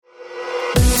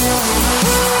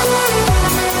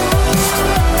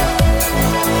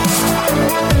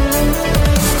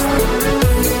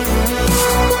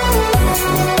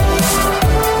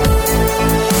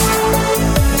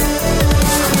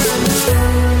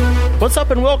What's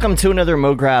up and welcome to another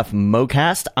MoGraph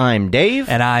MoCast. I'm Dave.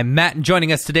 And I'm Matt, and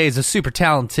joining us today is a super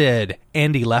talented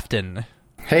Andy Lefton.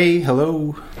 Hey,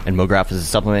 hello. And MoGraph is a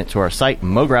supplement to our site,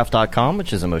 MoGraph.com,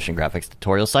 which is a motion graphics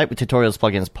tutorial site with tutorials,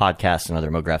 plugins, podcasts, and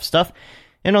other MoGraph stuff.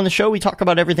 And on the show, we talk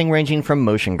about everything ranging from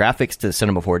motion graphics to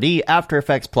Cinema 4D, After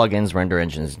Effects, plugins, render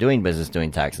engines, doing business, doing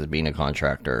taxes, being a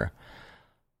contractor,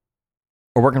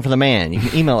 or working for the man. You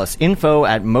can email us,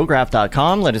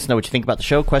 info@mograph.com. Let us know what you think about the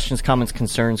show. Questions, comments,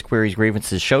 concerns, queries,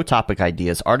 grievances, show topic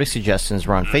ideas, artist suggestions.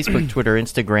 We're on Facebook, Twitter,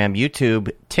 Instagram,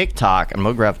 YouTube, TikTok, and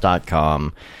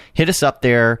mograph.com. Hit us up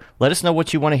there. Let us know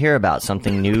what you want to hear about.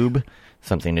 Something noob,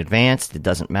 something advanced. It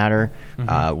doesn't matter.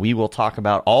 We will talk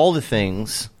about all the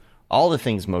things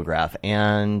MoGraph.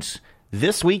 And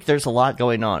this week, there's a lot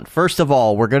going on. First of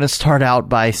all, we're going to start out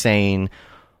by saying,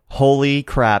 holy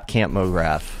crap, Camp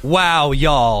MoGraph. Wow,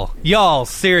 y'all,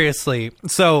 seriously.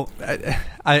 So,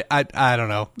 I don't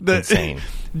know. Insane.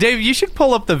 Dave, you should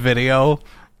pull up the video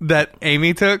that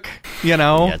Amy took, you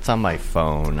know? Yeah, it's on my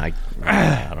phone. I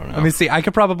don't know. Let me see. I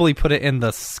could probably put it in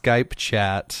the Skype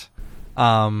chat.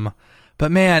 But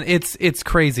man, it's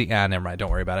crazy. Never mind.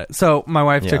 Don't worry about it. So my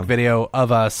wife took video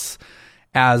of us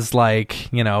as,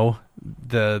 like, you know,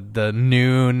 the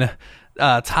noon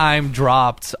time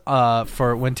dropped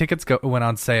for when tickets went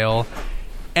on sale,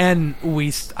 and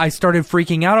I started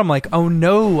freaking out. I'm like, oh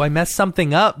no, I messed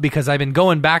something up, because I've been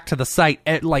going back to the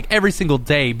site like every single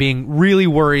day, being really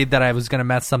worried that I was going to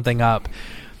mess something up.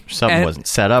 Something wasn't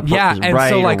set up and right,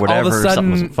 so, like, or whatever. all of a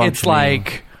sudden it's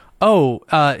like,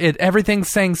 everything's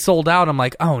saying sold out. I'm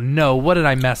like, oh no, what did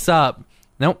I mess up?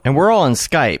 Nope. And we're all on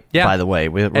Skype, Yeah. by the way.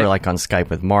 We're like on Skype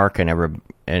with Mark, and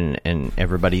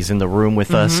everybody's in the room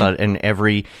with us in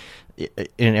every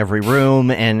room,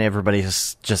 and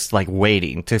everybody's just like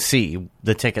waiting to see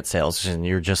the ticket sales, and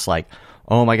you're just like,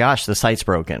 oh my gosh, the site's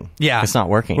broken. Yeah, it's not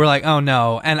working. We're like, oh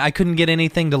no, and I couldn't get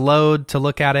anything to load to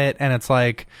look at it, and it's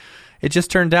like, it just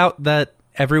turned out that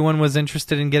everyone was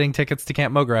interested in getting tickets to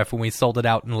Camp MoGraph, and we sold it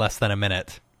out in less than a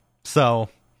minute. So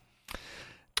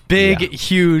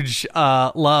huge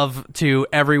love to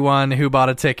everyone who bought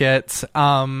a ticket.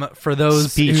 For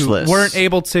those Speechless. who weren't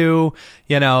able to,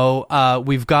 you know,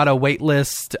 we've got a wait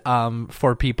list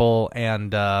for people,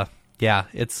 and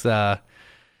it's going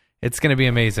to be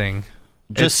amazing.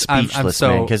 Just speechless,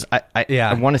 man, because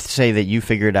I want to say that you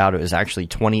figured out it was actually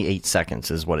 28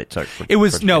 seconds is what it took.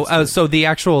 So the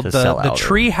actual the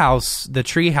treehouse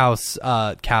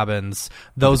cabins,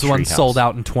 those ones sold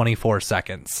out in 24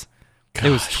 seconds. Gosh. It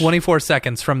was 24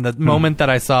 seconds from the moment that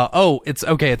I saw,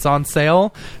 it's on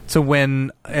sale, to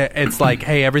when it's like,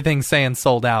 hey, everything's saying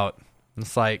sold out.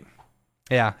 It's like,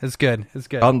 yeah, it's good. It's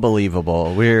good.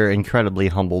 Unbelievable. We're incredibly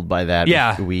humbled by that.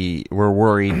 Yeah. We were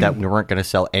worried that we weren't going to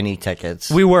sell any tickets.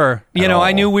 We were.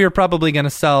 I knew we were probably going to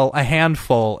sell a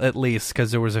handful at least,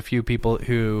 because there was a few people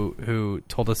who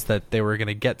told us that they were going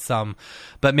to get some.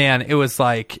 But man, it was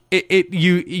like,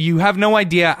 you have no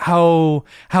idea how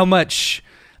much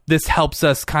this helps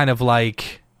us kind of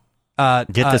like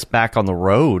get this back on the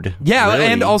road. Yeah, really.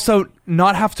 And also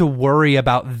not have to worry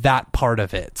about that part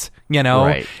of it. You know,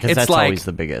 right? Because that's like, always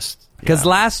the biggest. Because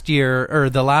last year, or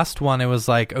the last one, it was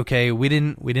like, okay, we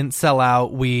didn't sell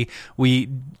out. We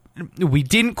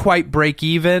didn't quite break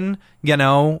even. You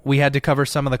know, we had to cover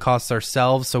some of the costs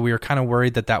ourselves, so we were kind of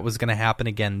worried that was going to happen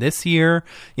again this year,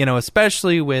 you know,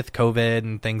 especially with COVID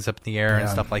and things up in the air and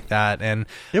stuff like that. And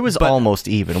it was almost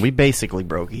even. We basically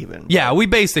broke even. Yeah, we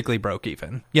basically broke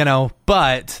even, you know,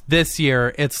 but this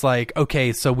year it's like,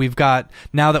 okay, so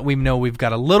now that we know we've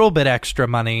got a little bit extra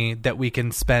money that we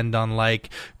can spend on, like,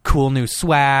 cool new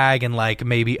swag, and, like,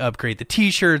 maybe upgrade the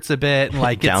t-shirts a bit, and,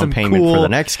 like, get some payment cool for the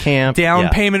next camp.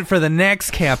 Payment for the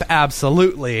next camp.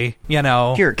 Absolutely. You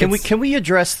know, here, can we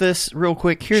address this real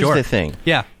quick? Here's the thing.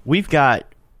 Yeah, we've got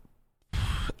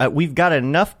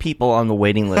enough people on the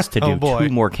waiting list to do 2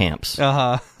 more camps.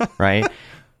 Right?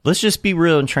 Let's just be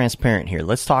real and transparent here.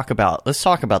 Let's talk about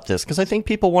this, because I think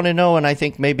people want to know, and I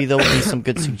think maybe there'll be some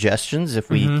good suggestions if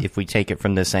we take it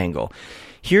from this angle.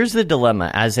 Here's the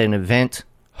dilemma as an event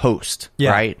host,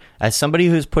 right? As somebody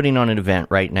who's putting on an event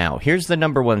right now, here's the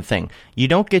number one thing: you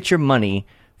don't get your money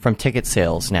from ticket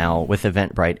sales now with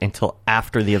Eventbrite until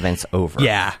after the event's over.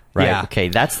 Yeah. Right? Yeah. Okay,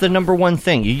 that's the number one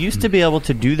thing. You used to be able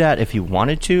to do that if you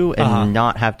wanted to and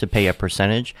not have to pay a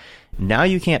percentage. Now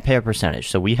you can't pay a percentage.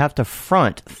 So we have to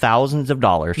front thousands of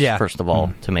dollars, first of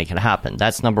all, to make it happen.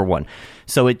 That's number one.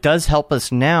 So it does help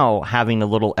us now having a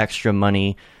little extra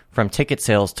money from ticket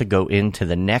sales to go into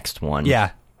the next one.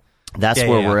 Yeah. That's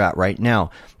where we're at right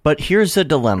now. But here's the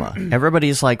dilemma.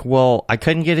 Everybody's like, well, I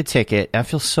couldn't get a ticket. I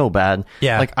feel so bad.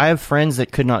 Yeah. Like, I have friends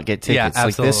that could not get tickets. Yeah,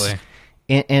 absolutely. Like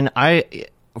this, and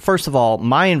first of all,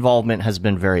 my involvement has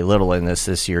been very little in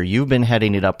this year. You've been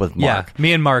heading it up with Mark. Yeah,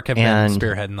 me and Mark have been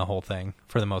spearheading the whole thing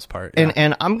for the most part. Yeah.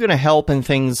 And I'm going to help in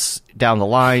things down the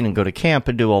line and go to camp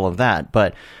and do all of that.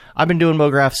 But I've been doing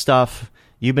MoGraph stuff.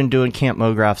 You've been doing Camp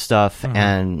MoGraph stuff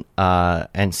and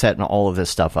setting all of this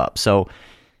stuff up. So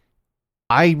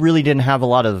I really didn't have a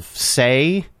lot of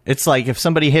say. It's like if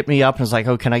somebody hit me up and was like,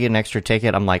 "Oh, can I get an extra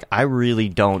ticket?" I'm like, I really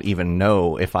don't even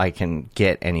know if I can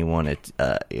get anyone at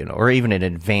or even an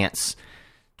advance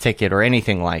ticket or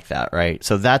anything like that, right?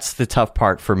 So that's the tough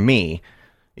part for me.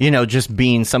 Just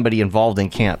being somebody involved in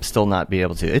camp, still not be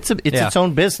able to. It's its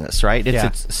own business, right? It's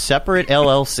its separate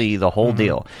LLC, the whole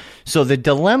deal. So the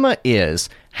dilemma is,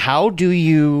 how do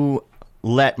you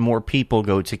let more people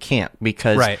go to camp?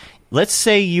 Because let's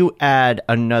say you add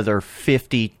another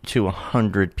 50 to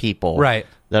 100 people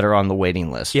that are on the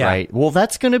waiting list, right? Well,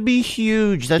 that's going to be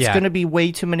huge. That's going to be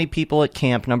way too many people at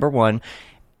camp, number one.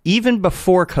 Even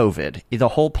before COVID, the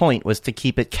whole point was to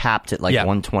keep it capped at like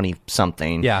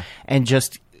 120-something. Yeah. And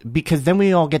just because then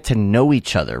we all get to know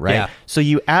each other, right? Yeah. So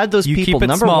you add those people, keep it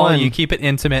number small, one. You keep it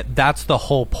intimate. That's the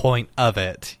whole point of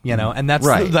it, and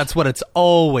that's what it's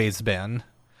always been.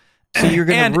 So you're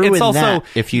going to ruin that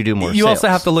if you do more You sales. also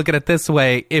have to look at it this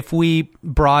way. If we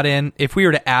were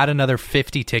to add another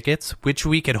 50 tickets, which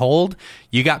we could hold,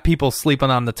 you got people sleeping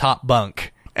on the top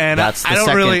bunk. And I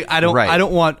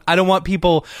don't want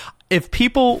people, if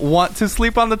people want to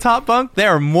sleep on the top bunk, they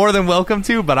are more than welcome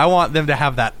to, but I want them to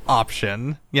have that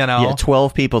option, Yeah,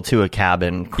 12 people to a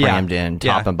cabin crammed in,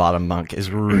 top and bottom bunk is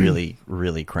really,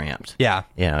 really cramped. Yeah.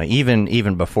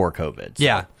 Even before COVID. So.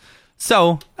 Yeah.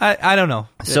 So, I don't know.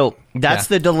 So, that's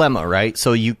the dilemma, right?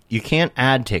 So, you can't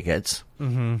add tickets.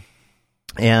 Mm-hmm.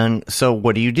 And so,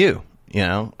 what do?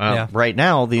 Right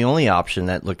now, the only option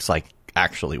that looks like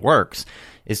actually works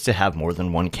is to have more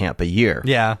than one camp a year.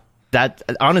 Yeah.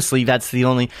 Honestly, that's the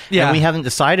only... Yeah. And we haven't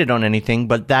decided on anything,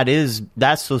 but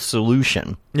that's the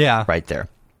solution. Yeah. Right there.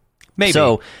 Maybe.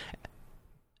 So,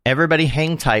 everybody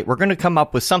hang tight. We're going to come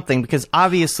up with something because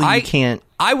obviously you can't...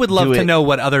 I would love to know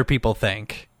what other people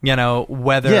think.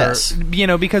 Whether,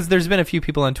 because there's been a few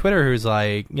people on Twitter who's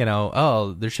like,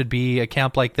 oh, there should be a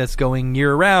camp like this going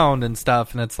year round and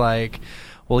stuff. And it's like,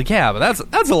 well, yeah, but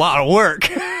that's a lot of work.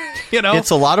 It's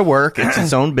a lot of work. It's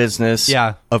its own business.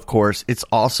 Yeah. Of course. It's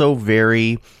also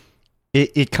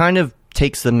it kind of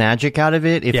takes the magic out of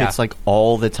it. If it's like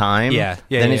all the time,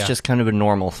 then it's just kind of a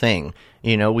normal thing.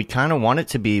 We kind of want it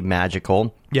to be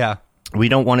magical. Yeah. We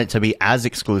don't want it to be as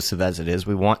exclusive as it is.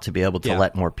 We want to be able to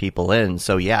let more people in.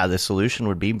 So, the solution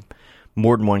would be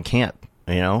more than one camp,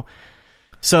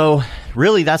 So,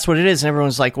 really, that's what it is. And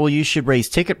everyone's like, well, you should raise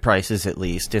ticket prices at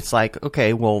least. It's like,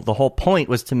 okay, well, the whole point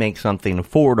was to make something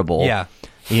affordable. Yeah.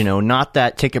 Not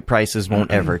that ticket prices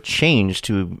won't ever change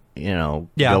to,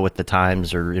 go with the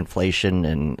times or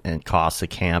inflation and costs of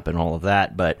camp and all of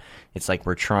that. But it's like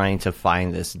we're trying to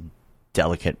find this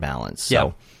delicate balance.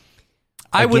 So.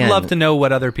 I would love to know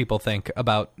what other people think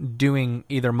about doing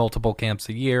either multiple camps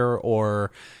a year or,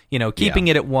 keeping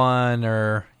it at one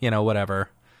or, whatever.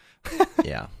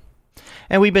 Yeah.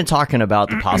 And we've been talking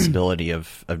about the possibility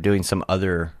of doing some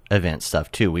other event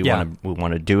stuff too. We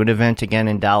want to do an event again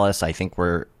in Dallas. I think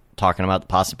we're talking about the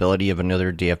possibility of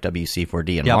another DFW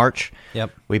C4D in March.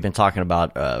 Yep. We've been talking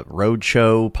about a road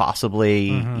show, possibly,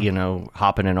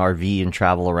 hopping an RV and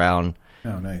travel around.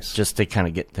 Oh, nice. Just to kind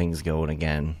of get things going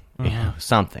again.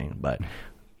 Something, but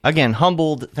again,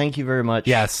 humbled. Thank you very much.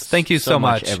 Yes, thank you so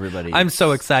much, everybody. I'm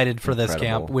so excited for this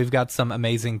incredible. camp. We've got some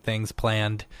amazing things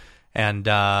planned, and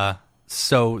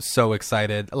so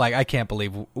excited. Like, I can't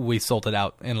believe we sold it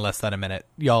out in less than a minute.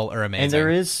 Y'all are amazing.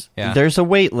 And there's a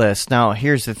wait list. Now,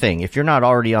 here's the thing: if you're not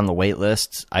already on the wait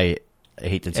list, I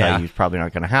hate to tell you, it's probably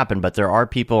not going to happen. But there are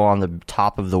people on the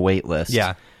top of the wait list.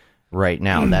 Yeah. Right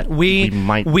now that we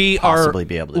might possibly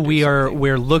be able to do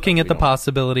we're looking at the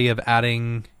possibility of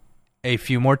adding a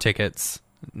few more tickets,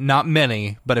 not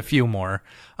many, but a few more.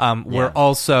 We're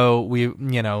also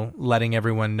letting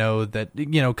everyone know that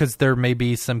because there may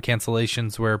be some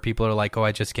cancellations where people are like, oh,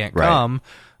 I just can't come.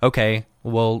 Okay,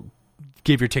 well,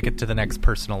 give your ticket to the next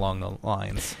person along the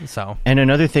lines. So, and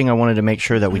another thing I wanted to make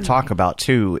sure that we talk about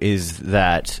too is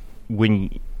that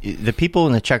when the people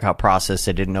in the checkout process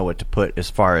that didn't know what to put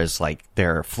as far as like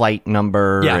their flight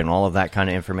number and all of that kind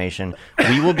of information,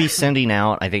 we will be sending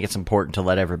out. I think it's important to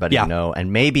let everybody know,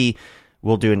 and maybe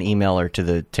we'll do an emailer to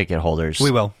the ticket holders.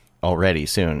 We will. already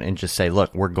soon and just say,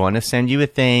 look, we're going to send you a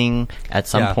thing at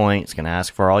some point. It's going to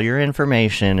ask for all your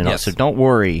information. And also don't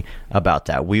worry about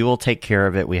that. We will take care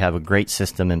of it. We have a great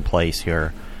system in place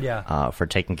here for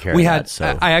taking care of that.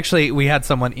 So we had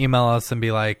someone email us and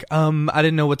be like, I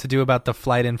didn't know what to do about the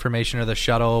flight information or the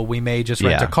shuttle. We may just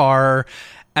rent a car.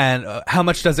 And how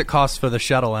much does it cost for the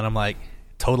shuttle? And I'm like,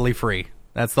 totally free.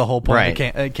 That's the whole point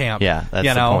of camp. Yeah, that's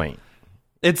the point.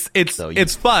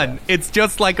 It's fun. It's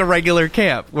just like a regular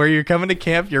camp where you're coming to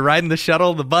camp, you're riding the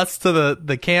shuttle, the bus to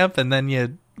the camp, and then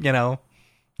you know,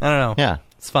 I don't know. Yeah.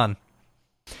 It's fun.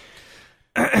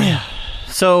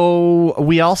 So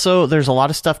there's a lot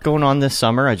of stuff going on this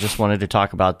summer. I just wanted to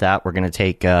talk about that. We're going to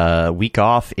take a week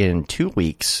off in 2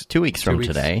 weeks, 2 weeks from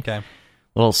today. Okay.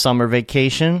 Little summer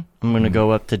vacation. I'm going to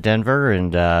go up to Denver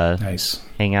and nice.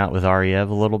 Hang out with Ariev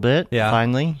a little bit. Yeah.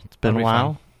 Finally. It's been a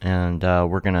while. Fun. And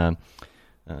we're going to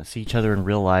see each other in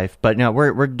real life. But no,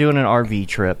 we're doing an RV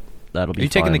trip. That'll be fun. Are you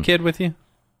taking the kid with you?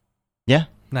 Yeah.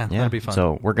 Nah, that'll be fun.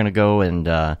 So we're going to go and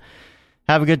have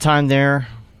a good time there,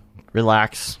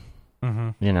 relax,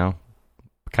 you know,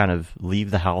 kind of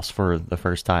leave the house for the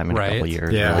first time in a couple of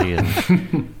years. Yeah. Really.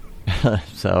 And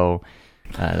so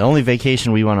the only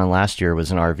vacation we went on last year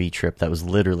was an RV trip that was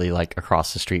literally like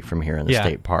across the street from here in the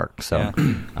state park. So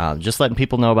just letting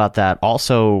people know about that.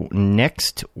 Also,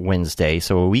 next Wednesday,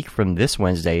 so a week from this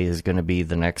Wednesday, is going to be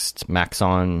the next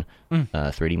Maxon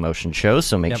 3D motion show.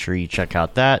 So make sure you check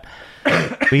out that.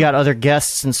 We got other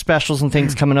guests and specials and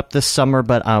things coming up this summer,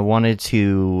 but I wanted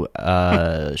to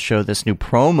show this new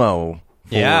promo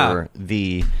for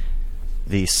the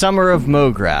Summer of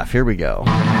MoGraph. Here we go.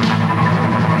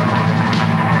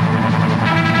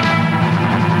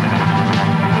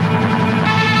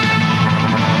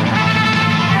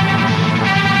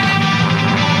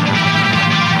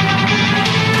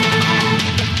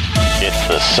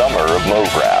 Summer of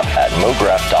MoGraph at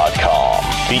MoGraph.com,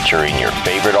 featuring your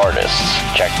favorite artists.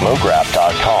 Check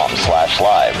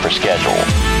MoGraph.com/live for schedule.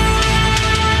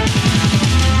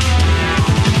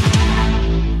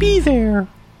 Be there.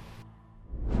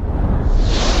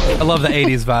 I love the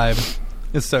 80s vibe.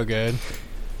 It's so good.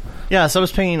 Yeah, so I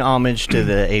was paying homage to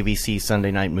the ABC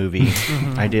Sunday Night Movie.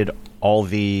 I did all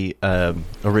the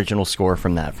original score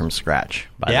from that from scratch,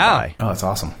 by the way. Oh, that's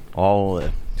awesome. All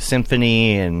the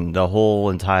symphony and the whole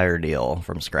entire deal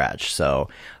from scratch. So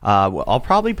I'll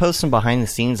probably post some behind the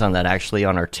scenes on that actually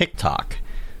on our TikTok.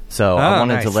 So I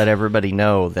wanted to let everybody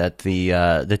know that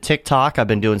the TikTok, I've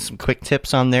been doing some quick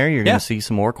tips on there. You're going to see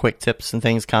some more quick tips and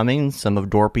things coming, some of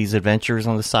Dorpy's adventures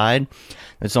on the side.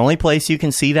 It's the only place you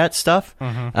can see that stuff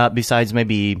besides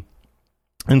maybe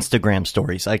Instagram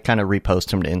stories. I kind of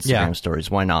repost them to Instagram stories.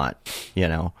 Why not? You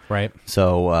know? Right.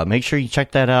 So make sure you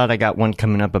check that out. I got one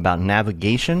coming up about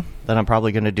navigation that I'm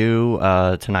probably going to do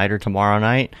tonight or tomorrow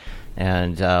night.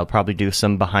 And I'll probably do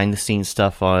some behind-the-scenes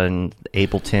stuff on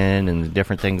Ableton and the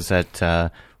different things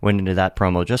that went into that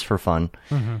promo just for fun.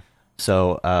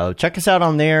 So check us out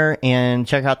on there and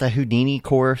check out the Houdini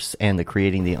course and the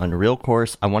Creating the Unreal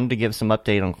course. I wanted to give some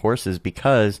update on courses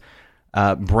because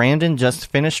Brandon just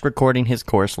finished recording his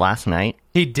course last night.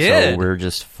 He did. So we're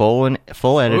just full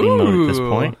editing mode at this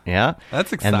point. Yeah.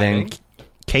 That's exciting. And then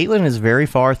Caitlin is very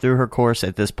far through her course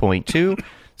at this point, too.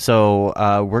 So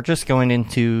we're just going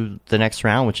into the next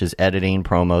round, which is editing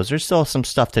promos. There's still some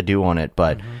stuff to do on it,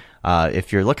 but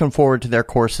if you're looking forward to their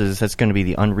courses, that's going to be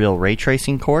the Unreal Ray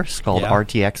Tracing course called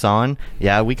RTX On.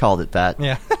 Yeah, we called it that.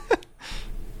 Yeah.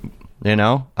 You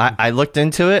know, I looked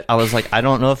into it. I was like, I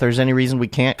don't know if there's any reason we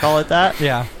can't call it that.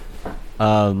 Yeah.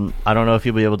 I don't know if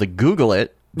you'll be able to Google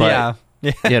it, but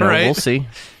you know, right? We'll see.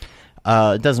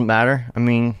 It doesn't matter. I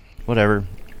mean, whatever.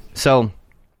 So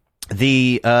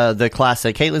the class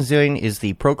that Caitlin's doing is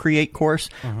the Procreate course.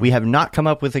 We have not come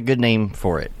up with a good name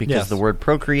for it because the word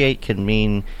Procreate can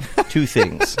mean two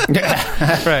things.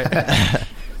 Right.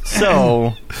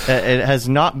 So it has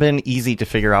not been easy to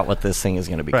figure out what this thing is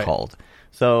going to be called.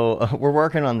 So we're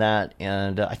working on that,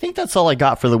 and I think that's all I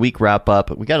got for the week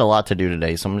wrap-up. We got a lot to do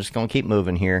today, so I'm just going to keep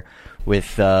moving here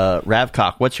with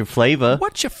Ravcock. What's your flavor?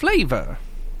 What's your flavor?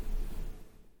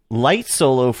 Light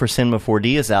Solo for Cinema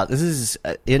 4D is out. This is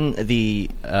in the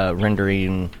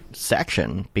rendering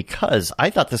section because I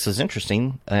thought this was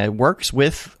interesting. It works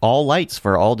with all lights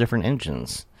for all different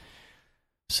engines.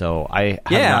 So I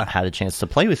have not had a chance to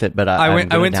play with it, but I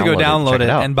went to go download it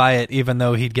and buy it, even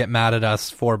though he'd get mad at us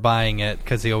for buying it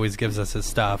because he always gives us his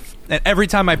stuff. And every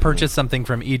time I purchase something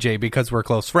from EJ, because we're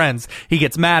close friends, he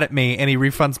gets mad at me and he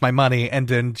refunds my money and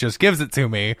then just gives it to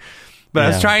me. But I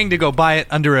was trying to go buy it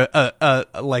under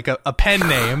a pen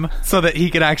name so that he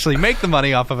could actually make the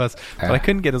money off of us, but I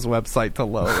couldn't get his website to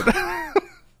load.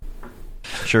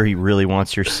 sure he really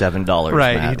wants your $7.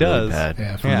 Right, Matt, he does. Really bad.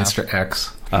 Yeah, from Mr.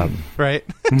 X. Right.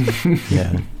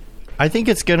 Yeah. I think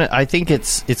it's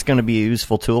gonna be a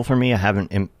useful tool for me. I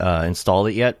haven't installed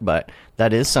it yet, but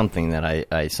that is something that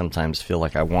I sometimes feel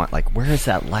like I want. Like, where is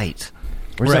that light?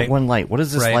 Where's that one light? What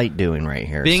is this light doing right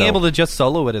here? Being able to just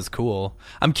solo it is cool.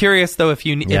 I'm curious though if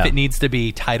it needs to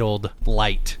be titled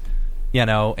light, in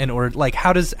order, like,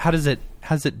 how does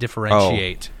it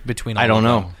differentiate between all I don't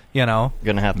of know. them,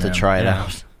 Gonna have to try it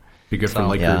out. Be good for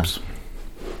light groups.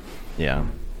 Yeah.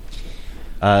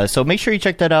 So make sure you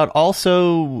check that out.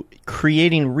 Also,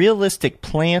 creating realistic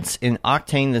plants in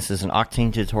Octane. This is an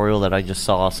Octane tutorial that I just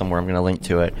saw somewhere. I'm going to link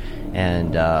to it.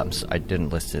 And I didn't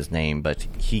list his name, but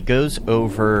he goes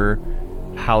over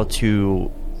how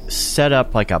to set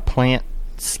up like a plant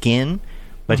skin.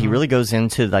 But he really goes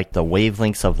into like the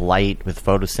wavelengths of light with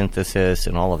photosynthesis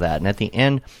and all of that. And at the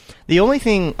end, the only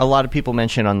thing a lot of people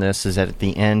mention on this is that at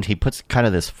the end, he puts kind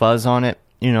of this fuzz on it.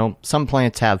 Some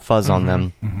plants have fuzz on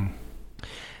them. Mm-hmm.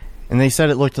 And they said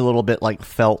it looked a little bit like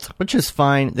felt, which is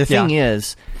fine. The thing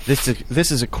is, this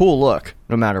is a cool look,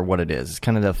 no matter what it is. It's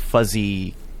kind of the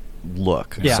fuzzy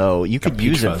look. Yeah. So you could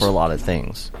use it for a lot of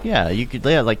things. Yeah, you could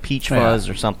like peach fuzz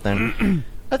or something.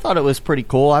 I thought it was pretty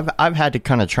cool. I've had to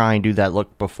kind of try and do that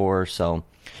look before. So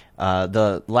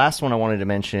the last one I wanted to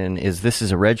mention is this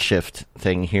is a Redshift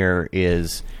thing here.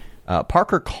 Is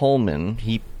Parker Coleman?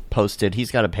 He posted.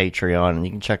 He's got a Patreon, and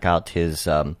you can check out his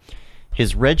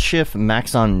Redshift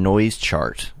Maxon noise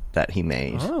chart that he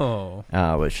made,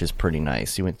 which is pretty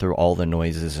nice. He went through all the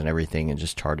noises and everything and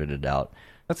just charted it out.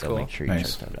 That's so cool. Make sure you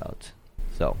check that out.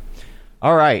 So,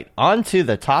 all right, on to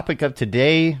the topic of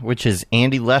today, which is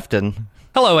Andy Lefton.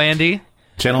 Hello, Andy.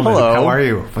 Gentlemen, how are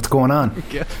you? What's going on?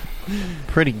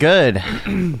 Pretty good.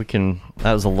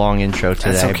 That was a long intro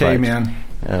today. That's okay, man.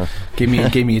 Gave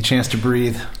me a chance to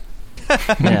breathe.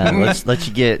 Yeah, let's let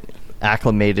you get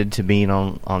acclimated to being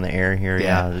on the air here.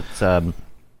 Yeah,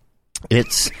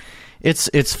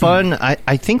 it's fun.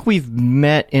 I think we've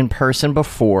met in person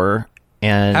before,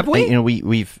 and have we?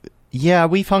 We've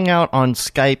hung out on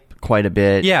Skype quite a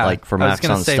bit. Yeah, like for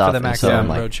Maxon stuff, for the Maxon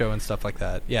Roadshow and stuff like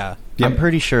that. Yeah. I'm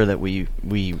pretty sure that we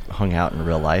hung out in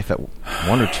real life at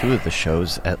one or two of the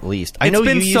shows at least. It's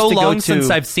been so long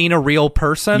since I've seen a real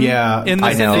person in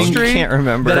this industry. I can't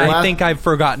remember. That I think I've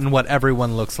forgotten what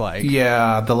everyone looks like.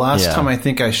 Yeah, the last time I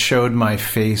think I showed my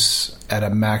face at a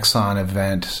Maxon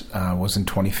event was in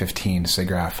 2015,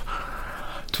 SIGGRAPH.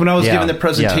 It's when I was giving the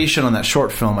presentation on that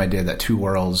short film I did, that Two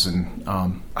Worlds, and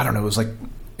I don't know,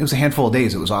 it was a handful of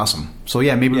days. It was awesome. So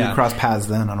maybe we crossed paths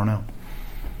then. I don't know.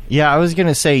 Yeah, I was going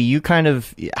to say, you kind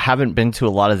of haven't been to a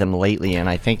lot of them lately, and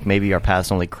I think maybe our paths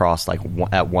only crossed like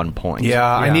at one point. Yeah,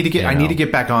 I need to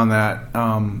get back on that.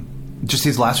 Just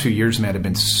these last few years, man, have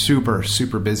been super,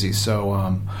 super busy. So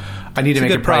I need to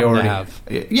make it a priority.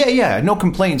 Yeah, no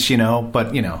complaints,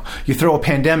 but you throw a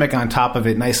pandemic on top of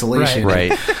it in isolation,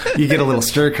 right? You get a little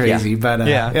stir crazy, but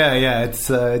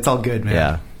it's all good,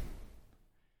 man.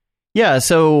 Yeah.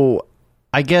 So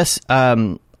I guess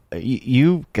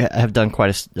you have done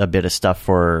quite a bit of stuff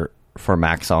for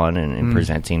Maxon and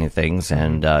presenting and things,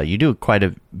 and you do quite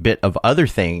a bit of other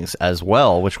things as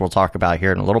well, which we'll talk about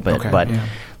here in a little bit. Okay, but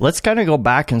let's kind of go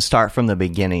back and start from the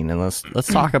beginning, and let's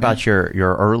talk about your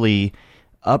early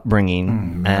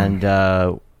upbringing and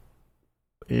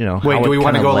Wait, do we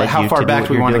want to go? How far back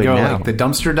do we want to go? Like the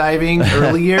dumpster diving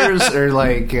early years, or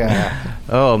like?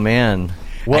 Oh man.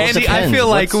 Well, Andy, I feel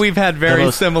like we've had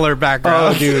very similar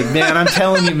backgrounds. Oh, dude, man, I'm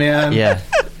telling you, man. Yeah.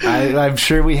 I'm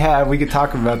sure we have. We could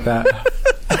talk about that.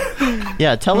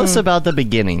 Yeah, tell us about the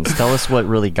beginnings. Tell us what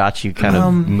really got you kind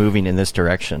of moving in this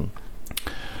direction.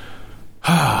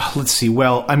 Let's see.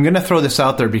 Well, I'm going to throw this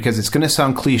out there because it's going to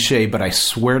sound cliche, but I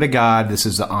swear to God, this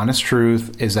is the honest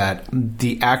truth, is that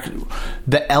the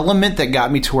element that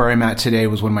got me to where I'm at today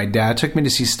was when my dad took me to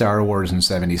see Star Wars in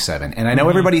 77. And I know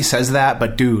everybody says that,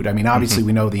 but dude, I mean, obviously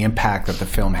we know the impact that the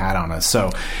film had on us.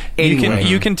 So anyway.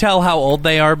 You can tell how old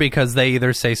they are because they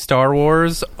either say Star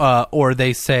Wars or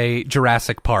they say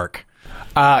Jurassic Park.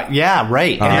 Yeah,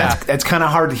 right. And that's kind of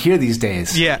hard to hear these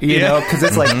days. Yeah. You know, because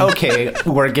it's like, okay,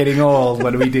 we're getting old.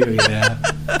 What do we do?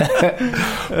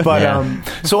 But,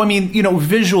 so I mean,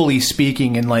 visually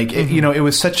speaking, and like, it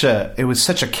was such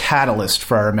a catalyst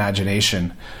for our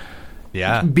imagination.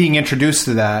 Yeah. Being introduced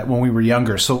to that when we were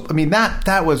younger. So, I mean,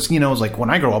 that was, it was like, when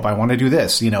I grow up, I want to do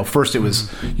this. First it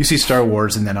was, you see Star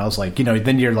Wars, and then I was like,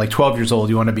 then you're like 12 years old,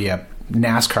 you want to be a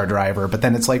NASCAR driver. But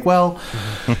then it's like, well,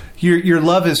 your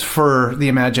love is for the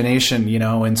imagination,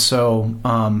 and so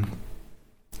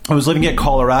I was living in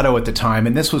Colorado at the time,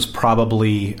 and this was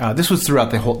probably, this was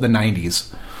throughout the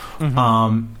 90s.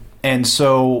 And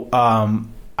so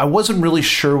I wasn't really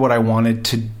sure what I wanted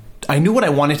to. I knew what I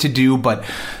wanted to do, but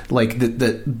like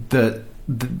the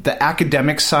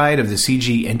academic side of the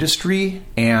CG industry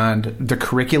and the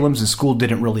curriculums in school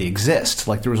didn't really exist.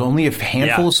 Like there was only a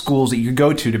handful of schools that you could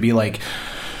go to be like,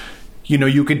 you know,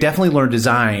 you could definitely learn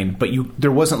design, but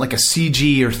there wasn't like a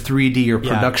CG or 3D or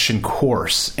production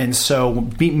course. And so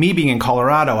me being in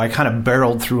Colorado, I kind of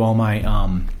barreled through all my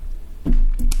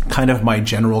kind of my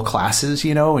general classes,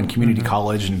 you know, in community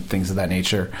college and things of that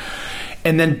nature.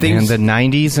 And then things... And the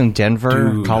 90s in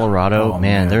Denver, Colorado,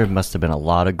 man, there must have been a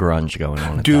lot of grunge going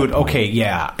on at that point. Okay,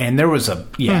 yeah. And there was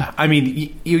I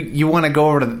mean, you want to go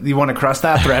over to... You want to cross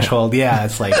that threshold, yeah,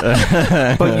 it's like...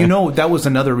 But, you know, that was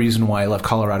another reason why I left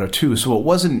Colorado, too. So it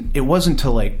wasn't to,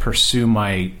 like, pursue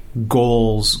my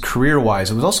goals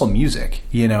career-wise. It was also music,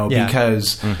 you know,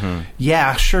 because,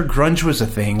 sure, grunge was a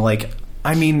thing. Like...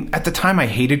 I mean, at the time I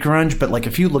hated grunge, but like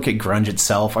if you look at grunge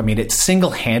itself, I mean, it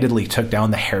single-handedly took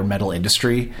down the hair metal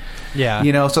industry. Yeah.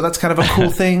 You know, so that's kind of a cool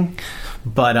thing.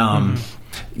 But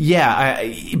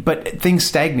but things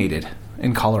stagnated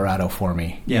in Colorado for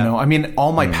me. You know, I mean,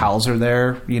 all my pals are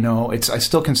there, you know, I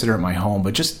still consider it my home,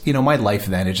 but just, you know, my life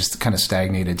then, it just kind of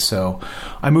stagnated. So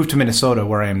I moved to Minnesota,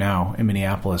 where I am now in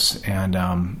Minneapolis,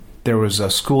 and there was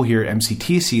a school here,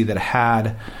 MCTC, that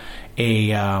had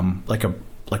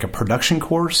like a production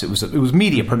course. It was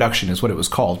media production is what it was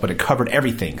called, but it covered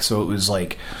everything. So it was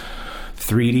like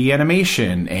 3D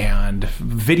animation and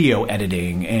video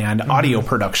editing and audio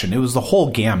production. It was the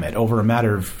whole gamut over a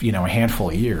matter of, you know, a handful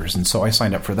of years. And so I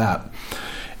signed up for that.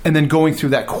 And then going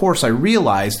through that course, I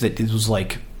realized that it was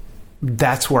like,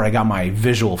 that's where I got my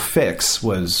visual fix,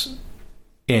 was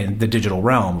in the digital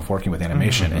realm of working with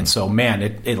animation. And so, man,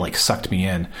 it like sucked me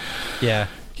in. Yeah.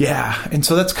 Yeah, and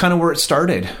so that's kind of where it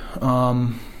started.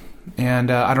 I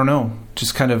don't know,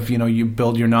 just kind of, you know, you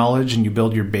build your knowledge and you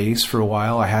build your base for a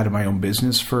while. I had my own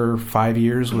business for 5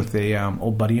 years with a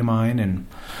old buddy of mine, and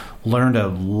learned a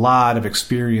lot of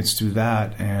experience through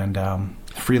that, and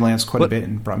freelanced quite a bit,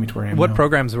 and brought me to where I am now. What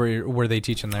programs were they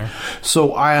teaching there?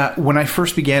 So when I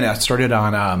first began, I started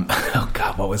on,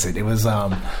 what was it? It was...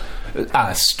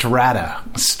 Strata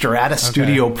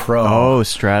Studio Pro. Oh,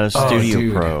 Strata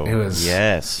Studio Pro. It was,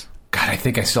 yes. God, I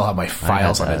think I still have my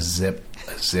files on a zip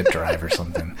drive or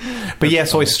something. But yeah,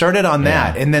 so I started on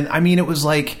that, and then I mean, it was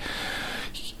like,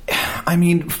 I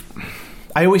mean,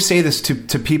 I always say this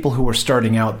to people who are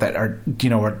starting out that are, you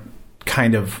know, are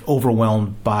kind of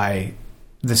overwhelmed by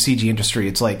the CG industry.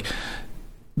 It's like,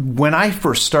 when I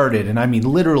first started, and I mean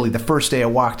literally the first day I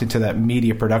walked into that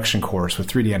media production course with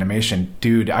 3D animation,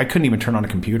 dude, I couldn't even turn on a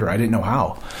computer. I didn't know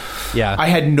how. Yeah.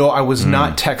 I was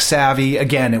not tech savvy.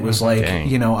 Again, it was like,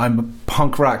 you know, I'm a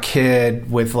punk rock kid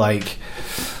with like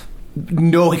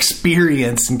no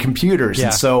experience in computers.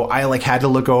 And so I like had to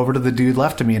look over to the dude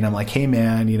left of me, and I'm like, hey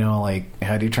man, you know, like,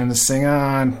 how do you turn this thing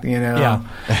on? You know? Yeah.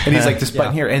 And he's like, this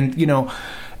button here. And, you know,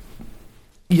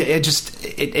 yeah,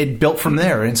 it built from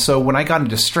there. And so when I got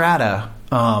into Strata,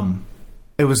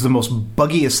 it was the most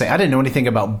buggiest thing. I didn't know anything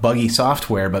about buggy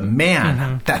software, but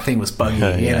man, that thing was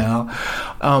buggy, you know?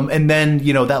 And then,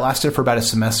 you know, that lasted for about a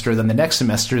semester. Then the next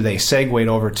semester, they segued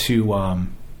over to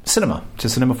Cinema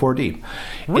 4D.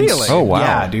 Really? Oh, wow.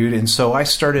 Yeah, dude. And so I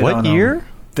started on... What year?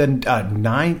 Then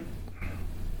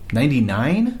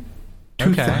 99?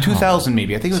 2000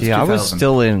 maybe. I think it was 2000. I was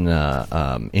still in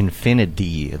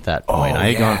Infinity at that point.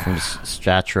 I had gone from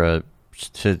Strata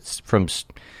from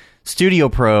Studio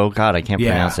Pro. God, I can't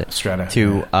pronounce it. Strata.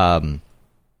 To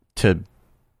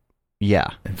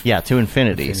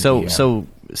Infinity. So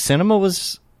Cinema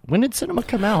was... When did Cinema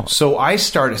come out? So I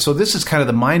started... So this is kind of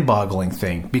the mind-boggling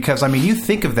thing, because, I mean, you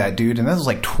think of that, dude, and that was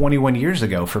like 21 years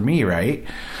ago for me, right?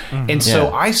 And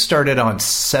so I started on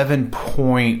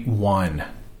 7.1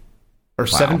 or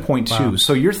 7.2. Wow.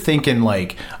 So you're thinking,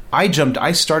 like, I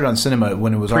started on Cinema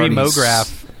when it was already...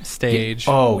 Pre-MoGraph stage.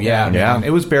 Oh, yeah. It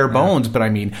was bare bones, but I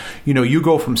mean, you know, you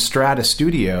go from Strata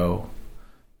Studio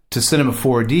to Cinema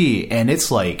 4D, and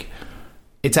it's like...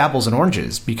 It's apples and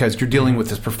oranges, because you're dealing with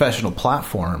this professional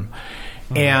platform.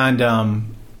 And,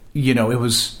 you know, it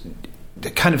was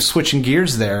kind of switching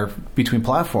gears there between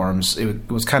platforms.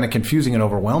 It was kind of confusing and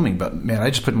overwhelming, but man,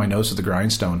 I just put my nose to the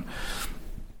grindstone.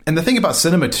 And the thing about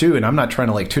Cinema too, and I'm not trying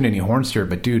to like tune any horns here,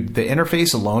 but dude, the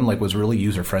interface alone like was really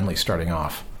user friendly starting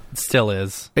off. It still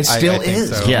is. It still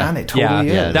is. So. Yeah, it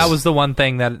totally is. That was the one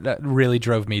thing that really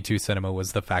drove me to Cinema,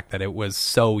 was the fact that it was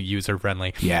so user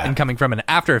friendly. Yeah. And coming from an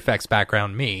After Effects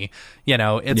background, you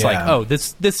know, it's like, oh,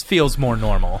 this feels more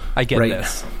normal. I get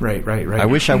this. Right. I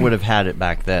wish I would have had it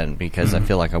back then, because I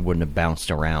feel like I wouldn't have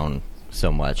bounced around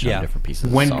so much on different pieces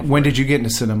of software. When did you get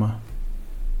into Cinema?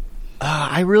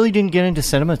 I really didn't get into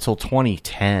cinema until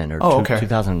 2010 or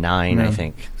 2009, I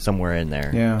think, somewhere in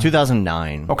there. Yeah.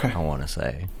 2009, okay. I want to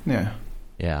say. Yeah.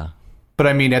 Yeah. But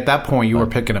I mean, at that point, you were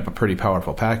picking up a pretty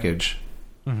powerful package.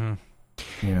 Mm-hmm.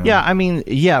 You know? Yeah, I mean,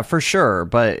 yeah, for sure.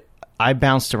 But I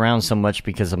bounced around so much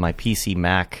because of my PC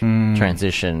Mac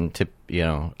transition to,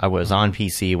 I was on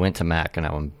PC, went to Mac, and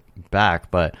now I'm back.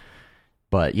 But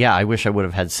yeah, I wish I would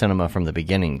have had cinema from the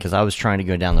beginning because I was trying to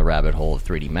go down the rabbit hole of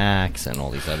 3D Max and all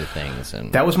these other things.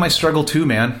 And that was my struggle too,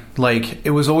 man. Like, it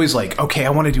was always like, okay, I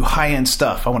want to do high-end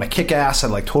stuff. I want to kick ass.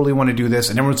 I totally want to do this.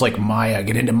 And everyone's like, Maya,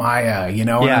 get into Maya, And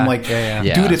I'm like,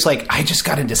 dude, it's like, I just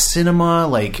got into cinema.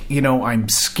 Like, I'm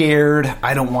scared.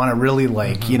 I don't want to really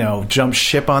jump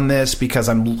ship on this because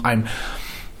I'm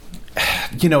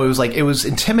it was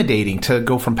intimidating to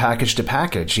go from package to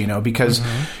package, because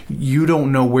you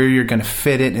don't know where you're going to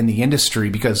fit it in the industry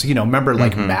because, remember,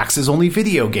 Max is only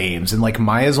video games and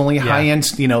Maya is only high-end,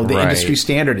 the industry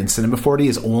standard, and Cinema 4D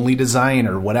is only design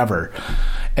or whatever.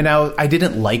 And I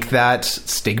didn't like that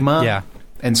stigma. Yeah.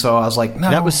 And so I was like, no.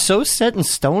 That was so set in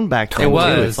stone back then. It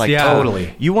was. Too. It's like,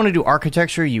 totally. You want to do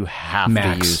architecture, you have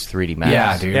Max. to use 3D Max.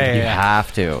 Yeah, dude. You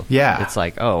have to. Yeah. It's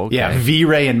like, oh, okay. Yeah,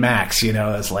 V-Ray and Max,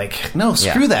 it's like, no,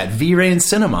 screw that. V-Ray and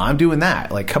Cinema, I'm doing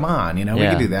that. Like, come on, we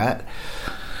can do that.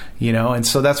 And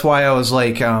so that's why I was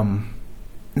like, no,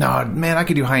 man, I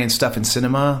could do high-end stuff in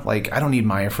cinema. Like, I don't need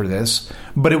Maya for this.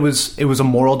 But it was a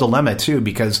moral dilemma, too,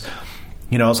 because...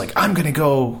 I was like, I'm gonna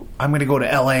go to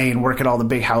LA and work at all the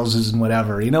big houses and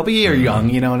whatever, but you're young,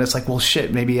 and it's like, well,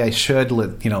 shit, maybe I should,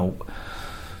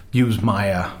 use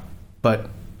Maya, but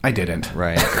I didn't.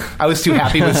 Right. I was too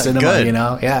happy with cinema, Good.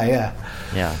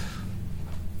 Yeah.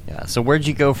 So where'd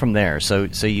you go from there? So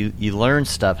you learned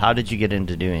stuff. How did you get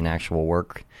into doing actual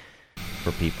work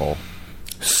for people?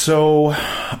 So,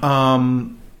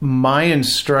 my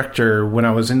instructor when I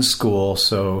was in school,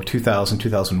 so 2000,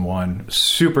 2001,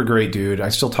 super great dude. I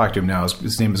still talk to him now.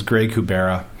 His name is Greg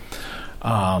Kubera.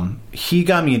 He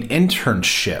got me an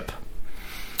internship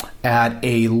at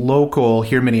a local,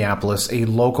 here in Minneapolis, a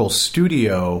local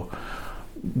studio,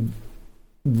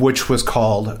 which was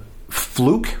called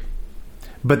Fluke.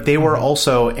 But they were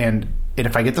also, and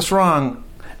if I get this wrong,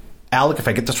 Alec, if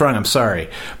I get this wrong, I'm sorry.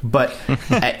 But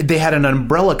they had an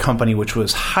umbrella company, which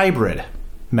was Hybrid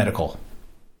Medical.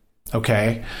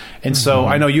 Okay. And so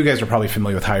I know you guys are probably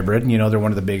familiar with Hybrid. They're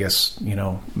one of the biggest,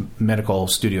 medical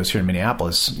studios here in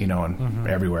Minneapolis, and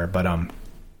everywhere. But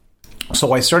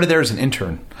so I started there as an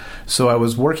intern. So I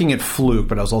was working at Fluke,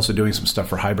 but I was also doing some stuff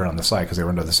for Hybrid on the side because they were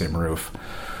under the same roof.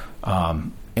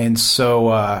 And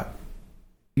so,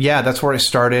 that's where I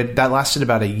started. That lasted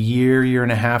about a year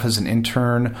and a half as an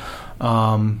intern.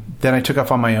 Then I took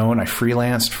off on my own. I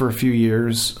freelanced for a few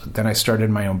years. Then I started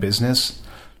my own business,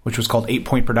 which was called 8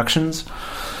 Point Productions.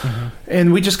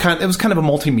 And we just it was kind of a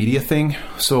multimedia thing.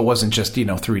 So it wasn't just,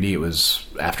 3D, it was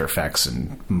After Effects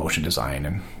and motion design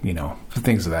and,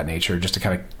 things of that nature, just to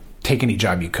kind of take any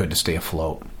job you could to stay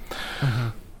afloat.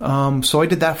 So I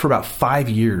did that for about 5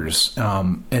 years.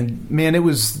 And man, it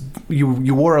was,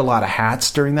 you wore a lot of hats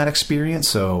during that experience.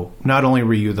 So not only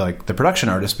were you the production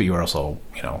artist, but you were also,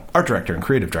 art director and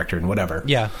creative director and whatever.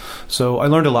 Yeah. So I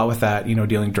learned a lot with that,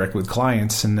 dealing directly with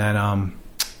clients. And then,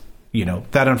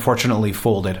 that unfortunately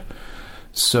folded.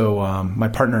 So my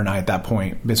partner and I, at that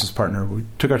point, business partner, we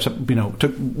took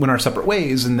went our separate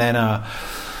ways, and then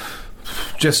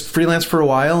just freelanced for a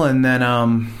while, and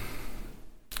then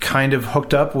kind of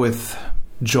hooked up with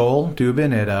Joel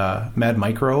Dubin at Mad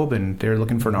Microbe, and they're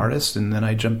looking for an artist, and then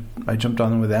I jumped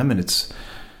on with them, and it's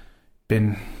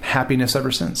been happiness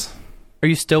ever since. Are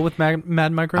you still with Mad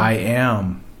Microbe? I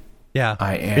am. Yeah,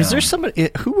 I am. Is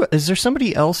there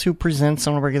somebody else who presents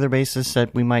on a regular basis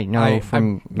that we might know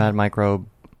from Mad Microbe?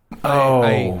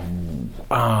 I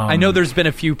know there's been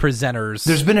a few presenters.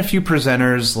 There's been a few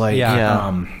presenters,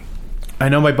 I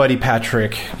know my buddy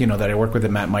Patrick, that I work with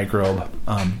at Mad Microbe.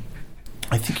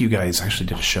 I think you guys actually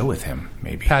did a show with him,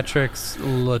 maybe. Patrick's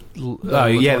from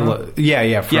Canada. Yeah.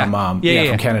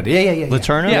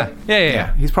 Laterna?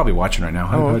 Yeah. He's probably watching right now.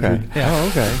 Oh, okay.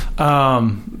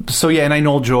 So yeah, and I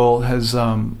know Joel has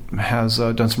done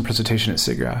some presentation at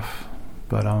SIGGRAPH,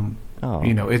 but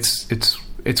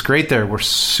it's great there. We're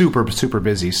super, super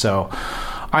busy. So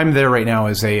I'm there right now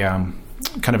as a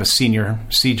kind of a senior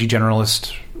CG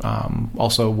generalist,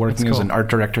 also working as an art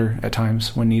director at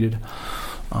times when needed.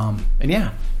 And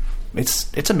yeah,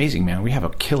 it's amazing, man. We have a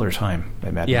killer time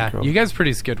at Mad Microbe. You guys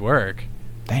produce good work.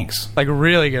 Thanks.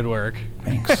 Really good work.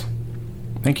 Thanks.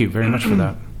 Thank you very much for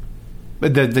that.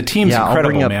 The team's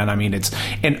incredible, man. I mean,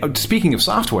 and speaking of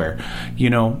software,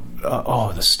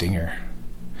 the Stinger.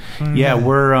 Yeah,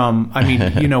 we're, I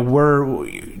mean, you know,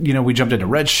 we jumped into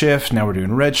Redshift, now we're doing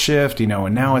Redshift, you know,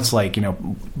 and now it's like, you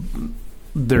know,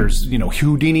 there's, you know,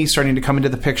 Houdini starting to come into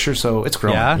the picture, so it's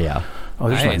growing. Yeah. Oh,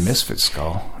 there's Nice. my Misfit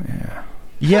skull. Yeah.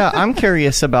 Yeah, I'm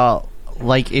curious about,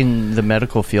 like, in the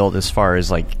medical field as far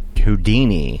as, like,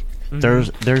 Houdini,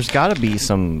 there's got to be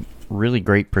some really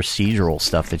great procedural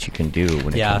stuff that you can do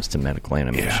when it comes to medical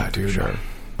animation. Yeah, for dude. sure.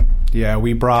 Yeah,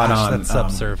 we brought Gosh, on... that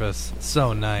subsurface.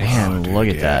 So nice. Man, look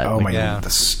at that. Oh, my Yeah. God. The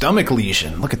stomach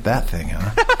lesion. Look at that thing,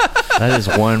 huh? That is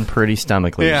one pretty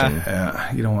stomach lesion.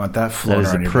 Yeah, you don't want that That floating is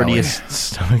on the your prettiest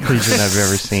stomach lesion I've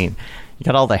ever seen. You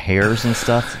got all the hairs and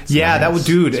stuff. It's Yeah, that nice. would,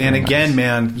 dude. It's And really again, nice.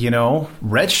 man, you know,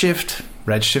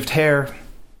 Redshift hair.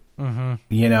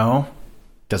 You know,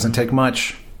 doesn't take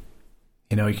much.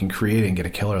 You know, you can create it and get a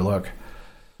killer look.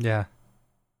 Yeah.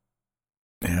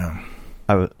 Yeah.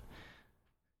 I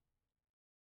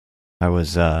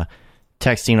was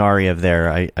texting Ari of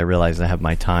there. I realized I have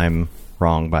my time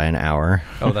wrong by an hour.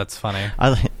 Oh, that's funny.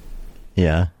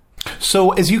 Yeah.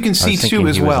 So as you can see thinking too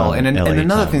as he was well, on and LA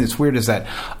another time. thing that's weird is that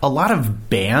a lot of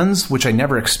bands, which I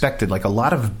never expected, like a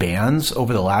lot of bands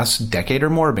over the last decade or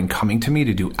more have been coming to me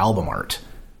to do album art.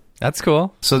 That's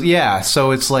cool. So yeah,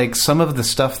 so it's like some of the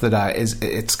stuff that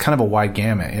it's kind of a wide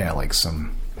gamut. Yeah, like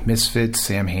some Misfits,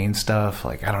 Sam Hain stuff.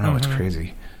 Like I don't know, it's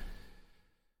crazy.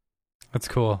 That's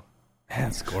cool. Man,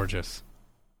 it's gorgeous.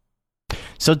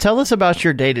 So tell us about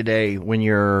your day to day when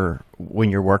you're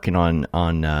working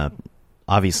on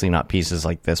obviously not pieces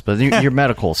like this, but your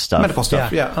medical stuff. Medical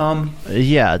stuff, yeah.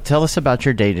 Yeah, tell us about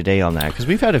your day to day on that, because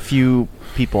we've had a few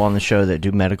people on the show that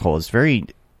do medical. It's very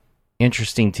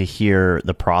interesting to hear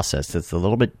the process. It's a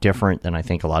little bit different than I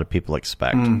think a lot of people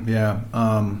expect.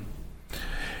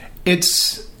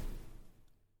 It's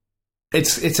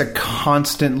a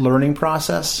constant learning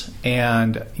process,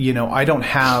 and you know, I don't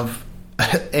have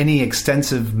any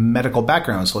extensive medical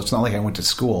background, so it's not like I went to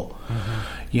school.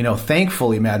 You know,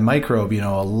 thankfully, Mad Microbe, you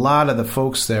know, a lot of the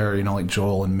folks there, you know, like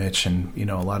Joel and Mitch and, you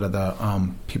know, a lot of the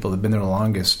people that have been there the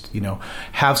longest, you know,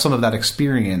 have some of that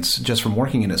experience just from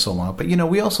working in it so long. But, you know,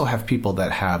 we also have people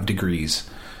that have degrees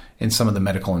in some of the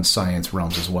medical and science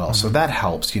realms as well. So that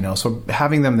helps, you know. So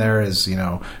having them there as, you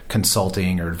know,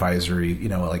 consulting or advisory, you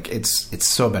know, like it's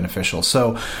so beneficial.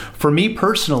 So for me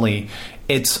personally,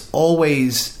 it's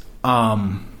always,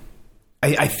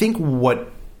 I think what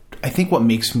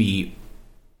makes me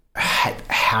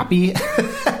happy.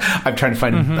 I'm trying to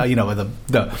find you know,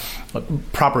 the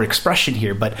proper expression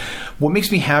here, but what makes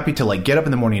me happy to like get up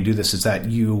in the morning and do this is that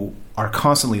you are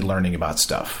constantly learning about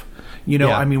stuff. You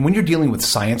know, I mean, when you're dealing with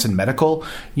science and medical,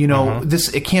 you know,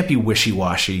 it can't be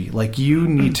wishy-washy. Like, you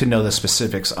need to know the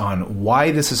specifics on why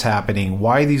this is happening,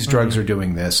 why these drugs are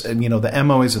doing this, and, you know, the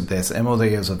MOAs of this,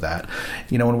 MOAs of that,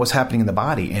 you know, and what's happening in the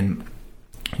body. And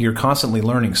you're constantly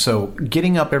learning. So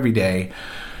getting up every day,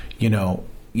 you know,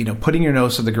 putting your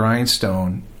nose to the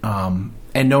grindstone, and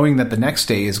knowing that the next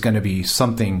day is going to be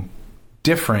something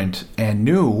different and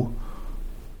new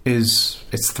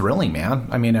it's thrilling, man.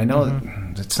 I mean, I know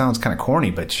it sounds kind of corny,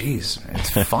 but geez,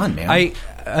 it's fun, man.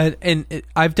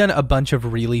 I've done a bunch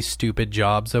of really stupid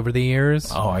jobs over the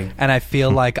years. And I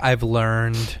feel like I've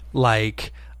learned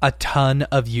like a ton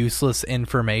of useless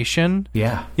information.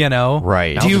 Yeah. You know?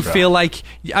 Right. Do you Algebra. feel like,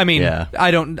 I mean,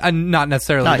 I'm not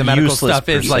necessarily Not the medical useless stuff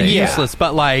per is like se. useless,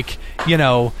 but like, you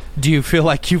know, do you feel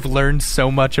like you've learned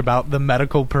so much about the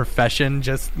medical profession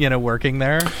just, you know, working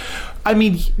there? I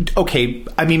mean, okay.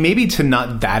 I mean, maybe to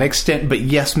not that extent, but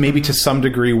yes, maybe to some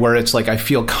degree where it's like I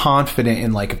feel confident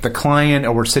in like if the client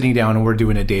or we're sitting down and we're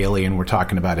doing a daily and we're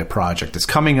talking about a project that's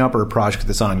coming up or a project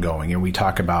that's ongoing and we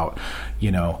talk about, you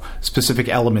know, specific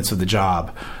elements of the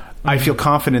job. I feel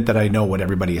confident that I know what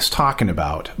everybody is talking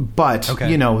about. But,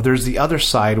 you know, there's the other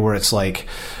side where it's like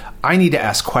I need to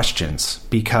ask questions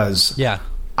because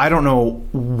I don't know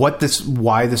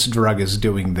why this drug is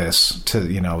doing this to,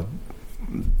 you know,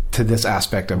 to this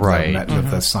aspect of,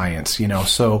 of the science, you know.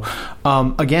 So,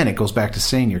 again, it goes back to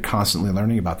saying you're constantly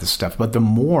learning about this stuff. But the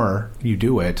more you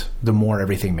do it, the more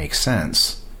everything makes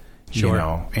sense, you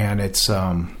know. And it's,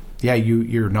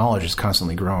 your knowledge is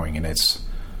constantly growing, and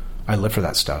I live for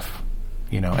that stuff,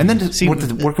 you know. And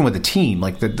then working with a team,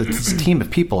 like this team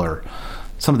of people are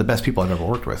some of the best people I've ever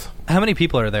worked with. How many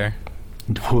people are there?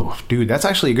 Ooh, dude, that's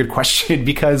actually a good question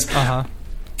because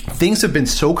things have been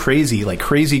so crazy, like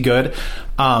crazy good,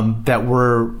 that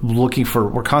we're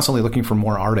constantly looking for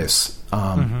more artists.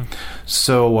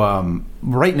 So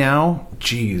right now,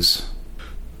 geez,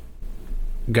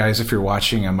 guys, if you're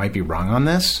watching, I might be wrong on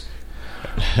this,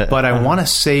 but I want to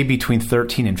say between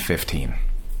 13 and 15.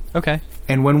 Okay.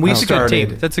 And when we That's started, a good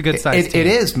team. That's a good size team. It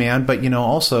is, man. But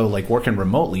also like working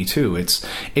remotely too. It's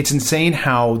insane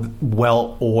how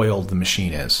well oiled the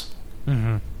machine is.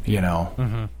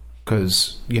 Mm-hmm.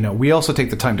 Because we also take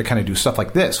the time to kind of do stuff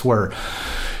like this, where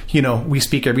we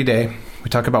speak every day. We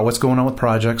talk about what's going on with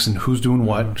projects and who's doing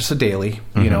what, just a daily,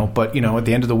 But at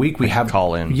the end of the week we have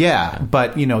call in. Yeah,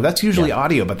 but that's usually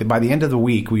audio. But by the end of the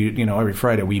week, we every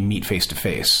Friday we meet face to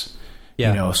face.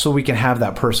 Yeah. So we can have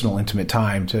that personal, intimate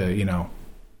time to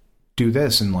do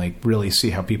this and like really see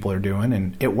how people are doing,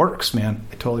 and it works, man.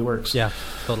 It totally works. Yeah,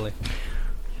 totally.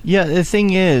 Yeah, the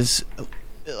thing is,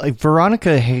 like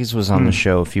Veronica Hayes was on the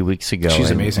show a few weeks ago.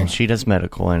 She's amazing. And she does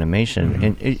medical animation,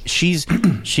 and she's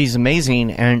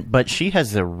amazing. But she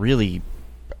has a really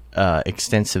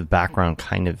extensive background,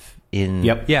 kind of in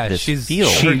this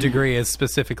field. Her degree is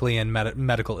specifically in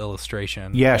medical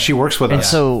illustration. Yeah, she works with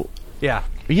us. So yeah,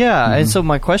 and so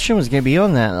my question was going to be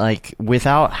on that, like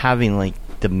without having like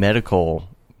the medical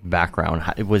background,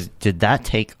 did that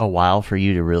take a while for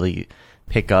you to really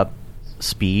pick up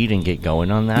speed and get going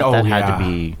on that? Had to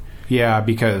be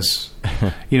because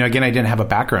again, I didn't have a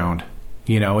background.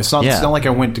 It's not like I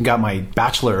went and got my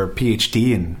bachelor or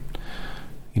PhD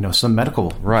in some medical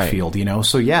field.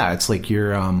 So it's like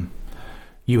you're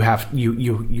you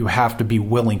have to be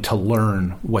willing to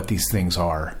learn what these things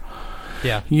are.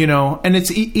 Yeah. And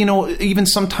it's, even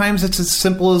sometimes it's as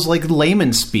simple as like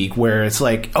layman speak, where it's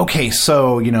like, okay,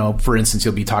 so, for instance,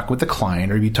 you'll be talking with the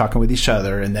client or you'll be talking with each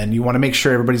other, and then you want to make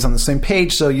sure everybody's on the same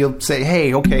page. So you'll say,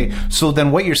 hey, okay, so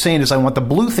then what you're saying is I want the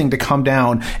blue thing to come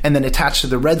down and then attach to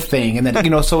the red thing. And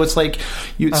then, so it's like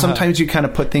sometimes you kind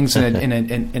of put things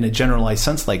in a generalized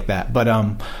sense like that. But,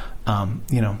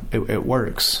 it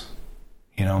works,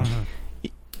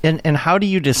 And how do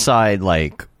you decide,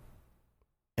 like,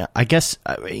 I guess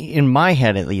in my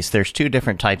head, at least, there's two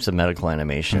different types of medical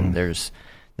animation. There's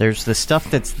the stuff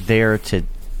that's there to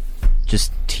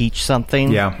just teach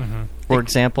something. Yeah. For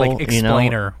example, like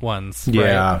explainer ones.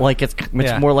 Yeah. Right? Like it's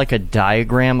more like a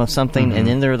diagram of something, and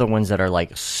then there are the ones that are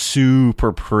like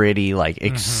super pretty, like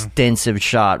extensive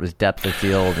shot with depth of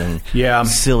field and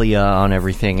cilia on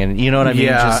everything, and you know what I mean?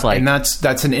 Yeah, just like, and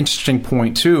that's an interesting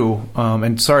point too.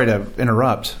 And sorry to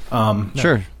interrupt.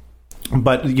 Sure.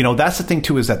 But, that's the thing,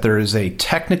 too, is that there is a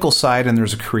technical side and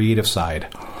there's a creative side,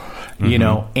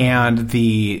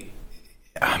 and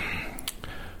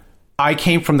I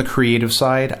came from the creative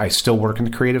side. I still work in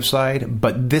the creative side,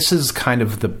 but this is kind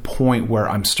of the point where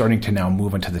I'm starting to now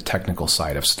move into the technical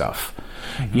side of stuff,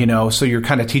 so you're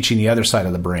kind of teaching the other side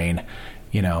of the brain,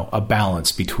 a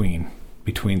balance between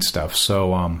stuff.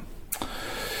 So,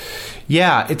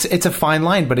 it's a fine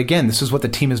line, but again, this is what the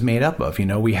team is made up of.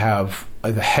 We have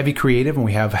the heavy creative and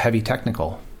we have heavy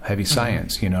technical, heavy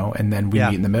science, and then we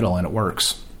meet in the middle and it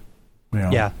works.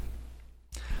 Yeah.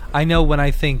 I know when I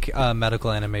think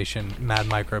medical animation, Mad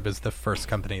Microbe is the first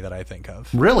company that I think of.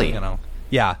 Really?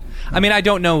 Yeah. I mean, I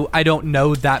don't know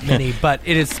that many, but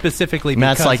it is specifically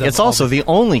because Matt's like, it's also the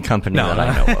only company that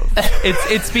I know of.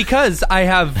 It's because I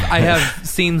have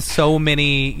seen so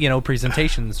many,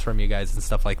 presentations from you guys and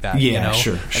stuff like that. Yeah,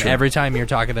 sure. And every time you're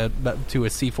talking to a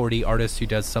C4D artist who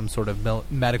does some sort of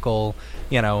medical,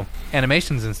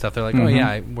 animations and stuff, they're like, oh yeah,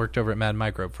 I worked over at Mad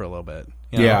Microbe for a little bit.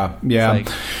 Yeah. Like,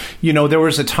 there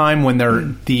was a time when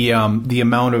the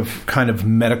amount of kind of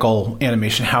medical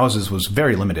animation houses was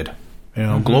very limited.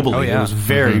 Globally, it was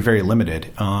very, very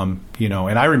limited. And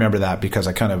I remember that because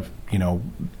I kind of,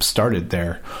 started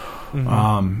there.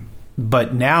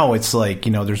 But now it's like,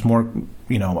 there's more,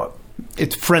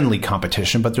 it's friendly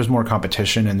competition, but there's more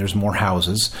competition and there's more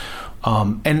houses.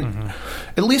 And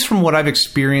at least from what I've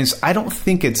experienced, I don't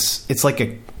think it's like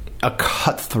a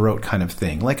cutthroat kind of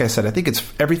thing. Like I said, I think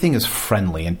everything is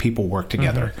friendly and people work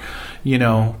together,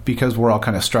 because we're all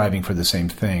kind of striving for the same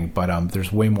thing. But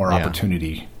there's way more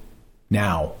opportunity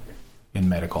now in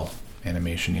medical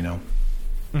animation,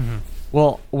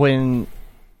 Well,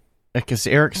 because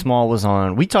Eric Small was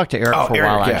on, we talked to Eric for a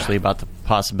while actually about the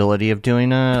possibility of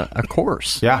doing a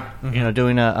course. Yeah.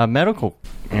 Doing a medical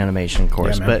animation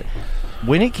course. Yeah, but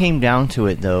when it came down to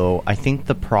it, though, I think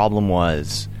the problem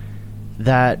was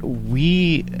that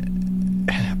we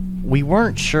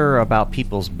weren't sure about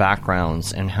people's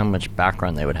backgrounds and how much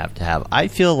background they would have to have. I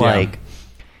feel like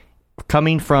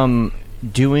coming from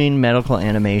doing medical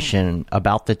animation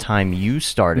about the time you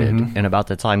started and about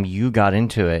the time you got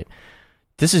into it,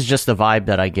 this is just the vibe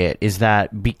that I get, is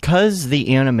that because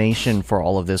the animation for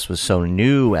all of this was so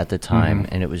new at the time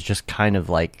and it was just kind of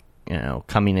like,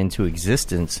 coming into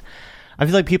existence, I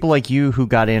feel like people like you who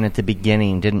got in at the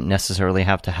beginning didn't necessarily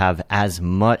have to have as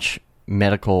much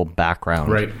medical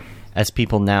background. Right. as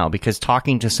people now? Because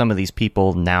talking to some of these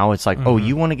people now, it's like, oh,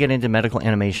 you want to get into medical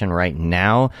animation right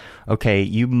now? Okay,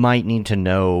 you might need to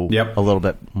know a little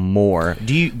bit more.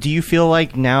 Do you feel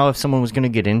like now if someone was going to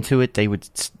get into it, they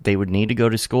would need to go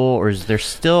to school, or is there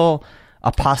still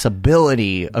a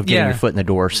possibility of getting your foot in the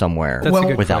door somewhere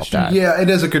without that? Yeah, it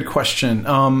is a good question.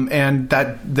 And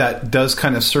that does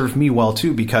kind of serve me well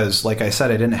too, because like I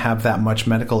said, I didn't have that much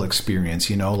medical experience,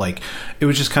 like it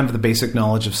was just kind of the basic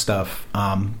knowledge of stuff.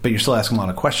 But you're still asking a lot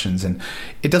of questions, and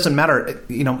it doesn't matter.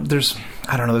 There's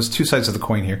two sides of the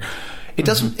coin here.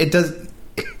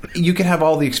 You can have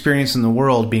all the experience in the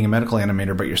world being a medical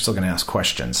animator, but you're still going to ask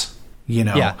questions.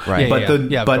 Yeah, right.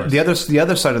 But the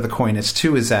other side of the coin is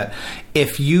that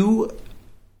if you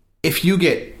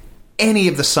get any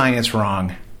of the science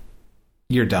wrong,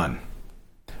 you're done.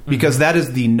 Because that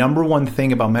is the number one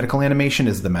thing about medical animation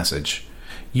is the message.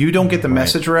 You don't get the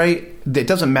message right, it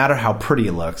doesn't matter how pretty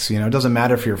it looks. It doesn't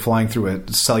matter if you're flying through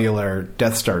a cellular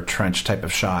Death Star trench type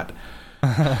of shot.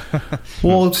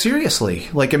 Well, seriously,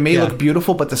 like it may look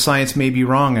beautiful, but the science may be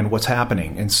wrong in what's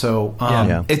happening, and so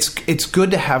it's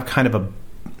good to have kind of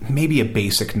maybe a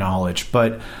basic knowledge,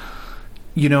 but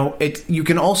you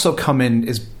can also come in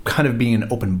as kind of being an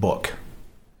open book,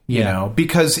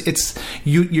 because it's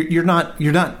you're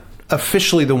not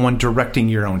officially the one directing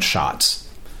your own shots.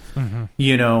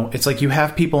 It's like you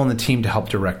have people on the team to help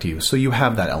direct you, so you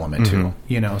have that element too.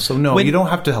 So no, you don't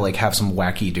have to like have some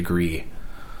wacky degree.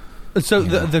 So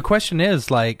the question is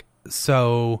like,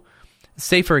 so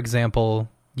say for example,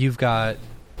 you've got,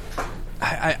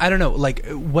 I don't know, like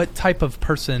what type of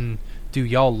person do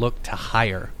y'all look to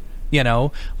hire?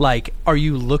 Like, are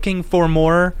you looking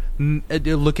for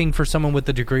looking for someone with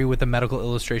a degree with a medical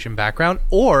illustration background,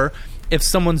 or if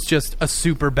someone's just a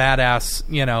super badass,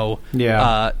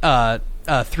 3D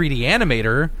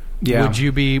animator, would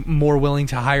you be more willing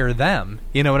to hire them?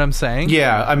 You know what I'm saying?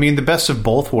 Yeah, I mean, the best of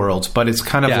both worlds, but it's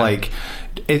kind of like,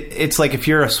 it's like if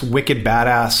you're a wicked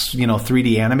badass,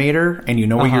 3D animator and you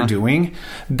know what you're doing,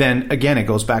 then again, it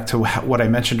goes back to what I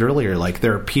mentioned earlier. Like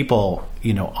there are people,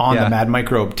 on the Mad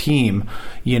Microbe team,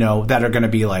 that are going to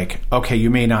be like, okay,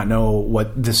 you may not know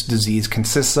what this disease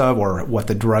consists of or what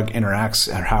the drug interacts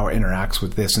or how it interacts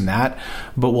with this and that,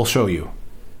 but we'll show you.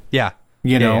 Yeah.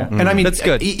 And I mean, that's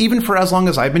good. Even for as long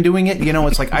as I've been doing it,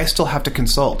 it's like I still have to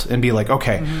consult and be like,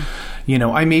 okay,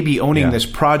 I may be owning this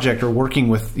project or working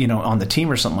with, on the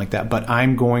team or something like that, but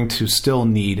I'm going to still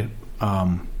need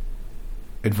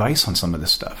advice on some of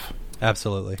this stuff.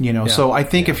 Absolutely. So I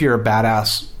think if you're a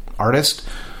badass artist,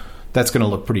 that's going to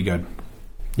look pretty good.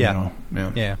 Yeah.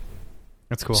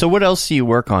 That's cool. So what else do you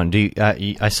work on?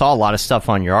 I saw a lot of stuff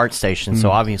on your ArtStation,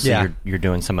 so obviously you're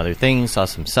doing some other things. Saw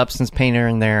some Substance Painter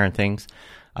in there and things.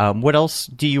 What else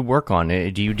do you work on?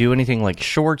 Do you do anything like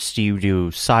shorts? Do you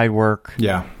do side work?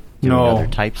 Yeah. Other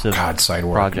types of side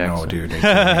work. Projects? No, dude.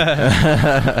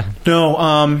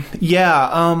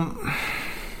 No.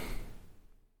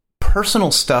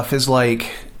 Personal stuff is like,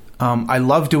 I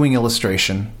love doing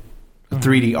illustration,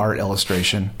 3D art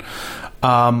illustration.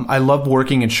 I love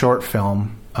working in short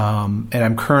film, and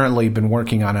I'm currently been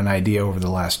working on an idea over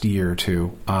the last year or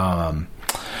two.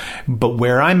 But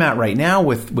where I'm at right now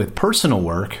with personal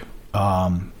work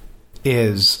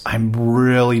is I'm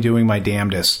really doing my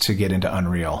damnedest to get into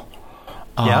Unreal.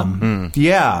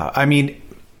 Yeah, I mean,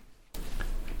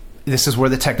 this is where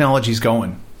the technology's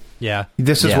going. Yeah.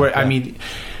 This is where, I mean,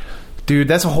 dude,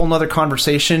 that's a whole nother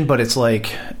conversation, but it's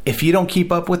like, if you don't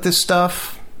keep up with this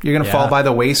stuff, you're going to fall by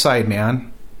the wayside,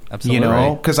 man.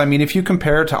 Absolutely. Because, I mean, if you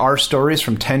compare it to our stories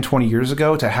from 10, 20 years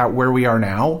ago to where we are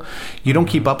now, you don't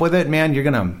keep up with it, man, you're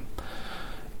going to...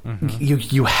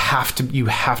 You have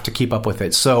to keep up with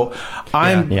it. So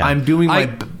I'm doing my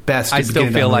best. I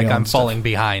still feel like I'm falling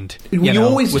behind. You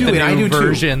always do, with the and I do too.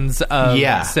 Versions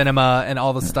of cinema and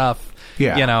all the stuff.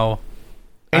 Yeah.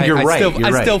 And you're right.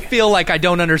 I still feel like I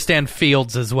don't understand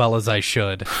fields as well as I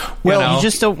should. Well, you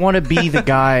just don't want to be the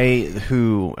guy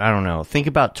who, I don't know, think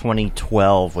about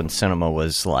 2012 when cinema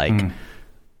was like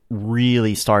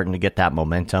really starting to get that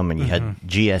momentum, and you had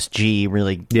GSG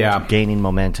really gaining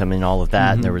momentum and all of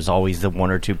that, and there was always the one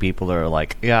or two people that are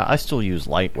like, yeah, I still use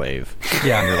Lightwave.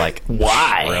 Yeah. And you're like,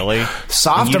 why? Really?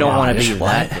 Soft You don't want homage. to be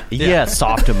that. Yeah,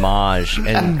 soft homage.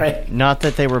 And not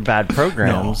that they were bad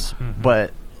programs,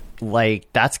 but... like,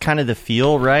 that's kind of the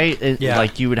feel, right?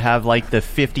 Like, you would have, like, the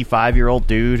 55-year-old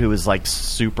dude who was, like,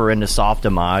 super into soft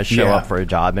homage show up for a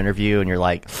job interview, and you're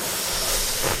like,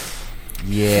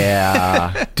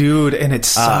 dude, and it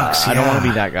sucks. I don't want to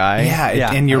be that guy.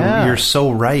 And you're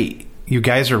so right. You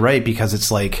guys are right, because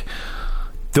it's like,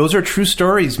 those are true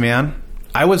stories, man.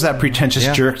 I was that pretentious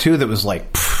jerk, too, that was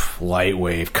like,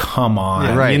 Lightwave, come on.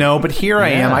 Yeah, right. You know, but here I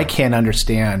am, Yeah. I can't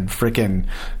understand freaking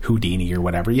Houdini or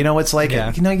whatever. You know, it's like,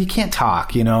 you know, you can't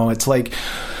talk, you know, it's like,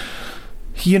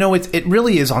 you know, it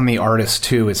really is on the artist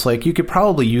too. It's like, you could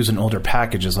probably use an older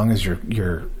package as long as you're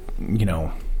you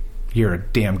know, you're a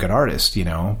damn good artist, you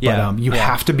know, but you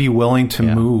have to be willing to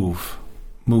move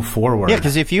forward. Yeah,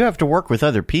 because if you have to work with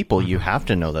other people, you have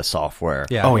to know the software.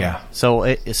 Yeah. Oh yeah. So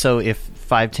if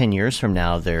 5-10 years from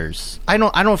now, there's I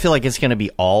don't feel like it's going to be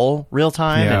all real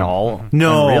time and all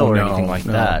Unreal or anything like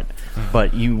that.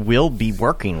 But you will be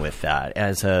working with that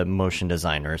as a motion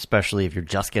designer, especially if you're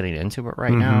just getting into it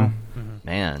right now.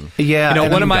 Man, Yeah. You know,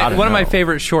 and one of you my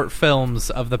favorite short films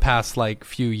of the past like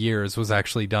few years was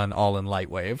actually done all in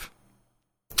Lightwave.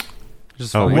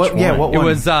 Just Oh, funny. which one? Yeah, what It one?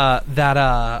 was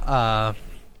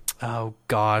oh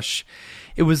gosh.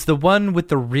 It was the one with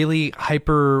the really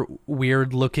hyper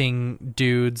weird looking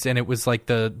dudes, and it was like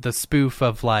the spoof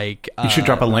of like You should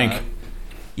drop a link.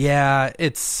 yeah,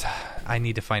 it's I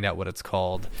need to find out what it's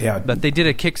called. Yeah. But they did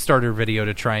a Kickstarter video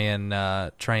to try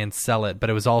and sell it, but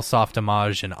it was all soft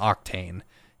homage and Octane,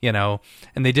 you know.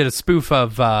 And they did a spoof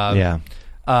of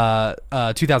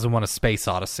 2001: A Space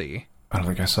Odyssey. I don't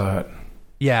think I saw it.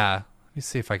 Yeah. Let me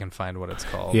see if I can find what it's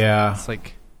called. Yeah. It's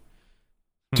like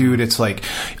Dude, it's like,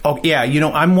 oh yeah, you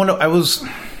know, I'd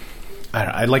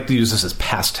like to use this as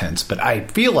past tense, but I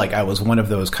feel like I was one of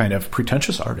those kind of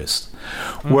pretentious artists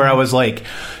where I was like,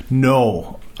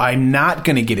 no, I'm not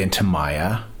going to get into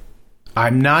Maya.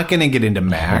 I'm not going to get into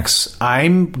Max.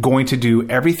 I'm going to do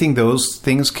everything those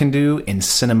things can do in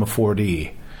Cinema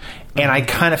 4D. And I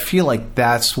kind of feel like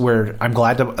that's where I'm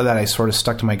glad that I sort of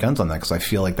stuck to my guns on that, because I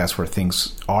feel like that's where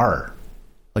things are.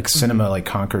 Like cinema like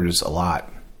conquers a lot.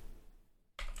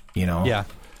 You know? yeah.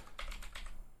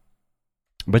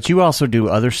 but you also do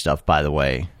other stuff, by the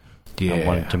way. Yeah. I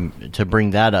wanted to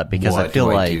bring that up because What I feel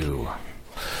do like do?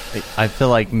 I feel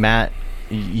like Matt,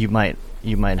 you might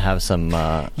have some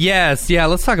Yes, yeah,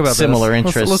 let's talk about Similar this.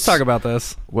 interests. Let's talk about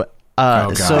this. what.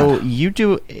 God. So you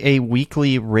do a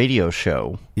weekly radio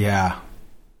show. Yeah.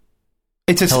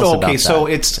 It's Tell us about okay. that. So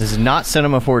it's This is not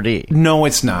Cinema 4D. no,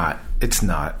 it's not. It's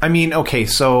not. I mean, okay.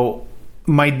 So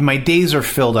my days are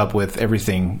filled up with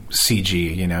everything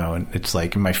CG. You know, and it's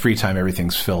like in my free time,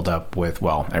 everything's filled up with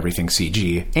everything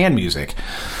CG and music.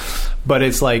 But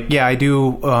it's like, yeah, I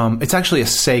do. It's actually a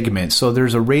segment. So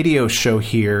there's a radio show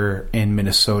here in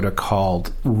Minnesota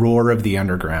called Roar of the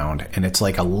Underground, and it's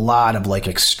like a lot of like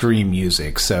extreme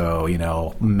music. So, you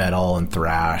know, metal and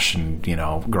thrash and, you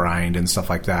know, grind and stuff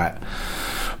like that.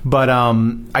 But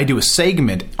I do a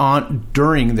segment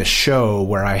during the show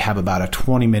where I have about a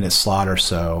 20-minute slot or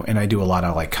so, and I do a lot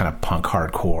of like kind of punk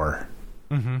hardcore.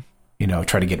 Mm-hmm. You know,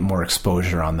 try to get more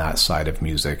exposure on that side of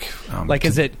music. Like,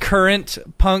 is it current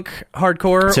punk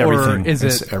hardcore, It's everything. or is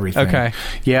It's it everything? Okay.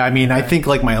 Yeah, I mean, I think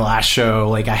like my last show,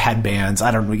 like I had bands.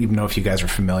 I don't even know if you guys are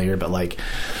familiar, but like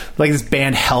this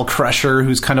band Hellcrusher,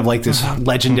 who's kind of like this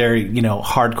legendary, you know,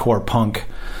 hardcore punk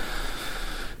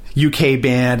UK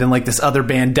band, and like this other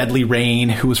band, Deadly Rain,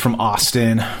 who was from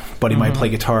Austin. Buddy might play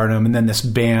guitar in them, and then this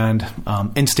band,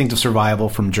 Instinct of Survival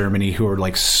from Germany, who are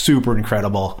like super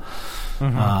incredible.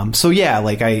 So yeah,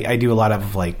 like I do a lot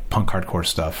of like punk hardcore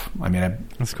stuff. I mean,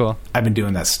 That's cool. I've been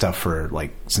doing that stuff for like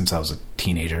since I was a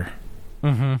teenager.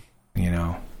 You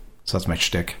know, so that's my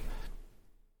shtick.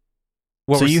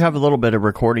 So you have a little bit of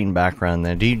recording background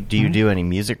then. Do you do any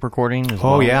music recording as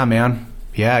well? Oh yeah, man.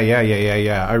 Yeah.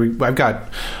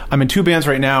 I'm in 2 bands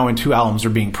right now, and 2 albums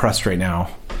are being pressed right now.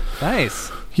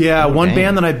 Nice. Yeah, one dang.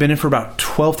 band that I've been in for about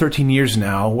 12, 13 years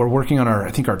now. We're working on our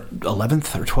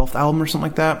 11th or 12th album or something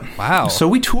like that. Wow. So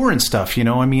we tour and stuff, you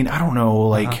know. I mean, I don't know,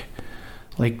 like,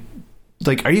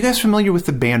 are you guys familiar with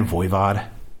the band Voivod?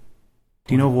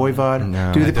 Do you know Voivod?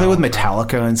 No, Dude, I they play with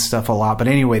Metallica and stuff a lot. But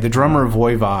anyway, the drummer of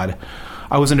Voivod,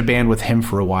 I was in a band with him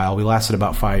for a while. We lasted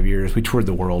about 5 years. We toured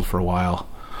the world for a while.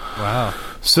 Wow.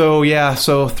 So, yeah,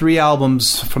 3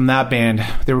 albums from that band.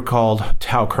 They were called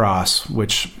Tau Cross,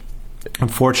 which...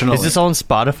 Unfortunately, Is this on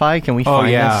Spotify? Can we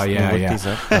find this? and look these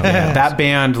up? That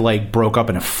band like broke up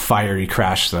in a fiery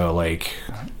crash, though. Like,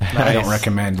 I don't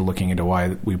recommend looking into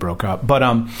why we broke up. But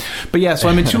yeah. So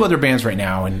I'm in 2 other bands right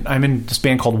now, and I'm in this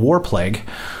band called War Plague,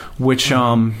 which you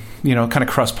know, kind of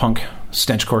crust punk,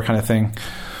 stenchcore kind of thing.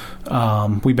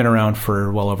 We've been around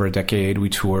for well over a decade. We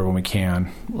tour when we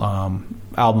can.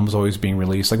 Albums always being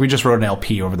released. Like we just wrote an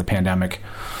LP over the pandemic.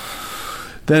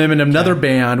 Then I'm in another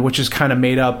band, which is kind of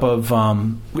made up of,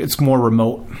 it's more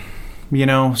remote, you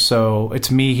know? So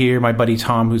it's me here, my buddy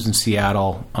Tom, who's in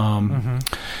Seattle.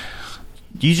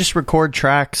 Do you just record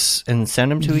tracks and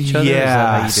send them to each other? Yeah. Is that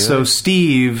how you do So it?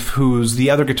 Steve, who's the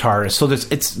other guitarist, so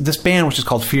it's this band which is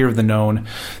called Fear of the Known.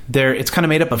 It's kind of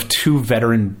made up of two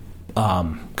veteran,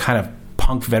 kind of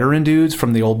punk veteran dudes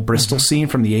from the old Bristol scene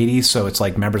from the 80s. So it's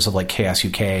like members of like Chaos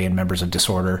UK and members of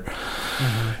Disorder.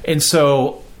 And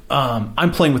so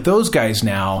I'm playing with those guys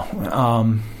now.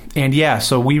 And yeah,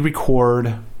 so we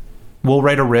record. We'll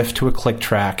write a riff to a click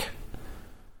track.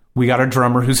 We got our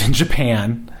drummer who's in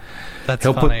Japan. That's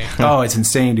funny. It's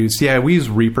insane, dudes. Yeah, we use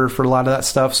Reaper for a lot of that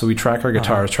stuff. So we track our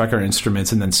guitars, track our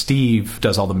instruments, and then Steve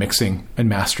does all the mixing and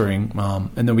mastering.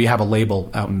 And then we have a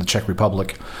label out in the Czech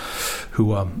Republic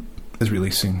who is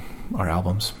releasing our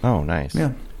albums. Oh, nice.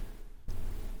 Yeah,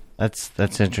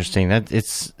 that's interesting.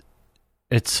 It's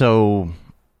so.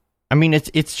 I mean,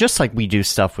 it's just like we do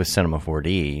stuff with Cinema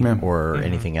 4D or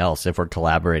anything else. If we're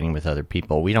collaborating with other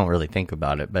people, we don't really think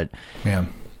about it, but yeah.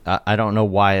 I don't know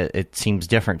why it seems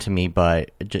different to me,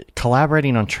 but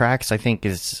collaborating on tracks, I think,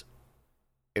 is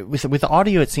with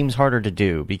audio. It seems harder to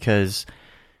do because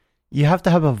you have to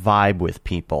have a vibe with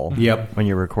people. Yep. When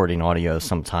you're recording audio,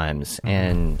 sometimes,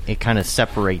 and it kind of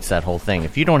separates that whole thing.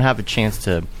 If you don't have a chance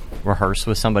to rehearse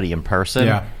with somebody in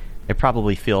person, it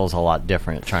probably feels a lot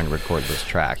different trying to record those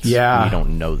tracks. Yeah, when you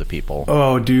don't know the people.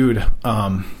 Oh, dude.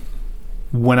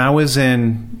 When I was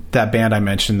in that band I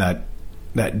mentioned that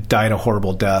died a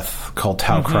horrible death called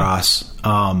Tau Cross.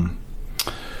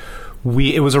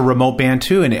 It was a remote band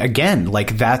too, and again,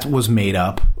 like that was made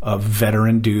up of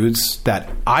veteran dudes that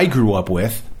I grew up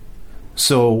with.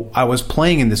 So I was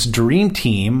playing in this dream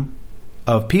team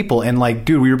of people, and like,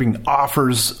 dude, we were getting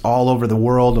offers all over the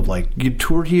world of like, you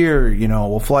tour here,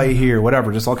 we'll fly you here,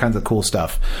 whatever, just all kinds of cool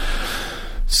stuff.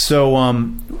 So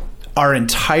our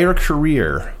entire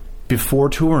career before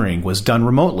touring was done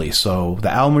remotely. So the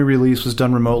album we released was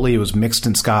done remotely. It was mixed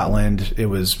in Scotland. It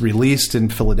was released in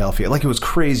Philadelphia. Like, it was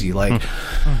crazy. Like,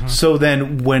 so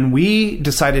then when we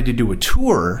decided to do a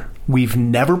tour, we've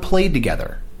never played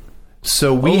together.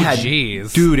 So we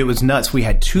dude, it was nuts. We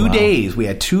had 2 days. We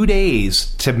had 2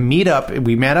 days to meet up.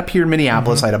 We met up here in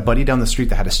Minneapolis. I had a buddy down the street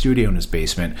that had a studio in his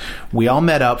basement. We all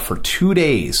met up for 2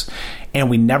 days, and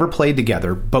we never played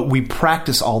together, but we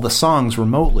practiced all the songs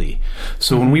remotely.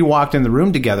 So when we walked in the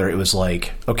room together, it was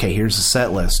like, okay, here's the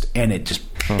set list, and it just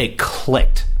it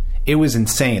clicked. It was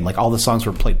insane. Like, all the songs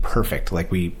were played perfect.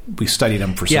 Like, we studied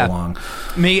them for so long.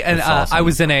 Me and awesome. I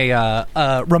was in a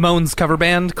Ramones cover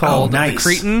band called The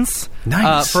Cretans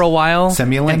for a while. Send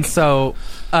me a link. And so,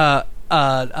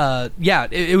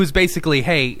 it was basically,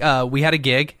 hey, we had a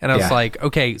gig, and I was like,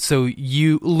 okay, so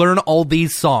you learn all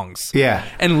these songs. Yeah.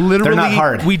 And literally, they're not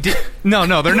hard. We did. No,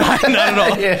 they're not. Not at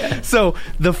all. Yeah. So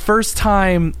the first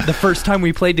time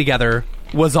we played together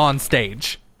was on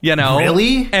stage.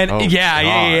 Really? And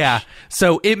yeah.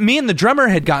 So me and the drummer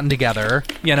had gotten together,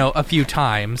 a few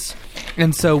times,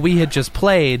 and so we had just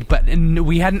played, but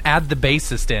we hadn't added the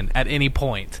bassist in at any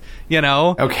point,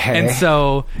 Okay. And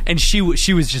so, she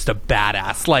was just a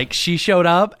badass. Like, she showed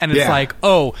up, and it's like,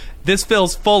 oh, this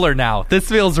feels fuller now. This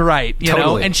feels right,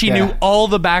 Totally. And she knew all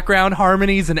the background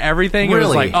harmonies and everything. Really? It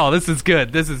was like, oh, this is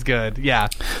good. This is good. Yeah.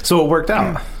 So it worked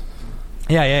out.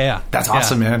 Yeah. That's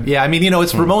awesome, man. Yeah, I mean,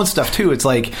 it's Ramon stuff too. It's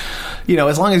like,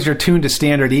 as long as you're tuned to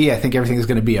standard E, I think everything's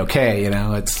going to be okay.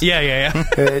 It's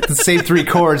it's the same 3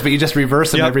 chords, but you just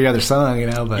reverse them every other song.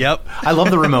 But I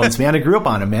love the Ramones, man. I grew up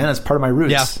on them, man. It's part of my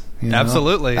roots. Yeah,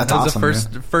 absolutely. That's that was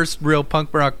awesome, the first real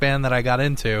punk rock band that I got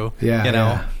into.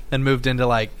 Yeah, and moved into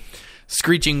like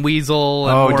Screeching Weasel.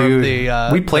 And more of the,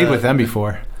 we played with them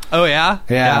before. Oh yeah?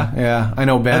 Yeah. I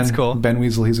know Ben. That's cool. Ben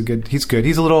Weasel. He's good.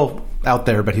 He's a little out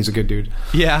there, but he's a good dude.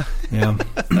 Yeah.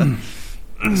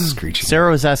 Screeching.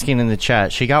 Sarah was asking in the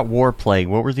chat. She got Warplague.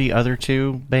 What were the other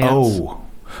 2 bands? Oh,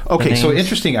 okay. So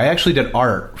interesting. I actually did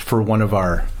art for one of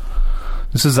our.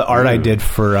 This is the art I did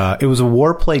for. It was a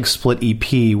Warplague split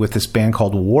EP with this band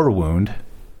called War Wound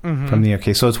from the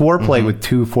UK. So it's Warplague with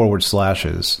 2 forward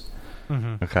slashes.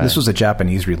 Okay. This was a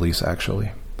Japanese release,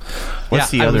 actually.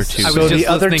 What's the other 2? I was So just the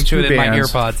other listening to it 2 in my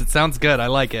bands- earpods. It sounds good. I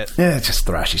like it. Yeah, it's just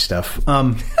thrashy stuff.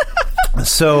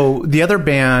 So the other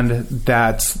band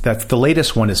that's the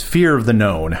latest one is Fear of the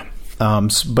Known,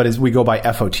 but we go by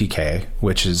FOTK,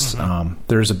 which is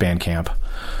there's a Bandcamp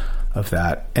of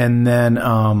that, and then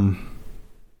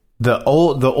the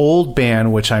old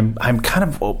band, which I'm kind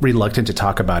of reluctant to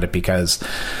talk about it because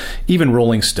even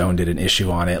Rolling Stone did an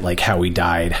issue on it, like how he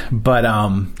died, but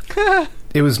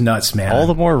it was nuts, man. All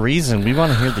the more reason we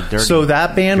want to hear the dirty. So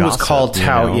that band was gossip, called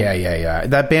Tau. you know? Yeah.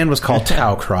 That band was called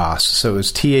Tau Cross. So it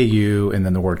was TAU and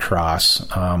then the word cross.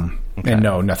 And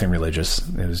no, nothing religious.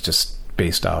 It was just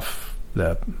based off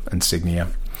the insignia.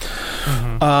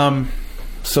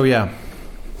 So yeah,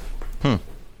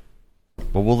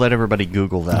 Well, we'll let everybody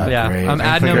Google that. Yeah, Great. I'm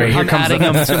adding Great. Here them. I'm comes adding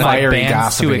the them to my fiery bands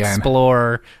gossip to again.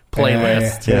 explore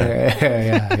playlist.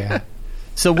 Yeah.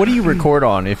 So what do you record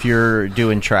on if you're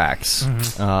doing tracks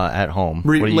at home?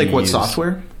 What do you What use?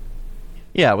 software?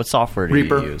 Yeah, what software do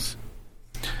Reaper. you use?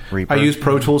 Reaper. I used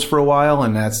Pro Tools for a while,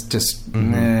 and that's just,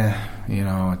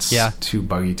 it's too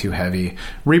buggy, too heavy.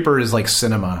 Reaper is like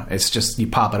cinema. It's just, you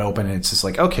pop it open, and it's just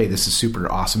like, okay, this is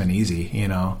super awesome and easy,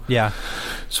 Yeah.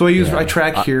 So I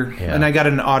track here, yeah. and I got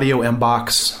an audio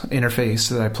MBox interface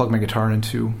that I plug my guitar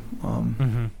into,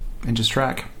 and just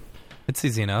track. It's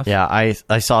easy enough. Yeah,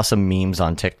 I saw some memes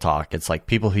on TikTok. It's like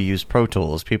people who use Pro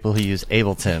Tools, people who use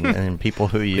Ableton, and people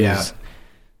who use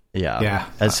Yeah.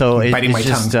 And so Biting it's my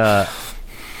just tongue.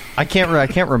 I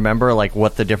can't remember like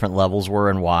what the different levels were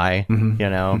and why. I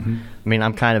mean,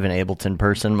 I'm kind of an Ableton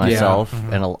person myself,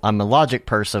 and I'm a Logic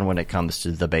person when it comes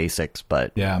to the basics.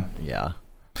 But Yeah.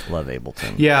 love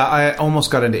Ableton. Yeah, I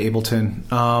almost got into Ableton.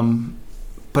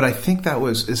 But I think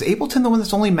is Ableton the one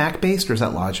that's only Mac based, or is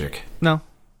that Logic? No,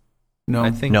 No,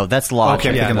 I think No, that's Logic. Okay,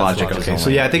 I'm thinking that's Logic. Logic Okay, so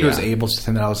only. yeah, I think it was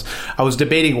Ableton. I was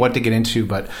debating what to get into,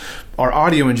 but our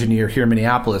audio engineer here in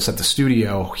Minneapolis at the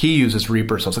studio, he uses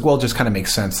Reaper, so I was like, well, it just kind of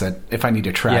makes sense that if I need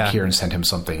to track here and send him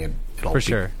something, it'll For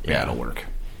sure. it'll work.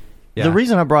 Yeah. The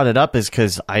reason I brought it up is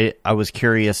because I was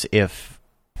curious if,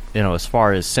 as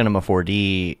far as Cinema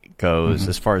 4D goes,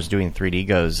 as far as doing 3D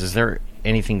goes, is there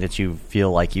anything that you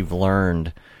feel like you've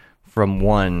learned from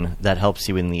one that helps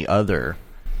you in the other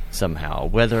somehow?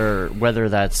 Whether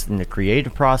that's in the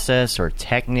creative process or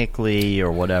technically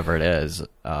or whatever it is.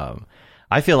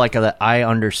 I feel like I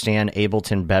understand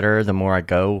Ableton better the more I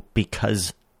go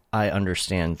because I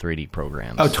understand 3D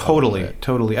programs. Oh,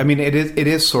 totally. I mean, it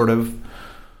is sort of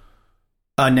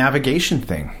a navigation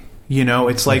thing.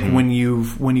 It's like when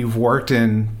you've worked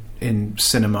in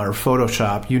cinema or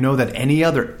Photoshop, you know that any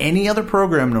other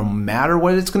program, no matter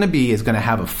what it's going to be, is going to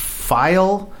have a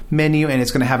file menu, and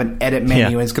it's going to have an edit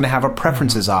menu, and it's going to have a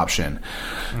preferences option.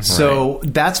 So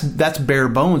that's bare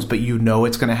bones, but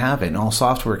it's going to have it, and all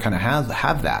software kind of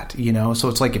have that. So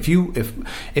it's like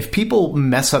if people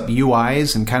mess up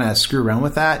UIs and kind of screw around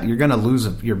with that, you're going to lose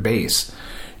your base.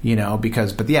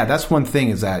 But that's one thing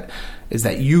is that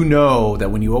that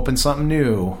when you open something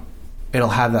new, it'll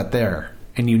have that there.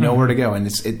 And you know where to go, and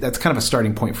that's kind of a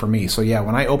starting point for me. So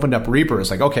when I opened up Reaper, it's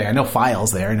like, okay, I know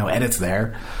files there, I know edits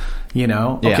there,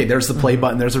 Okay, there's the play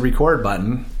button, there's a record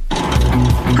button.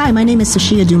 Hi, my name is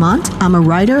Sashia Dumont. I'm a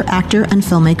writer, actor, and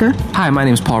filmmaker. Hi, my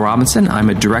name is Paul Robinson. I'm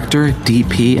a director,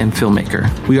 DP, and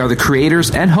filmmaker. We are the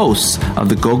creators and hosts of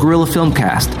the Go Gorilla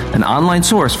Filmcast, an online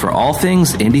source for all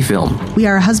things indie film. We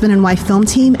are a husband and wife film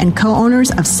team and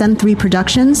co-owners of Send 3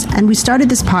 Productions, and we started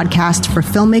this podcast for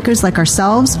filmmakers like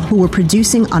ourselves who were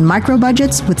producing on micro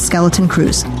budgets with skeleton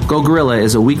crews. Go Gorilla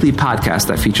is a weekly podcast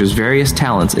that features various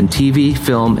talents in TV,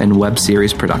 film, and web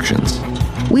series productions.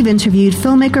 We've interviewed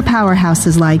filmmaker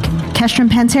powerhouses like Kestrin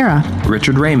Pantera,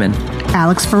 Richard Raymond,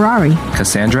 Alex Ferrari,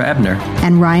 Cassandra Ebner,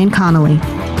 and Ryan Connolly.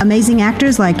 Amazing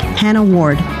actors like Hannah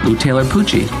Ward, Lou Taylor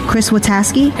Pucci, Chris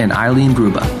Wataski, and Eileen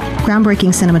Gruba. Groundbreaking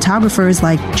cinematographers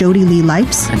like Jody Lee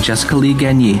Lipes, and Jessica Lee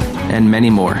Gagné, and many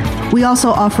more. We also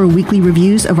offer weekly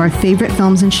reviews of our favorite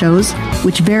films and shows,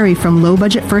 which vary from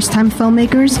low-budget first-time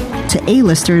filmmakers to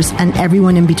A-listers and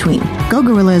everyone in between. Go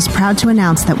Gorilla is proud to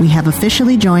announce that we have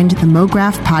officially joined the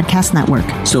MoGraph Podcast Network.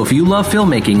 So if you love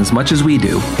filmmaking as much as we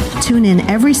do, tune in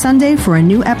every Sunday for a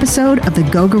new episode of the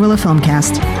Go Gorilla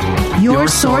Filmcast. Your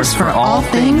source for all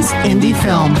things indie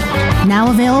film. Now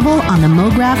available on the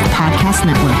MoGraph Podcast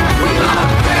Network.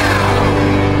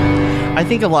 I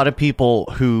think a lot of people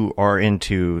who are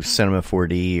into Cinema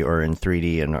 4D or in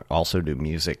 3D and also do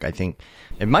music, I think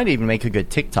it might even make a good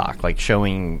TikTok, like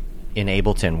showing in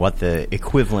Ableton what the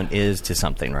equivalent is to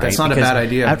something, right? That's not a bad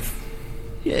idea.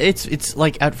 It's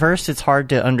like at first it's hard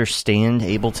to understand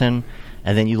Ableton,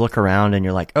 and then you look around and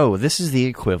you're like, oh, this is the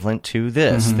equivalent to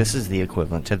this. This is the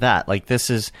equivalent to that. Like this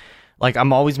is like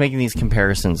I'm always making these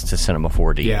comparisons to Cinema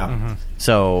 4D. Yeah.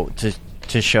 So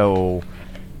to show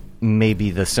maybe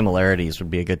the similarities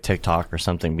would be a good TikTok or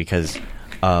something, because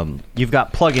you've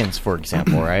got plugins, for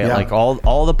example, right? Yeah. Like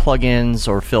all the plugins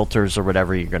or filters or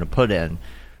whatever you're going to put in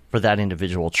for that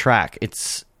individual track.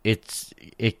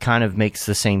 It kind of makes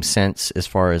the same sense as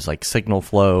far as like signal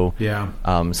flow. Yeah.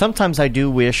 Sometimes I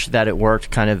do wish that it worked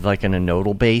kind of like in a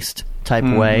nodal based type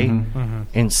way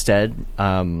instead.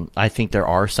 I think there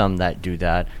are some that do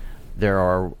that. There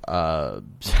are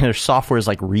there's softwares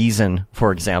like Reason,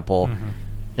 for example.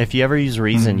 If you ever use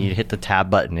Reason, you'd hit the tab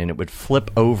button and it would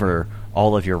flip over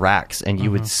all of your racks, and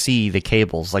you would see the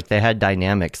cables. Like, they had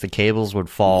dynamics. The cables would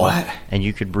fall, and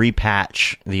you could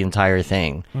repatch the entire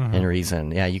thing in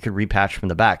Reason. Yeah, you could repatch from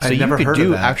the back. So I'd you never could heard do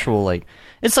of that. actual, like,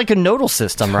 it's like a nodal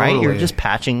system, right? You're just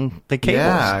patching the cables.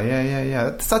 Yeah.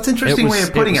 That's an interesting way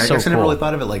of putting it. I guess I never really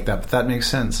thought of it like that, but that makes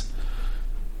sense.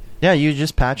 Yeah, you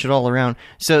just patch it all around.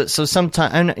 So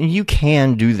sometimes, and you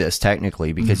can do this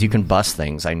technically because you can bust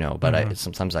things, I know, but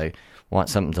sometimes I want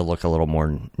something to look a little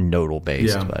more nodal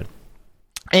based. Yeah. But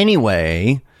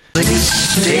anyway,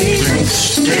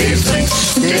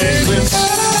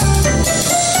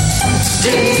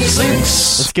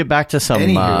 let's get back to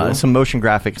some motion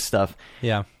graphics stuff.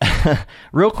 Yeah.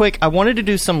 Real quick, I wanted to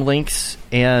do some links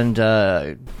and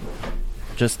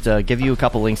just give you a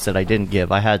couple links that I didn't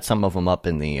give. I had some of them up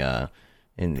in the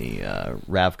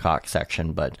Ravcock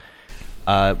section, but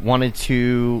wanted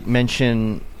to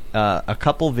mention a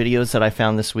couple videos that I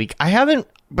found this week. I haven't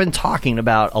been talking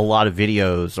about a lot of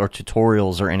videos or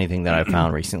tutorials or anything that I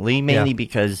found recently, mainly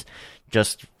because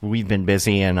just we've been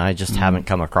busy and I just haven't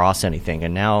come across anything.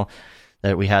 And now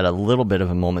that we had a little bit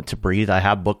of a moment to breathe, I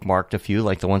have bookmarked a few,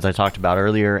 like the ones I talked about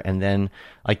earlier, and then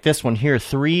like this one here,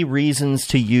 3 reasons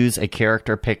to use a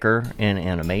character picker in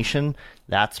animation.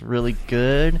 That's really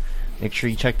good. Make sure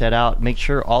you check that out. Make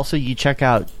sure also you check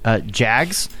out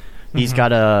Jags. He's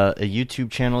got a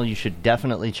YouTube channel you should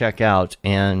definitely check out,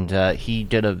 and he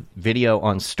did a video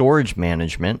on storage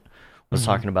management. Was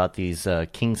talking about these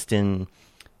Kingston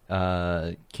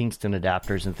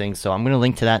adapters and things. So I'm going to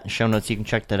link to that in show notes. You can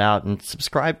check that out and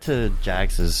subscribe to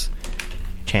Jags's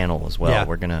channel as well. Yeah.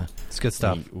 We're gonna. It's good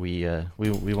stuff. We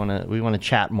want to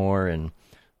chat more, and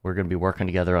we're going to be working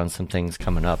together on some things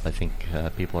coming up. I think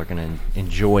people are going to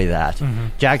enjoy that.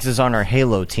 Jags is on our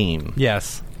Halo team.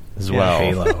 Yes. As well.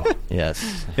 Halo.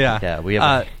 Yes. Yeah. Yeah. We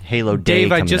have a Halo Day Dave,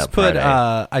 coming I just up put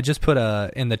Friday. I just put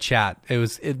in the chat. It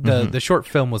was the short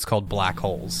film was called Black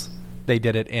Holes. They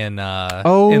did it in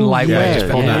Lightweight. yeah,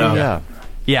 just pulled that up. Yeah.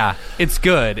 Yeah, it's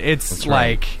good. It's That's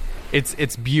like right.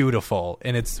 it's beautiful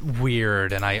and it's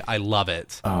weird and I love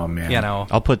it. Oh, man. You know.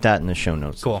 I'll put that in the show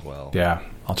notes Cool. as well. Yeah,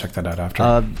 I'll check that out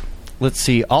after. Let's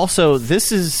see. Also,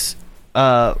 this is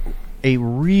a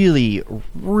really,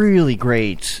 really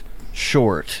great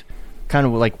short, kind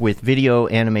of like with video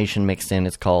animation mixed in.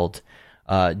 It's called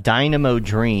Dynamo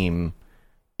Dream.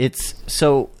 It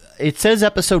says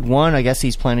episode 1. I guess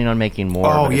he's planning on making more.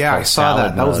 Oh, but it's yeah, I called saw that.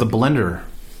 Salad That was the Mug. Blender.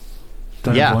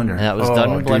 Done in Blender. That was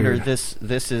done in Blender. Dude.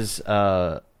 This is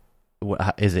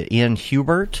is it Ian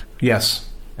Hubert? Yes.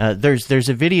 There's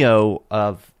a video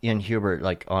of Ian Hubert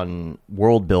like on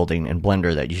world building in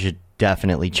Blender that you should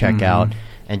definitely check out,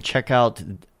 and check out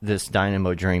this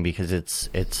Dynamo Dream because it's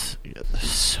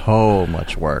so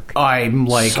much work. I'm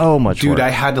like, so much dude, work. I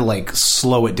had to like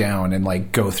slow it down and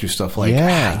like go through stuff like,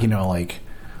 like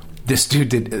this dude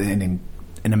did an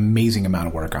amazing amount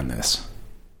of work on this.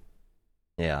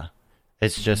 Yeah.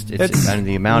 It's and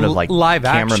the amount of like live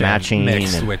camera action matching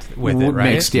mixed and with it,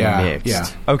 right? Mixed, yeah, mixed. yeah.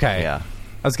 Okay. Yeah.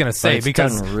 I was gonna say it's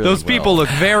because done really those people well. look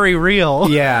very real.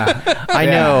 Yeah, I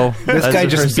know. This That's guy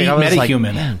the just first beat thing. I was like,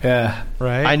 MetaHuman. man. Yeah,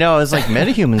 Right. I know. I was like,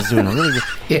 MetaHuman's doing really good.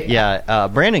 Yeah. Yeah.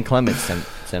 Brandon Clements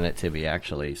sent it to me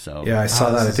actually. So yeah. I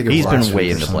saw that. I think it was he's last been way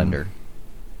week or into something. Blender.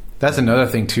 That's another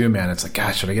thing too, man. It's like,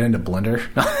 gosh, should I get into Blender?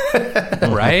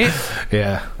 Right.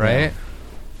 Yeah, Right.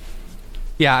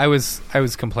 Yeah, I was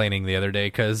complaining the other day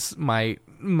because my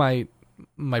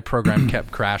program kept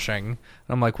crashing. And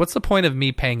I'm like, what's the point of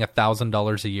me paying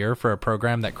 $1,000 a year for a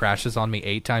program that crashes on me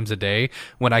 8 times a day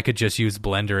when I could just use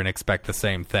Blender and expect the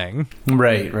same thing?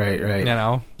 Right. You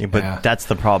know? Yeah, but Yeah. that's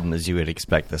the problem is you would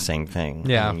expect the same thing.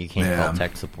 Yeah. I mean, you can't Yeah. call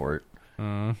tech support.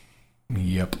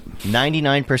 Yep.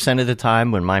 99% of the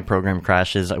time when my program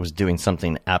crashes, I was doing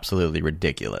something absolutely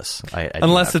ridiculous. I do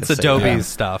Unless have it's to say Adobe's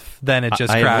that. stuff, then it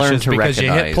just I learned crashes to because you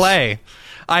hit recognize. play.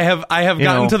 I have gotten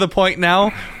know, to the point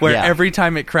now where yeah. every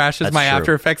time it crashes, That's my true.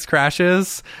 After Effects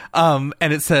crashes, and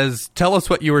it says, "Tell us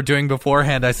what you were doing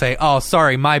beforehand." I say, "Oh,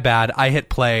 sorry, my bad. I hit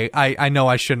play. I know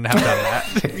I shouldn't have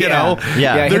done that." You know,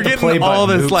 Yeah. I hit they're the play getting all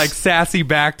button. this Oops. like sassy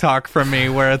back talk from me,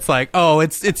 where it's like, "Oh,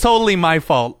 it's totally my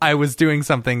fault. I was doing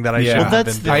something that I Yeah. shouldn't Well, have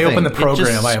that's been the doing." I opened the thing. It just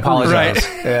program. I screws- apologize.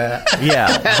 Right. Yeah.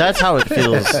 Yeah, that's how it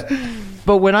feels.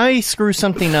 But when I screw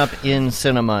something up in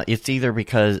Cinema, it's either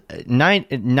because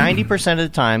 90% of the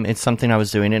time it's something I was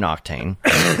doing in Octane,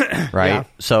 right? Yeah.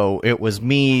 So it was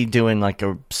me doing like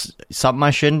something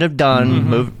I shouldn't have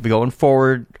done, going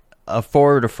forward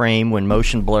a frame when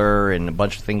motion blur and a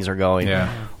bunch of things are going.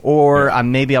 Yeah. Or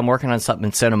maybe I'm working on something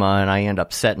in Cinema and I end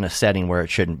up setting a setting where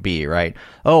it shouldn't be, right?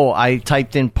 Oh, I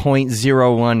typed in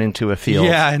 0.01 into a field.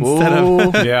 Yeah, instead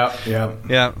of- Ooh. Yeah. Yeah.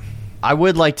 Yeah. I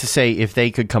would like to say if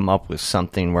they could come up with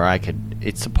something where I could...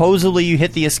 It's supposedly you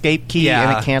hit the escape key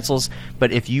and it cancels,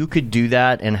 but if you could do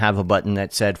that and have a button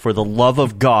that said, for the love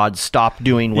of God, stop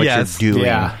doing what you're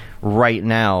doing right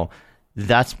now,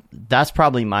 that's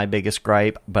probably my biggest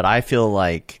gripe, but I feel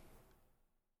like,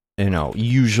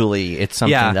 usually it's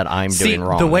something that I'm doing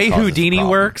wrong. The way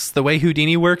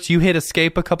Houdini works, you hit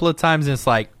escape a couple of times and it's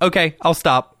like, okay, I'll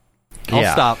stop.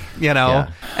 I'll stop,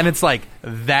 and it's like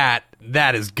that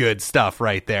is good stuff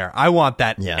right there. I want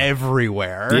that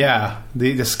everywhere. Yeah,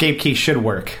 the escape key should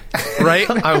work. Right?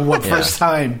 First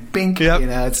time, bink,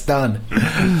 it's done.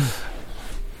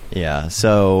 Yeah,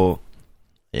 so,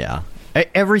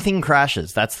 everything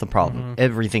crashes. That's the problem. Mm-hmm.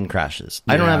 Everything crashes.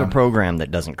 I don't have a program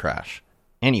that doesn't crash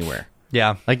anywhere.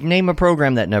 Yeah. Like, name a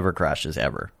program that never crashes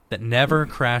ever. That never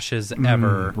crashes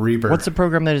ever. Reaper. What's a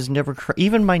program that has never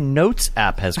even my Notes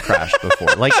app has crashed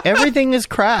before. Like, everything has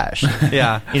crashed.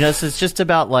 Yeah. So it's just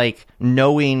about, like,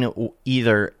 knowing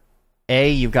either,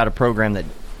 A, you've got a program that,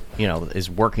 is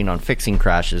working on fixing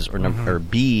crashes, or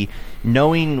B,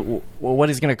 knowing what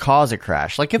is going to cause a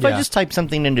crash. Like, if I just type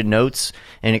something into Notes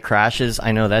and it crashes,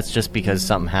 I know that's just because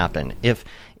something happened. If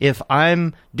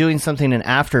I'm doing something in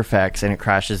After Effects and it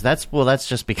crashes, that's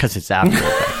just because it's After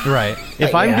Effects. Right.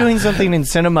 If I'm doing something in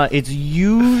Cinema, there's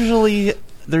usually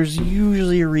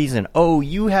a reason. Oh,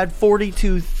 you had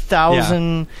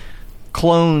 42,000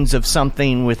 clones of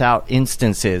something without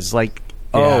instances. Like,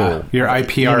 your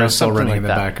IPR is still running in the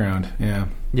background.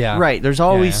 Yeah. Right. There's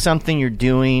always something you're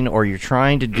doing, or you're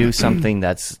trying to do something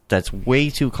that's way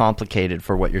too complicated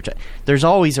for what you're there's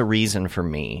always a reason for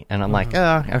me. And I'm like,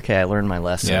 okay, I learned my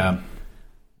lesson. Yeah.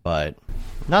 But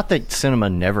not that Cinema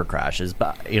never crashes,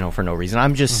 but for no reason.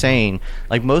 I'm just saying,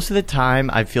 like, most of the time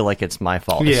I feel like it's my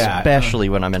fault, especially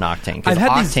when I'm in Octane, because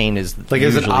Octane is like,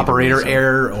 is it operator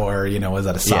error, or is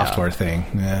that a software thing?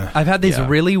 Yeah. I've had these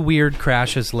really weird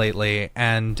crashes lately,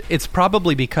 and it's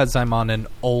probably because I'm on an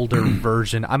older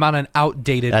version. I'm on an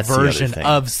outdated version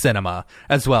of Cinema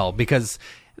as well, because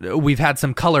we've had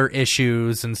some color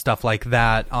issues and stuff like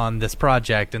that on this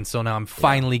project, and so now I'm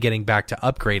finally getting back to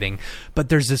upgrading. But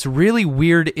there's this really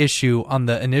weird issue on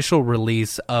the initial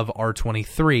release of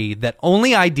R23 that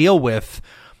only I deal with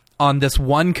on this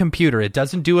one computer. It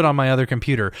doesn't do it on my other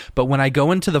computer, but when I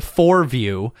go into the 4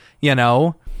 view, and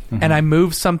I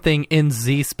move something in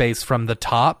Z space from the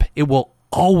top, it will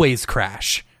always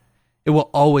crash. It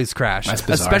will always crash,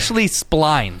 especially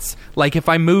splines. Like, if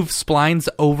I move splines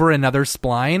over another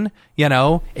spline,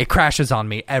 it crashes on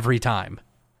me every time.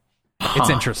 It's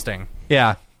interesting.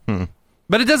 Yeah.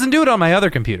 But it doesn't do it on my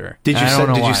other computer. Did you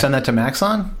send that to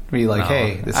Maxon? Were you like,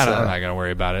 hey, this I'm not going to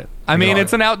worry about it. I mean,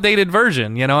 it's an outdated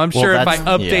version. I'm sure if I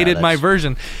updated my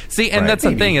version. See, and that's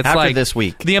the thing. It's after like this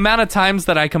week, the amount of times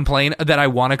that I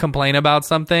want to complain about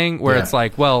something where it's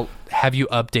like, well, have you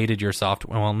updated your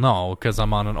software? Well, no, because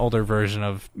I'm on an older version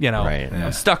of,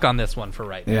 I'm stuck on this one for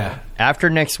right now. Yeah. After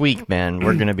next week, man,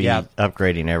 we're going to be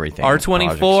upgrading everything.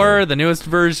 R24, the newest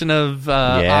version of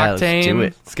Octane. Let's do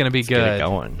it. It's going to be good. Get it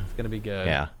going. It's going to be good.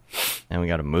 Yeah. And we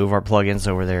got to move our plugins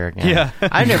over there again. Yeah.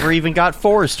 I never even got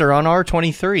Forrester on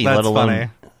R23, let alone. Funny.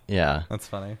 Yeah. That's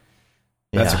funny.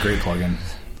 That's a great plugin.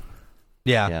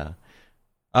 Yeah.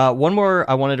 One more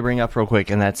I wanted to bring up real quick,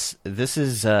 and this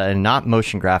is not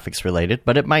motion graphics related,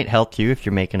 but it might help you if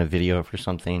you're making a video for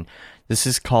something. This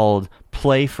is called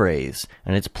Playphrase,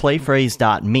 and it's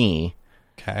playphrase.me.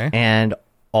 Okay. And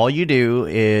all you do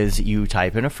is you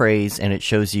type in a phrase, and it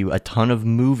shows you a ton of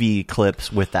movie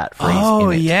clips with that phrase in it. Oh,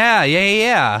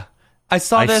 yeah. I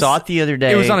saw it the other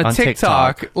day. It was on a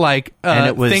TikTok, like and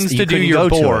it was, things to do your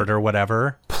board or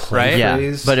whatever, right?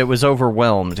 Yeah, but it was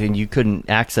overwhelmed, and you couldn't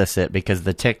access it because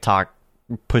the TikTok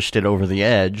pushed it over the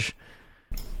edge.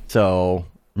 So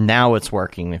now it's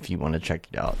working if you want to check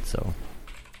it out. So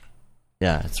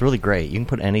yeah, it's really great. You can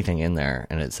put anything in there,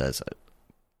 and it says it.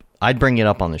 I'd bring it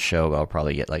up on the show, but I'll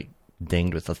probably get like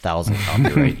dinged with 1,000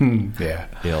 copyright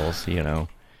bills, So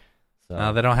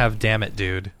no, they don't have "damn it,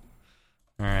 dude."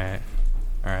 All right.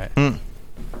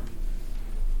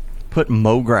 Put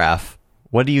MoGraph.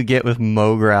 What do you get with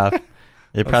MoGraph?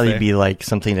 It'd probably be like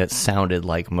something that sounded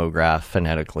like MoGraph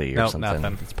phonetically or something.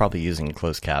 Nothing. It's probably using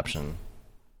closed caption.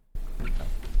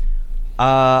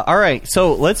 All right,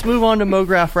 so let's move on to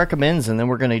MoGraph Recommends, and then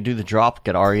we're going to do the drop.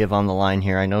 Get Aryev on the line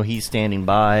here. I know he's standing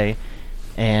by.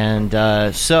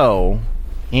 And so,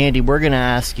 Andy, we're going to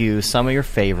ask you some of your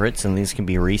favorites, and these can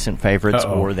be recent favorites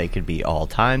or they could be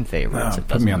all-time favorites.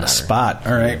 Put me on the spot.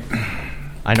 All right.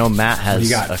 I know Matt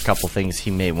has a couple things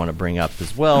he may want to bring up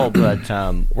as well, but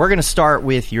we're going to start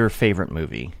with your favorite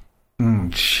movie.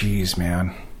 Jeez,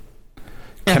 man.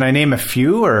 Can I name a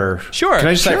few, or sure? Can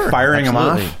I just start firing them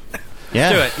off? Yeah.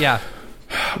 Let's do it. Yeah.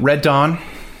 Red Dawn,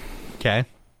 Okay.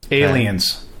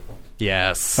 Aliens.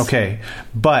 Yes. Okay,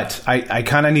 but I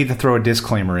kind of need to throw a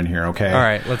disclaimer in here, okay? All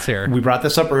right, let's hear. We brought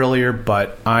this up earlier,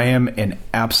 but I am an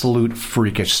absolute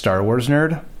freakish Star Wars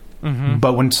nerd. Mm-hmm.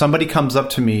 But when somebody comes up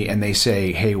to me and they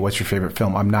say, hey, what's your favorite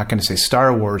film? I'm not going to say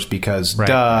Star Wars because,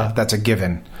 that's a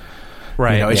given.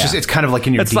 Right. You know, it's kind of like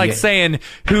in your It's like saying,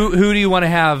 who do you want to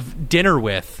have dinner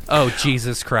with? Oh,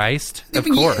 Jesus Christ. Of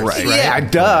course. Right. Yeah,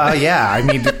 duh. Yeah. I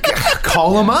mean,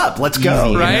 call them up. Let's go.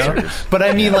 Easy, right? You know? But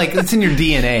I mean, like, it's in your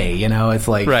DNA, you know? It's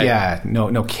like, yeah,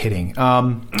 no kidding.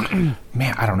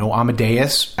 Man, I don't know.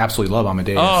 Amadeus. Absolutely love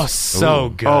Amadeus. Oh, so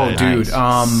good. Oh, dude.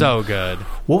 So good.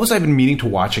 What was I been meaning to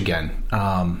watch again?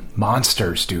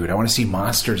 Monsters, dude. I want to see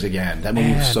Monsters again. That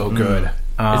movie was so good.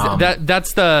 That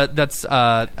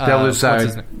was what's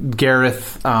his name?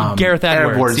 Gareth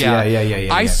Edwards. Yeah.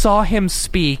 I saw him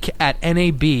speak at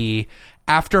NAB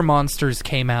after Monsters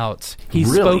came out. He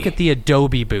spoke at the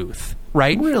Adobe booth.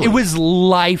 Right? Really? It was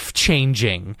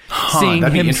life-changing seeing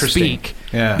that'd be him interesting. speak.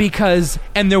 Yeah. Because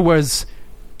there was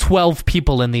 12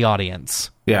 people in the audience.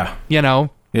 Yeah. You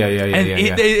know? Yeah.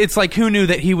 It's like, who knew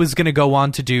that he was going to go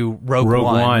on to do Rogue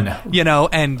One, you know,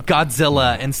 and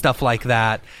Godzilla and stuff like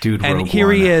that. Dude, and Rogue here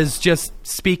One. he is just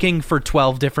speaking for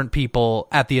 12 different people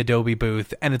at the Adobe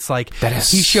booth, and it's like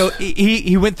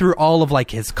he went through all of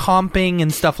like his comping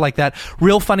and stuff like that.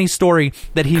 Real funny story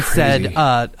that he said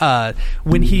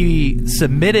when he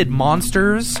submitted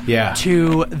Monsters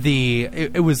to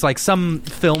it was like some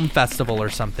film festival or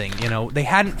something, you know, they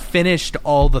hadn't finished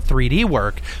all the 3D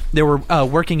work. They were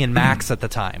working in Max at the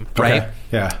time, right? Okay.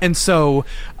 Yeah. And so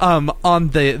on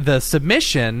the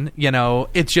submission, you know,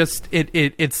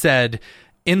 it said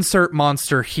insert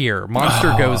monster here.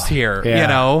 Monster goes here, you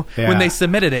know, when they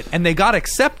submitted it. And they got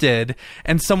accepted,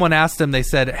 and someone asked him, they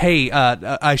said, hey,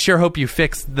 I sure hope you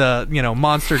fixed the, you know,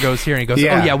 monster goes here. And he goes,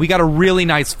 oh, yeah, we got a really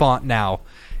nice font now.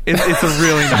 It's a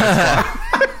really nice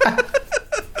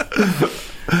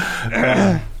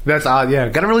font. That's odd. Yeah,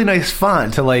 got a really nice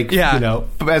font to you know,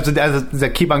 as I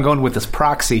keep on going with this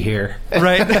proxy here,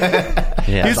 right?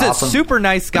 Yeah, he's a super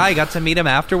nice guy. Got to meet him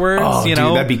afterwards. Oh, you know,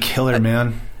 dude, that'd be killer,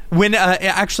 man. When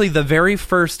actually the very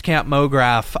first Camp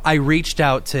MoGraph, I reached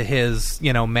out to his,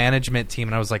 you know, management team,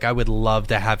 and I was like, I would love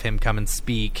to have him come and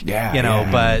speak. Yeah, you know,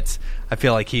 yeah. but I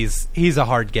feel like he's a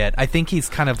hard get. I think he's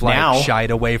kind of like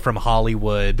shied away from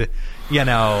Hollywood. You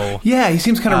know, yeah, he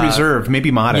seems kind of reserved,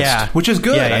 maybe modest, which is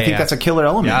good. I think that's a killer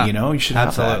element. Yeah. You know, you should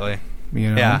have that.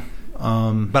 You know? Yeah.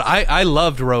 But I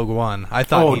loved Rogue One. I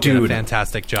thought he did a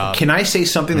fantastic job. Can I say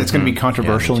something that's going to be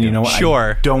controversial? And you know what?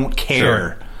 Sure. I don't care.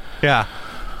 Sure. Yeah.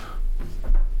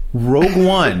 Rogue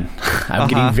One. I'm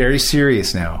getting very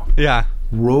serious now. Yeah.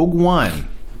 Rogue One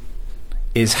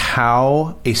is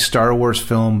how a Star Wars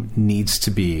film needs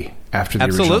to be after the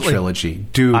original trilogy.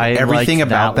 Dude, everything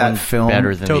about that film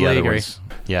better than totally the other agree. ones.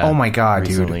 Yeah. Oh my god,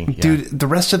 recently, dude. yeah. Dude, the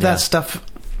rest of that stuff,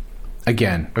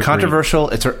 again, controversial.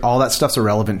 It's all that stuff's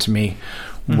irrelevant to me.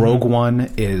 Rogue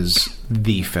One is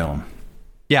the film.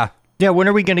 Yeah. Yeah, when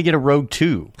are we going to get a Rogue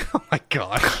 2? Oh my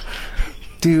gosh.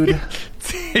 Dude.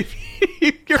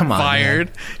 You're Come on,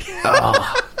 fired.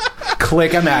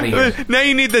 Click, I'm out of here. Now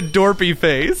you need the Dorpy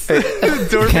face.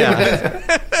 Dorpy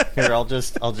face. Here, I'll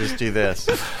just do this.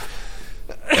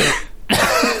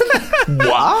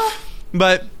 What?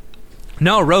 But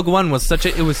no, Rogue One was such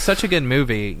a good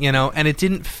movie, you know, and it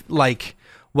didn't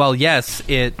yes,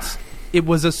 it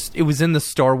was in the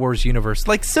Star Wars universe,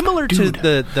 like similar to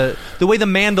the way the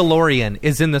Mandalorian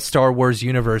is in the Star Wars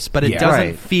universe, but it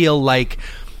doesn't feel like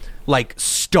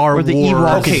Star Or the Wars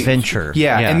Ewok adventure.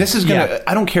 Yeah, and this is gonna.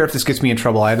 I don't care if this gets me in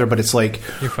trouble either, but it's like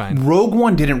You're fine. Rogue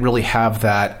One didn't really have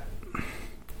that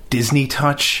Disney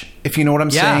touch, if you know what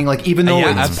I'm saying. Like, even though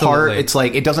it's part, it's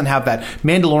like it doesn't have that.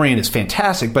 Mandalorian is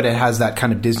fantastic, but it has that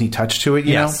kind of Disney touch to it,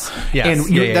 you know. Yes.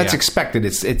 And that's expected.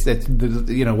 It's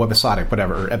you know,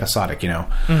 episodic, you know.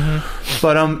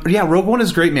 But yeah, Rogue One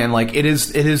is great, man. Like, it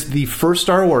is the first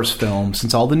Star Wars film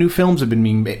since all the new films have been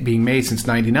being made since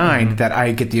 '99 that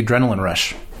I get the adrenaline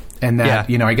rush. And that,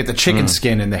 you know, I get the chicken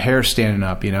skin and the hair standing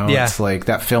up, you know? Yeah. It's like,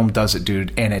 that film does it,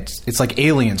 dude. And it's like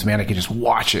Aliens, man. I can just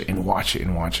watch it and watch it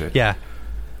and watch it. Yeah.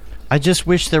 I just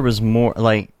wish there was more.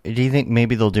 Like, do you think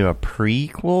maybe they'll do a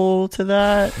prequel to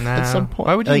that at some point?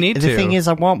 Why would you need to? The thing is,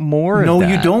 I want more No, of that.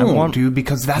 you don't, dude,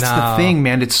 because that's the thing,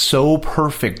 man. It's so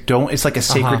perfect. It's like a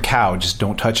sacred cow. Just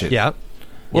don't touch it. Yeah.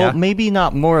 Well, maybe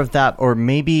not more of that, or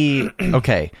maybe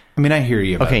okay. I mean, I hear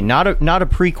you. Okay, not a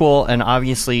prequel, and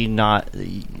obviously not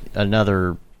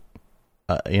another.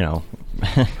 You know,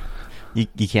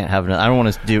 you can't have another. I don't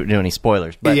want to do any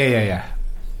spoilers, but yeah.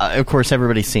 of course,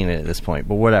 everybody's seen it at this point,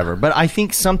 but whatever. But I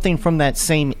think something from that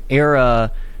same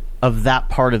era of that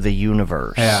part of the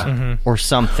universe, or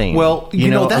something. Well,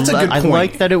 you know that's a good point. I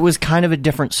like that it was kind of a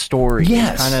different story.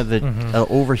 Yes, kind of the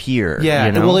over here. Yeah,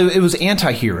 you know? well, it was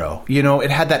anti-hero. You know, it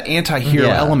had that anti-hero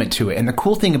element to it, and the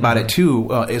cool thing about it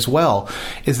too, as well,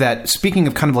 is that speaking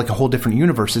of kind of like a whole different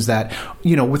universe, is that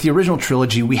with the original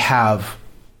trilogy,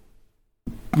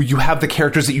 you have the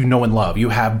characters that you know and love. You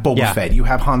have Boba Fett. You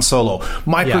have Han Solo.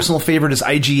 My personal favorite is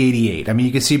IG-88. I mean,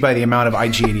 you can see by the amount of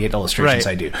IG-88 illustrations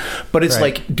I do. But it's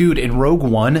like, dude, in Rogue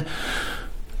One,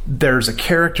 there's a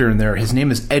character in there. His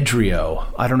name is Edrio.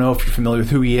 I don't know if you're familiar with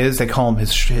who he is. They call him,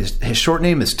 his short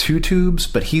name is Two Tubes,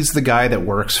 but he's the guy that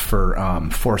works for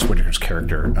Forrest Whitaker's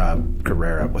character,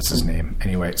 Guerrera. What's his name?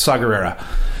 Anyway, Saw Gerrera.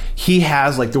 He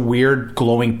has like the weird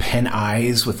glowing pin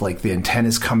eyes with like the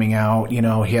antennas coming out. He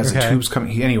has the tubes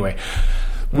coming. Anyway,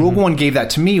 Rogue One gave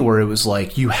that to me, where it was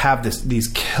like you have these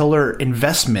killer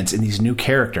investments in these new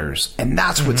characters, and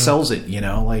that's what sells it.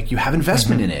 Like you have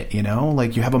investment in it.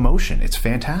 Like you have emotion. It's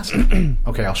fantastic.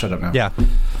 Okay, I'll shut up now. Yeah,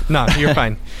 no, you're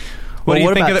fine. What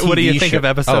do you think of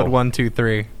episode 1, 2,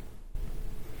 3?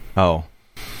 Oh.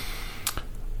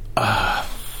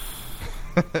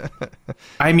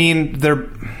 I mean, they're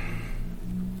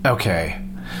okay.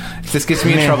 If this gets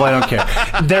me in trouble, I don't care.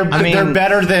 They're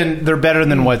better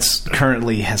than what's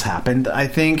currently has happened, I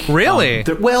think. Really?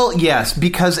 Well, yes,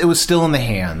 because it was still in the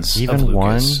hands of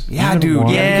Lucas. Yeah, dude.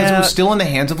 Yeah, because it was still in the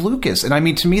hands of Lucas, and I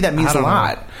mean, to me, that means a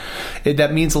lot.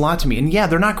 That means a lot to me. And yeah,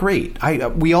 they're not great.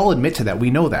 We all admit to that. We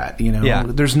know that.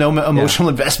 There's no emotional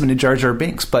investment in Jar Jar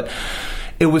Binks, but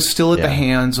it was still at the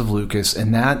hands of Lucas,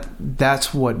 and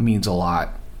that's what means a lot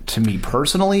to me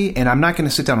personally. And I'm not going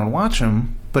to sit down and watch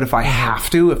them, but if I have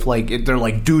to, if they're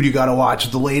like, dude, you got to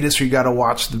watch the latest or you got to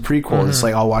watch the prequel, it's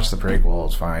like, I'll watch the prequel.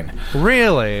 It's fine.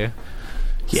 Really?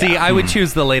 Yeah. See, I would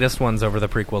choose the latest ones over the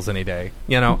prequels any day.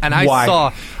 And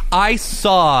Why? I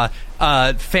saw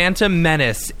Phantom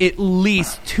Menace at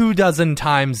least 24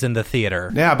 times in the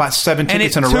theater. Yeah, about 7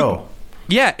 tickets in a row.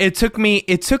 Yeah, it took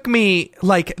me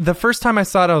like the first time I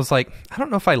saw it, I was like, I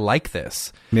don't know if I like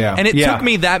this. Yeah. And it took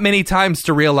me that many times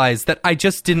to realize that I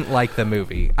just didn't like the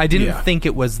movie. I didn't think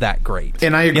it was that great.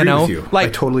 And I agree with you. I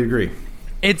totally agree.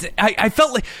 I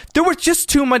felt like there was just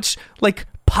too much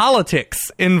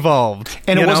politics involved,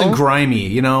 and it wasn't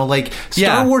grimy.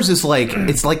 Star Wars is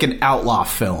it's like an outlaw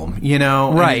film.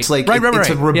 Right? It's like it's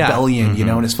a rebellion.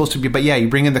 And it's supposed to be. But you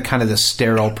bring in the kind of the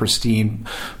sterile, pristine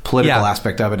political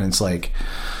aspect of it, and it's like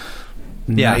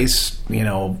nice.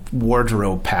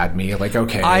 Wardrobe pad me.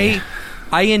 Okay,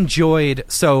 I enjoyed.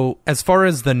 So as far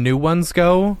as the new ones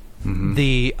go.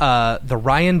 The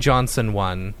Rian Johnson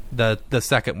one, the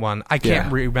second one, I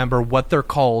can't remember what they're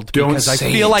called because I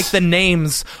feel like the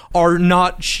names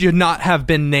should not have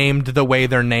been named the way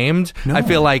they're named. No. I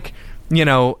feel like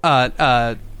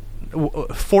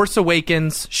Force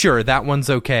Awakens, sure, that one's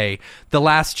okay. The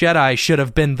Last Jedi should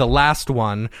have been the last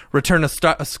one. Return of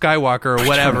Skywalker or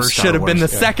whatever should have been the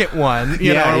second one,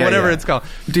 or whatever it's called,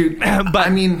 dude. But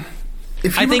I mean.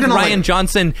 I think Rian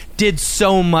Johnson did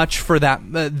so much for that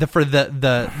for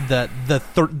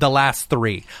the last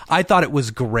three. I thought it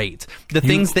was great. The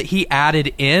things that he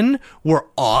added in were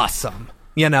awesome.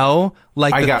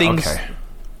 Things. Okay.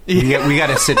 We got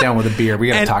to sit down with a beer. We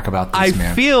got to talk about this,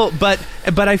 man.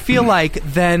 I feel like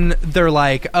then they're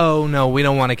like, oh no, we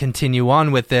don't want to continue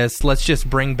on with this. Let's just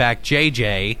bring back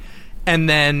JJ. And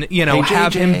then,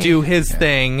 have him do his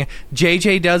thing.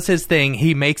 JJ does his thing.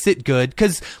 He makes it good.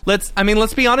 Because, let's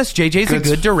be honest, JJ's a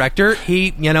good director.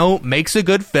 He, makes a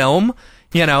good film,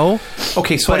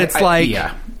 Okay, so but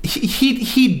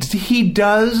he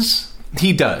does.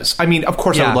 He does. I mean, of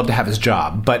course, I would love to have his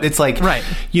job, but it's like,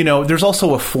 there's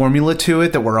also a formula to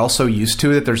it that we're also used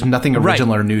to, that there's nothing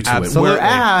original or new to it.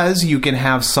 Whereas you can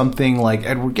have something like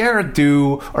Gareth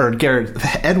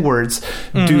Edwards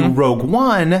do Rogue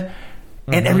One,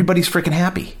 and everybody's freaking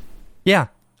happy. Yeah,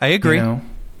 I agree.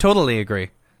 Totally agree.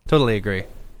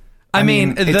 I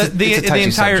mean, it's a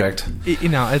entire subject.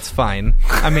 It's fine.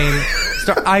 I mean,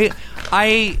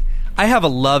 I have a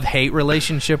love-hate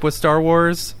relationship with Star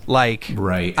Wars. I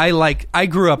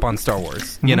grew up on Star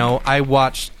Wars. I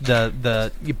watched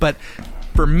but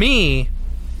for me,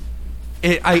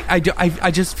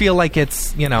 I just feel like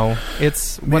it's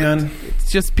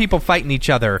just people fighting each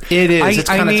other. It is. It's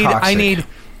kind of toxic.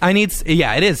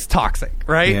 It is toxic,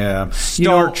 right? Yeah.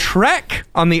 Star Trek,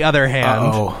 on the other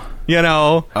hand,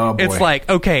 it's like,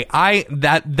 okay,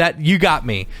 you got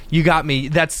me.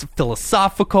 That's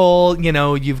philosophical.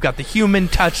 You've got the human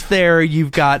touch there. You've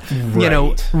got,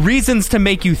 reasons to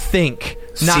make you think,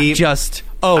 not just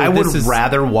I would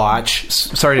rather watch.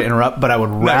 Sorry to interrupt, but I would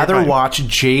rather watch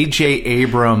J.J.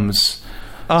 Abrams'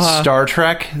 Star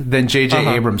Trek than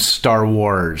J.J. Abrams' Star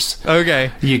Wars.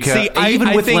 Okay,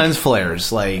 even with lens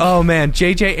flares, like oh man,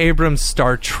 J.J. Abrams'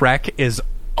 Star Trek is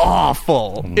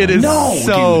awful. It is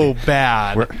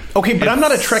bad. Okay, but I'm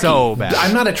not a Trekkie. So bad.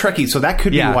 I'm not a Trekkie, so that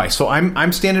could be why. So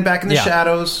I'm standing back in the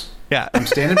shadows. Yeah, I'm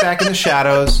standing back in the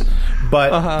shadows,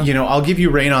 but I'll give you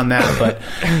rain on that. But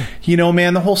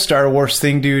man, the whole Star Wars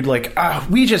thing, dude. Like,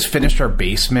 we just finished our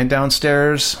basement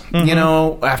downstairs.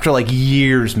 After like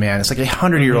years, man. It's like a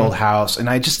 100-year-old house, and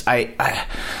I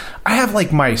have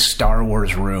like my Star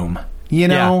Wars room.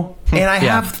 And I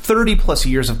have 30 plus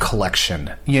years of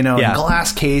collection. And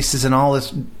glass cases and all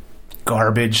this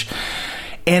garbage,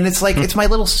 and it's like it's my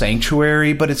little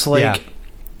sanctuary. But it's like.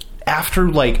 After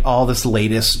like all this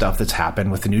latest stuff that's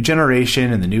happened with the new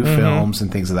generation and the new films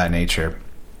and things of that nature,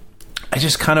 I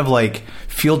just kind of like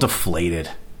feel deflated.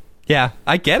 Yeah,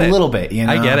 I get it. A little bit,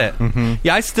 I get it. Mm-hmm.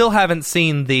 Yeah, I still haven't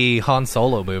seen the Han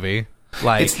Solo movie.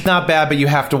 Like, it's not bad, but you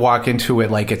have to walk into it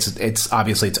like it's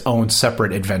obviously its own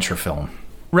separate adventure film.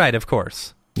 Right, of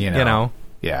course. Yeah.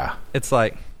 It's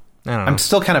like, I don't know. I'm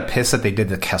still kind of pissed that they did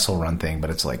the Kessel Run thing,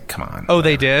 but it's like, come on. Oh,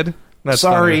 they did? That's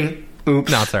sorry. Funny.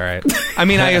 Oops. No, it's all right. I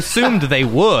mean, I assumed they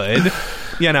would,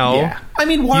 Yeah. I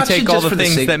mean, watch you take all the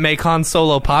things that make Han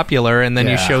Solo popular, and then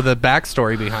you show the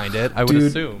backstory behind it. I would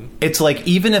assume it's like,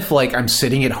 even if like I'm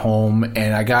sitting at home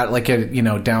and I got like a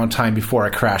downtime before I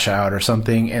crash out or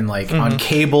something, and like on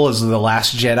cable is The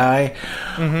Last Jedi,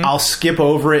 I'll skip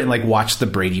over it and like watch the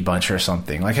Brady Bunch or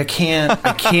something. Like I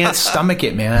can't stomach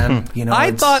it, man.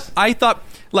 I thought.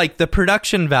 Like, the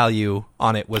production value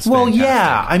on it was fantastic. Well,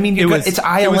 yeah. I mean, it's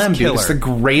ILM, dude. It's the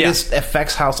greatest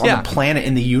effects house on the planet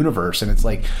in the universe. And it's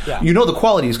like, the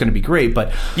quality is going to be great,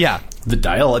 but the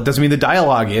dialogue doesn't mean the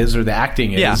dialogue is, or the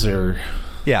acting is, or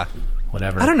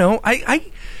whatever. I don't know.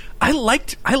 I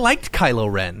liked Kylo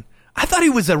Ren. I thought he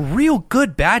was a real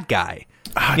good bad guy.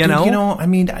 I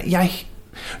mean,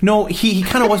 no, he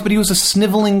kind of was, but he was a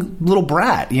sniveling little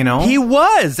brat, He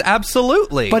was,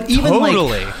 absolutely. But even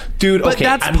totally. Dude, but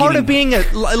that's part of being a,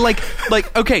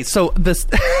 okay, so this...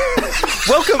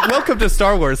 welcome to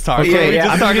Star Wars Talk. Okay,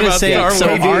 I'm going to say, so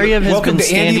Ariev has been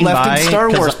standing by.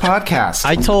 Star Wars podcast.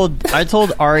 I told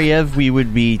Ariev we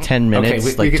would be 10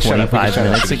 minutes, 25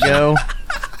 minutes ago.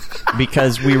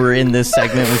 Because we were in this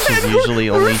segment, which is usually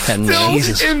only 10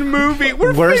 minutes. In movie,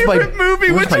 where's favorite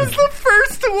movie, which is the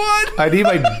first one. I need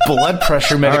my blood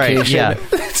pressure medication. All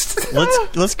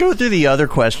right, let's go through the other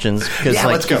questions because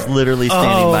he's literally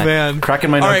standing by. Oh man, cracking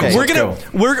my knuckles. All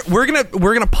right,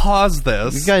 we're gonna pause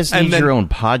this. You guys need your own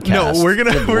podcast. No, we're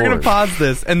gonna pause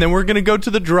this, and then we're gonna go to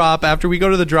the drop. After we go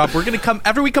to the drop,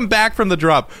 after we come back from the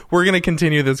drop, we're gonna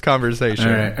continue this conversation.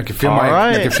 All right, I can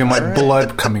feel my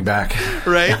blood coming back.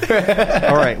 Right.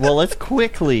 All right. Well, let's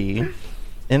quickly.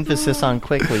 Emphasis on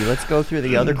quickly. Let's go through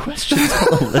the other questions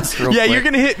on the list real quick. You're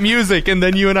going to hit music, and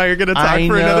then you and I are going to talk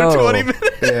for another 20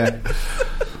 minutes. Yeah.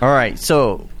 All right.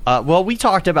 So, we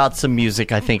talked about some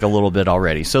music, I think, a little bit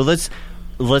already. So let's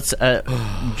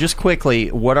just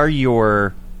quickly. What are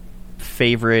your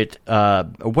favorite?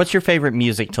 What's your favorite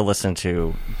music to listen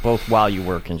to, both while you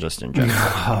work and just in general?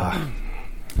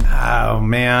 Oh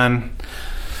man.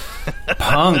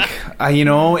 Punk,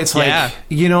 it's like,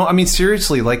 I mean,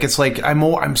 seriously, like, it's like,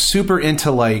 I'm super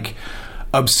into like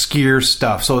obscure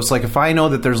stuff. So it's like, if I know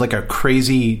that there's like a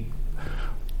crazy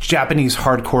Japanese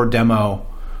hardcore demo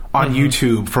on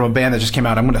YouTube from a band that just came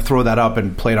out, I'm going to throw that up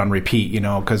and play it on repeat,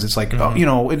 because it's like,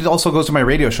 it also goes to my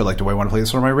radio show. Like, do I want to play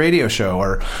this on my radio show,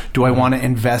 or do I want to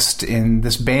invest in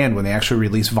this band when they actually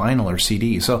release vinyl or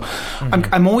CD? So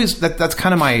I'm always, that's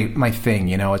kind of my thing,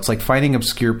 it's like finding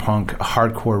obscure punk,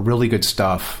 hardcore, really good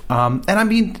stuff. And I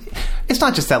mean, it's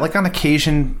not just that, like on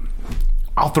occasion,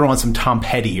 I'll throw on some Tom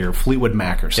Petty or Fleetwood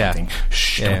Mac or something.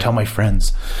 Shh, don't tell my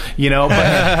friends.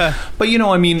 But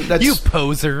I mean, that's, you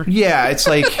poser. Yeah, it's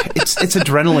like it's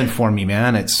adrenaline for me,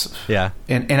 man. It's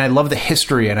and I love the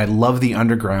history, and I love the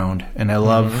underground, and I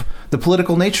love the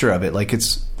political nature of it. Like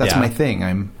that's my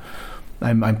thing.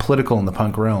 I'm political in the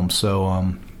punk realm,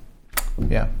 so that's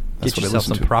get what yourself I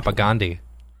listen some to. Propagandhi.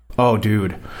 Oh,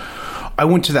 dude. I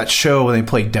went to that show when they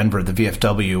played Denver, the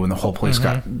VFW, and the whole place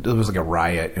it was like a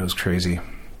riot. It was crazy.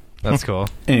 That's cool.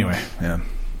 Anyway, yeah.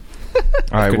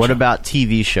 All right, what about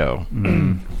TV show?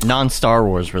 Non-Star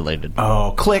Wars related.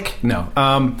 Oh, click. No.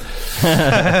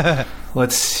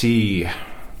 Let's see.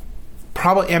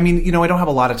 Probably, I mean, I don't have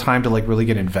a lot of time to like really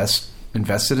get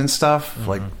invested in stuff.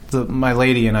 Like my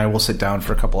lady and I will sit down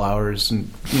for a couple hours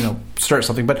and start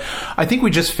something. But I think we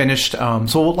just finished. So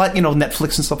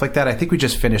Netflix and stuff like that. I think we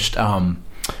just finished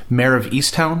Mayor of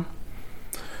Easttown.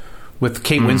 with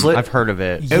Kate Winslet. I've heard of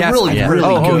it. Yes, really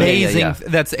good. amazing. Yeah.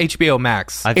 That's HBO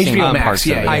Max. I've seen HBO Max, parts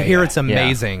of it. I hear it's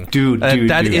amazing, Dude,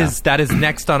 that dude. is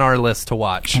next on our list to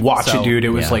watch. Watch it, dude. It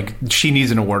was yeah. like she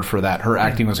needs an award for that. Her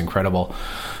acting was incredible.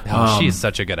 She's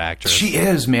such a good actress. She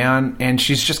is, man, and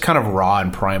she's just kind of raw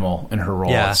and primal in her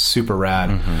role. Yeah. It's super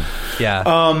rad. Yeah.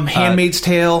 Handmaid's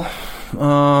Tale.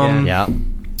 Yeah.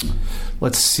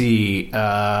 Let's see.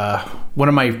 One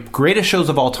of my greatest shows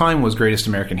of all time was Greatest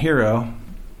American Hero.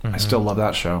 I still love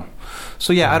that show.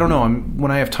 So yeah, I don't know.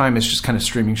 When I have time, it's just kind of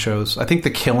streaming shows. I think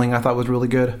The Killing I thought was really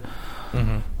good.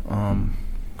 Kind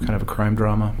of a crime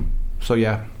drama. So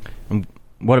yeah.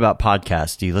 What about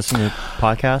podcasts? Do you listen to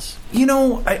podcasts? You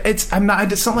know, it's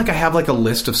not like I have like a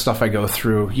list of stuff I go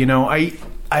through. You know,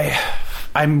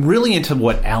 I'm really into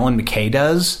what Alan McKay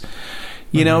does.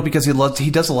 You know, because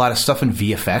he does a lot of stuff in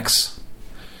VFX.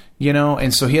 You know,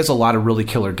 and so he has a lot of really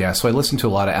killer guests. So I listen to a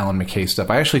lot of Alan McKay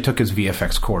stuff. I actually took his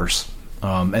VFX course,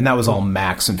 and that was all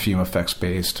Max and Fume Effects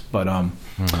based. But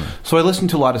so I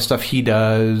listened to a lot of stuff he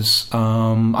does.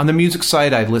 On the music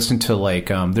side, I listened to like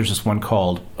there's this one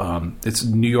called it's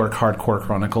New York Hardcore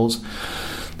Chronicles.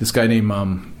 This guy named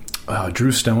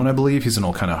Drew Stone, I believe. He's an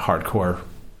old kind of hardcore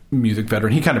music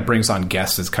veteran. He kind of brings on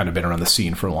guests that's kind of been around the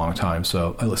scene for a long time.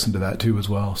 So I listened to that too as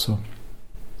well. So.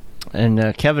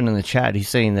 And Kevin in the chat, he's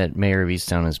saying that Mayor of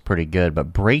Easttown is pretty good,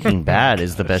 but Breaking Bad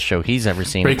is the best show he's ever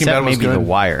seen, Breaking except Bad was maybe good. The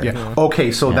Wire. Yeah.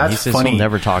 Okay, so Yeah, that's he says funny. He'll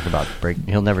never talk about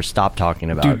He'll never stop talking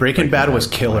about. Dude, Breaking Bad was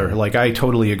killer. Like, I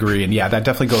totally agree, and yeah, that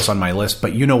definitely goes on my list.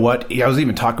 But you know what? I was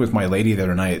even talking with my lady the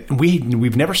other night.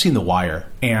 We've never seen The Wire,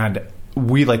 and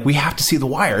we have to see The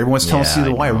Wire. Everyone's telling us to see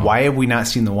The Wire. Why have we not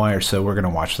seen The Wire? So we're going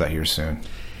to watch that here soon.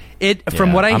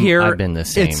 From what I hear, I've been the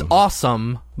same. it's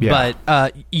awesome, Yeah.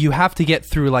 but you have to get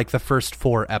through like the first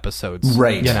 4 episodes,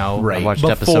 Right, You know, right. I watched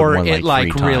episode before 1 it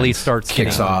like 3 really times. starts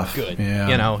Kicks getting off. good. Yeah.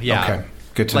 You know, yeah. Okay,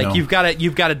 good to like know. you've got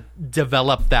to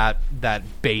develop that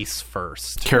base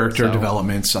first. Character So,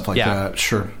 development, stuff like Yeah. that.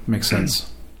 Sure, makes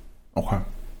sense. Okay.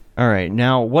 All right,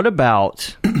 now what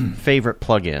about favorite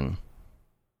plugin?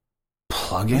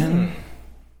 Plug-in?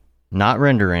 Not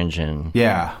render engine.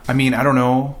 Yeah. I mean, I don't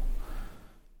know.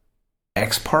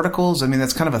 X Particles? I mean,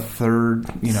 that's kind of a third,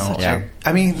 you know. Yeah.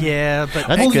 I mean... Yeah, but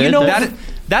That's Well, good. you know,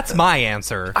 that's my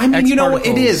answer. I mean, you know, it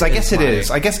X-Particles is. I guess it my-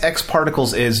 is. I guess X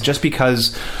Particles is just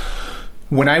because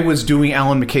when I was doing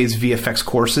Alan McKay's VFX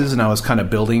courses and I was kind of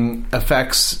building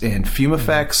effects and fume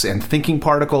effects and thinking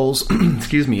particles,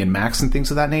 excuse me, and Max and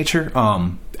things of that nature,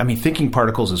 I mean, thinking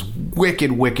particles is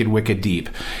wicked, wicked, wicked deep.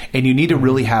 And you need to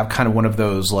really have kind of one of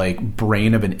those, like,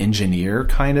 brain of an engineer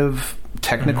kind of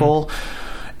technical...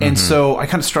 And so I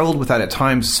kind of struggled with that at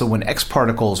times. So when X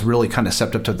Particles really kind of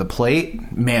stepped up to the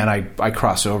plate, man, I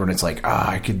crossed over and it's like,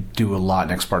 I could do a lot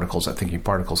in X Particles that Thinking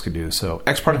Particles could do. So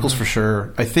X Particles for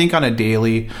sure. I think on a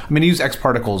daily, I mean, I use X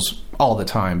Particles all the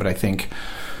time, but I think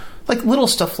like little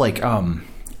stuff like,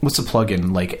 what's the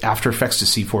plugin? Like After Effects to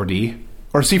C4D?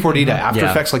 Or C4D to After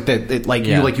Yeah. Effects, like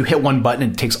that. You hit one button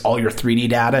and it takes all your 3D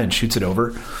data and shoots it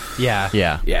over. Yeah.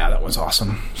 Yeah. Yeah, that was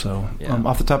awesome. So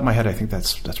off the top of my head, I think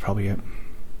that's probably it.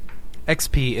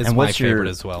 XP is And my what's your- favorite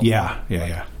as well. Yeah.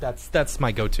 That's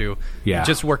my go-to. Yeah.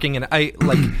 Just working in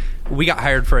we got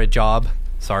hired for a job.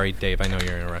 Sorry, Dave, I know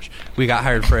you're in a rush. We got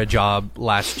hired for a job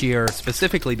last year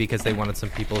specifically because they wanted some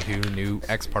people who knew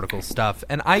X Particle stuff,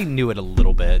 and I knew it a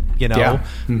little bit, you know. Yeah.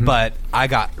 But I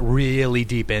got really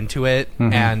deep into it,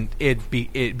 and it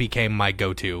became my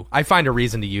go-to. I find a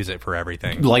reason to use it for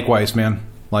everything. Likewise, man.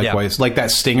 Likewise. Like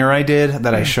that stinger I did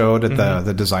that I showed at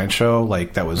the design show,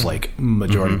 like that was like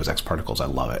majority was X Particles. I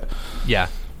love it. Yeah,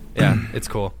 it's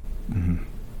cool.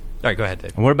 All right, go ahead,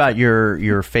 Dave. And what about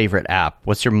your favorite app?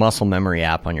 What's your muscle memory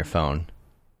app on your phone?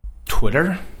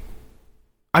 Twitter?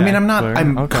 I mean, I'm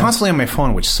Twitter? Okay. constantly on my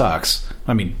phone, which sucks.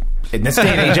 I mean, in this day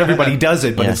and age, everybody does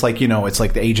it, but Yeah. it's like, you know, it's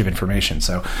like the age of information.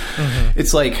 So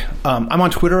it's like, I'm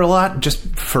on Twitter a lot just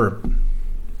for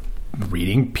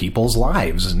reading people's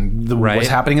lives and Right. what's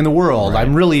happening in the world.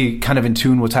 I'm really kind of in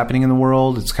tune with what's happening in the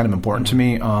world. It's kind of important to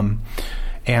me.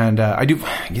 And I do,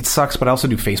 it sucks, but I also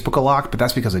do Facebook a lot, but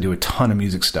that's because I do a ton of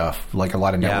music stuff, like a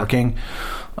lot of Yeah. networking.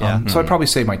 Yeah. So I'd probably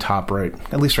say my top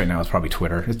at least right now, is probably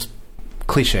Twitter. It's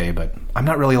cliche, but I'm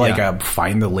not really like Yeah. a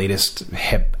find the latest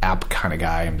hip app kind of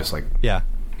guy. I'm just like, Yeah.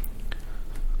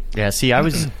 Yeah, see, I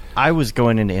was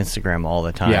going into Instagram all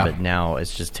the time, Yeah. but now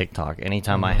it's just TikTok.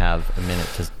 Anytime I have a minute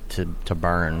to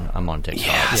burn, I'm on TikTok.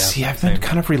 yeah, see, I've been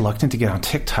kind of reluctant to get on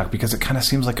TikTok because it kind of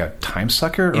seems like a time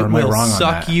sucker, or It am I will wrong on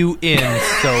suck that? you in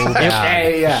so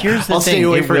bad. Yeah. Here's the I'll stay thing: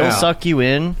 away it for will now. suck you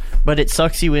in, but it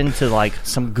sucks you into like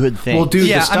some good things. Well, dude,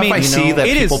 Yeah, the stuff I mean, I you see know, that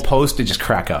it people is- post to just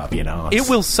crack up, you know. It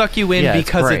will suck you in Yeah, it's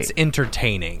because great. it's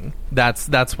entertaining. That's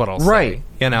what I'll say. right.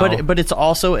 You know, but it's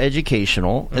also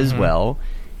educational as well,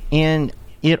 and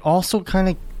it also kind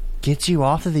of gets you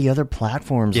off of the other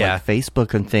platforms Yeah. like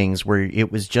Facebook and things where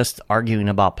it was just arguing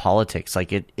about politics.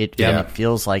 Like it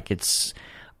feels like it's.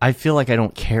 I feel like I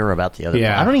don't care about the other.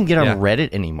 Yeah. I don't even get on Yeah.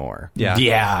 Reddit anymore. yeah.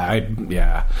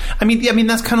 Yeah. I mean,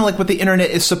 that's kind of like what the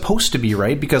internet is supposed to be,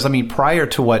 right? Because I mean, prior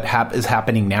to what is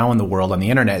happening now in the world on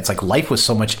the internet, it's like life was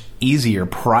so much easier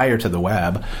prior to the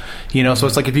web, you know. So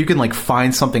it's like if you can like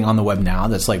find something on the web now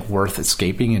that's like worth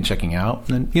escaping and checking out,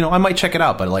 then you know I might check it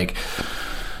out. But like,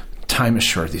 time is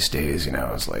short these days, you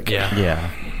know. It's like, Yeah.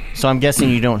 So I'm guessing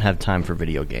you don't have time for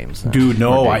video games, then. dude,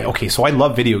 no. Or do you? Okay, so I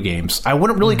love video games. I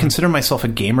wouldn't really consider myself a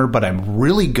gamer, but I'm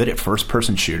really good at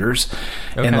first-person shooters,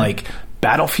 and like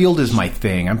Battlefield is my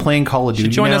thing. I'm playing Call of Duty.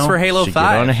 Join us now. for Halo Should get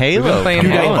 5. on a Halo. We've been playing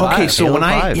Come Halo on. 5. Okay, so Halo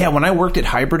when 5. when I worked at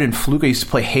Hybrid and Fluke, I used to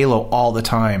play Halo all the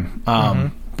time.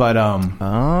 But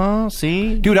Oh,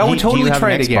 see, dude, I would Do you totally have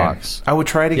try an it again. Xbox? I would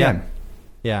try it again.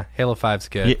 Yeah, Halo 5's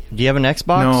good. Do you have an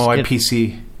Xbox? No, I Get-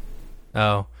 PC.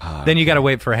 Oh, then you got to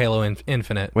wait for Halo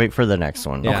Infinite. Wait for the next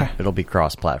one. Yeah. Okay. It'll be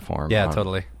cross-platform. Yeah, on,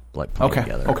 totally. Like playing Okay,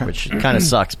 together, okay. which kind of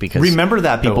sucks because Remember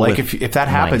that though. people Like with if that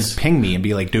happens, mice- ping me and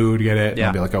be like, "Dude, get it." And Yeah.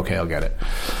 I'll be like, "Okay, I'll get it."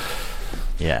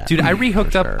 Yeah, Dude, I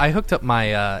rehooked for up. sure. I hooked up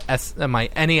my my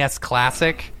NES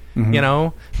Classic. You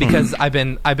know, because I've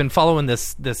been following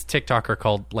this TikToker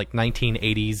called like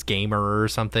 1980s Gamer or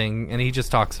something, and he just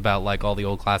talks about like all the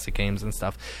old classic games and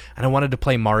stuff. And I wanted to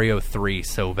play Mario 3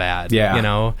 so bad. Yeah. You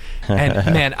know, and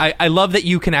man, I love that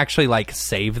you can actually like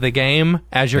save the game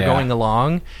as you're Yeah. going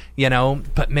along. You know,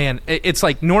 but man, it's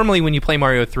like normally when you play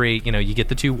Mario 3, you know, you get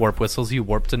the 2 warp whistles, you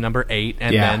warp to number 8,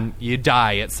 and Yeah. then you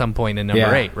die at some point in number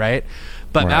Yeah. 8, right?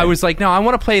 But Right. I was like, no, I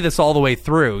want to play this all the way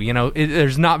through. You know,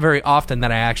 there's not very often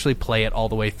that I actually play it all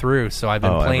the way through. So I've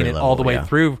been Oh, playing every it all the level, way yeah.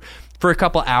 through for a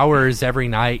couple hours every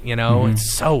night. You know,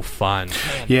 it's so fun.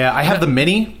 Yeah, I have the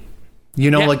mini. You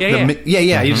know, Yeah, like yeah, the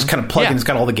yeah. You just kind of plug Yeah. in. It's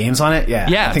got all the games on it. Yeah,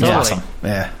 Yeah, I think it's totally. awesome.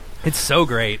 Yeah, It's so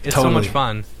great. It's so Totally. much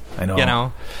fun. I know. You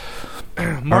know,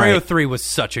 Mario right. 3 was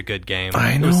such a good game.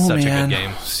 I know, It was such man. a good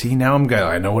game. See, now I'm good.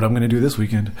 I know what I'm going to do this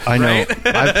weekend. I know.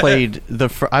 I've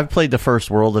played the first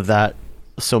world of that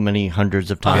so many hundreds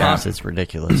of times. Uh-huh. It's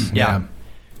ridiculous. Yeah.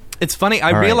 It's funny. I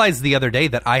All right. realized the other day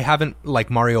that I haven't,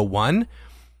 like Mario 1,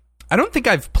 I don't think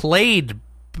I've played,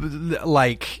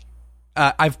 like,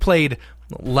 I've played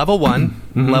level 1,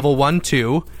 level 1,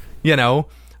 2, you know,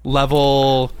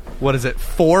 level,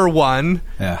 4, 1,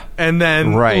 Yeah. and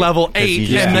then Right, level 'cause you 8,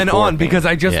 just and then keep on, warping. because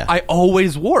Yeah. I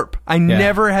always warp. I've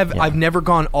never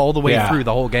gone all the way Yeah. through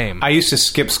the whole game. I used to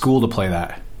skip school to play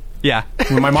that. yeah.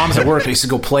 When my mom's at work, I used to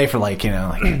go play for like, you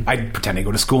know, like I'd pretend to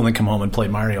go to school and then come home and play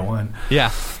Mario 1.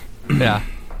 Yeah. Yeah.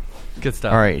 Good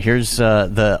stuff. All right, here's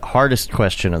the hardest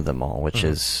question of them all, which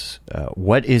is,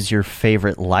 what is your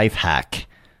favorite life hack?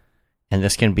 And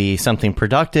this can be something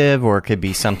productive, or it could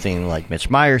be something like Mitch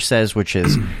Myers says, which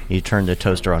is you turn the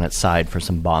toaster on its side for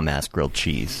some bomb-ass grilled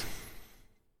cheese.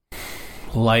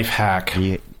 Life hack.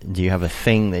 Do you have a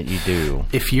thing that you do?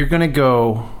 If you're gonna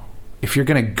go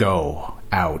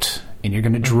out and you're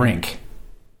gonna drink,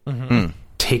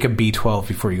 take a B12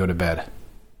 before you go to bed.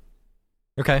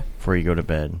 Okay. Before you go to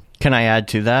bed. Can I add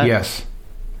to that? Yes,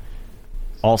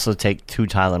 Also take 2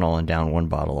 Tylenol and down 1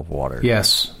 bottle of water.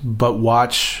 yes, but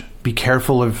be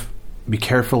careful of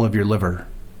your liver,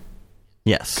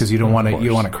 Yes. because you don't want to Of you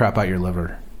course. want to crap out your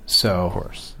liver. So Of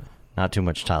course. Not too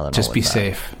much Tylenol. just be in that.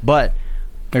 safe. But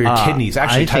Or your kidneys.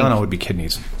 Actually, I think- Tylenol would be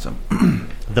kidneys. So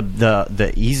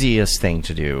the easiest thing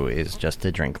to do is just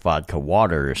to drink vodka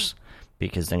waters,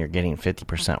 because then you're getting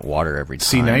 50% water every time.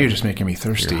 see, now you're just making me you're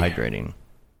thirsty. hydrating.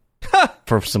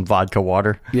 For some vodka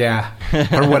water. Yeah,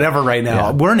 or whatever. Right now,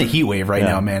 Yeah. we're in a heat wave right Yeah.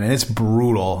 now, man, and it's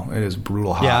brutal. It is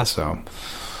brutal hot. Yeah. So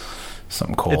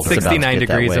something cold. It's about to 69 get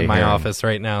that degrees way in my here. office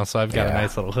right now, so I've got a Yeah.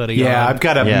 nice little hoodie Yeah, on. I've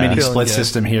got a Yeah. mini Feeling split good.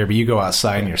 system here, but you go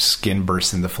outside and your skin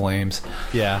bursts into flames.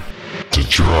 Yeah. Is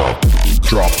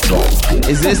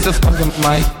this the fucking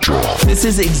mic? This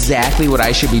is exactly what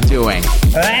I should be doing.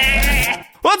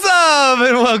 What's up,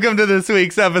 and welcome to this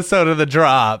week's episode of The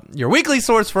Drop, your weekly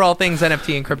source for all things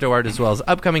NFT and crypto art, as well as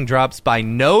upcoming drops by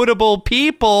notable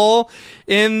people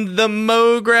in the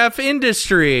MoGraph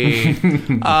industry.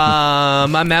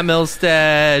 I'm Matt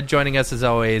Milstead. Joining us, as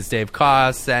always, Dave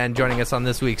Koss, and joining us on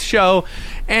this week's show,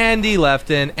 Andy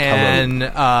Lefton, and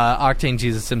Octane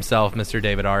Jesus himself, Mr.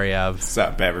 David Ariev. What's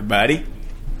up, everybody?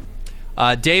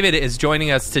 David is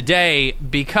joining us today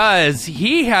because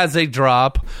he has a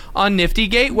drop on Nifty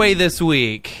Gateway this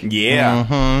week. Yeah.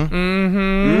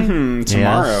 Tomorrow.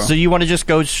 Yeah. So you want to just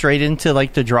go straight into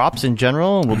like the drops in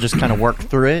general, and we'll just kind of work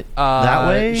through it that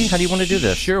way? How do you want to do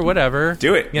this? Sure, whatever.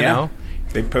 Do it. You know.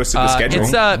 They posted the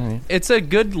schedule. It's a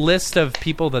good list of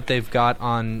people that they've got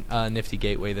on Nifty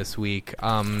Gateway this week.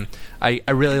 I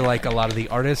really like a lot of the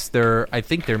artists. I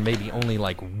think there may be only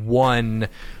like one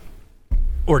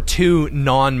or two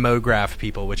non-MoGraph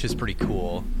people, which is pretty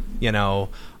cool. You know,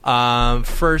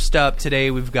 first up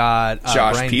today we've got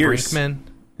Josh Brian Pierce. Brinkman.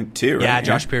 Too, right? Yeah,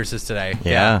 Josh Pierce is today.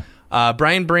 Yeah.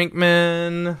 Brian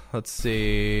Brinkman. Let's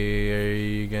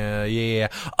see. Yeah.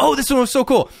 Oh, this one was so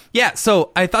cool. Yeah.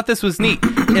 So I thought this was neat.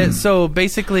 So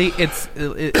basically,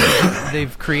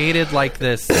 they've created like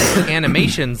this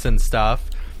animations and stuff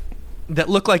that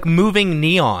look like moving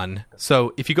neon.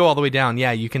 So if you go all the way down,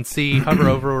 you can see, hover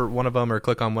over one of them or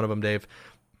click on one of them, Dave.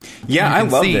 Yeah, I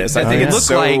love this. I think it's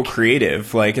so like,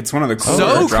 creative. Like, it's one of the coolest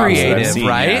so drops that I've seen,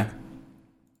 right? Yeah.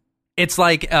 It's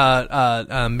like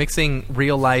mixing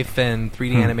real life and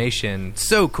 3D animation.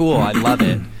 So cool. I love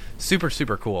it. Super,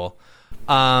 super cool.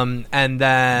 And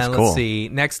then let's see.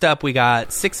 Next up, we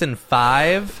got 6 and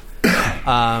 5.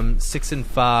 6 and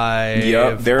 5.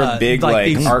 Yep, they're a big like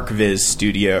these, ArcViz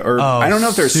studio, or I don't know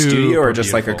if they're studio or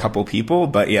just like a couple people,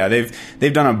 but yeah,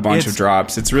 they've done a bunch of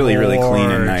drops. It's really really clean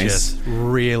and nice.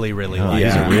 Really really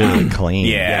These are really clean.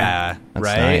 Yeah, that's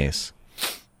right. nice.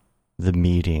 The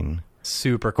meeting.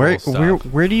 Super cool stuff.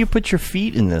 Where do you put your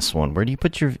feet in this one? Where do you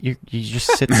put you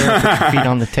just sit there, put your feet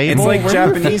on the table? It's like Where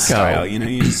Japanese style, you know.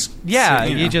 You just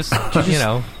you just you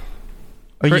know.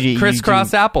 Crisscross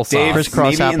applesauce. Dave,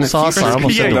 crisscross maybe in the applesauce. future, I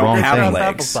almost said people the don't wrong have thing.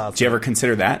 legs. Do you ever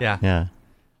consider that? Yeah.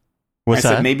 What's I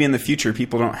that? said maybe in the future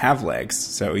people don't have legs,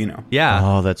 so you know. Yeah.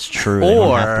 Oh, that's true. They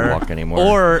don't have to walk anymore.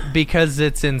 Or because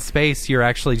it's in space, you're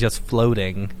actually just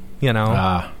floating. You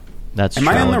know. That's am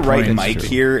true. I on the right That's mic true.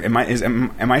 here? Am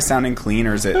I sounding clean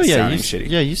or is it sounding shitty?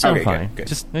 Yeah, you sound okay, fine. Good.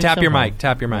 Just You tap sound your fine. mic.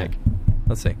 Tap your mic.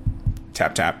 Let's see.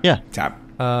 Tap tap. Yeah. Tap.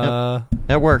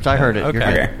 That worked. I heard it. Okay. You're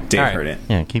good. Okay. Dave All right. heard it.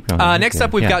 Yeah, keep going. Next You're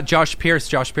up, good. we've got Josh Pierce.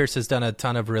 Josh Pierce has done a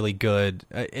ton of really good.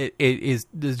 It is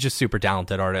just super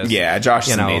talented artist. Yeah, Josh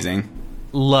is amazing.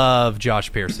 Love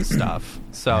Josh Pierce's stuff.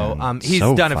 So he's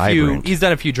so done vibrant. He's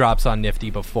done a few drops on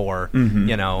Nifty before.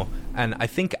 You know, and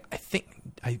I've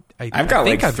got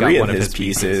like 3 of his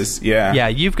pieces. Yeah,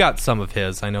 you've got some of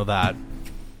his. I know that.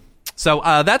 So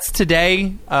that's today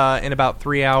in about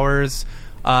 3 hours.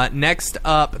 Next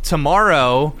up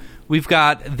tomorrow, we've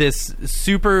got this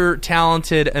super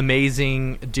talented,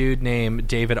 amazing dude named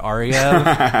David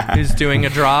Ariev who's doing a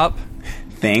drop.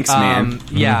 Thanks, man.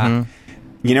 Yeah.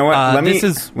 Mm-hmm. You know what?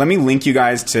 Let me link you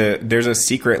guys to. There's a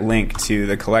secret link to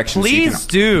the collection. Please so you can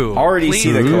do. already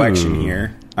see the collection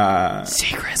here.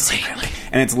 Secretly.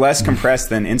 And it's less compressed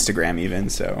than Instagram even,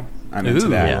 so I'm into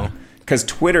that. Yeah. Because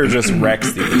Twitter just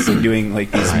wrecks these and doing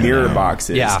like these mirror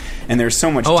boxes. Yeah. And there's so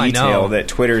much I detail know. that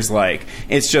Twitter's like,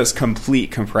 it's just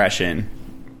complete compression.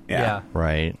 Yeah.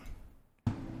 Right.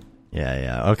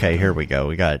 Yeah. Okay, here we go.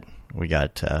 We got.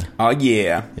 Oh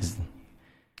yeah.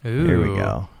 Ooh. Here we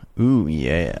go. Ooh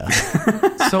yeah.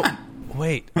 So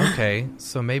wait. Okay.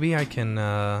 So maybe I can.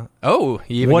 You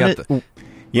even got the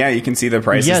Yeah, you can see the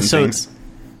prices and things.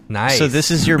 nice. So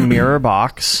this is your mirror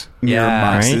box. Mirror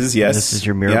boxes, right? yes. This is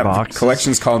your mirror box. The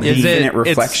collection's called Is it- Infinite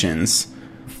Reflections.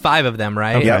 5 of them,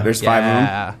 right? Okay. Yeah, there's 5 of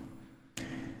them.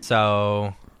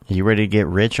 So You ready to get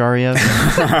rich, Arya?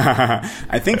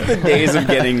 I think the days of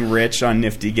getting rich on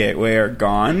Nifty Gateway are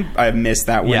gone. I've missed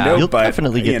that window, You'll but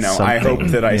definitely get I hope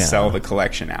something. that I Yeah. sell the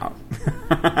collection out.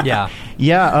 yeah.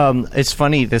 Yeah, it's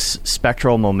funny, this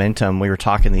Spectral Momentum, we were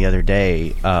talking the other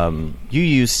day. You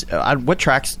use, what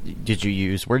tracks did you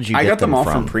use? Where did you get I got them all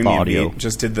from from Premium audio? Beat.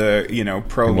 Just did the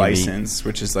pro Premium license,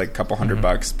 which is like a couple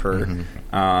 $100 per.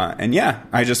 And yeah,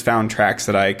 I just found tracks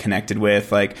that I connected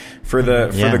with. Like for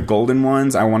the golden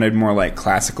ones, I wanted more like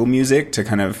classical music to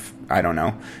kind of, I don't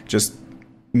know, just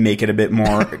make it a bit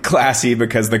more classy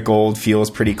because the gold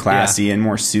feels pretty classy and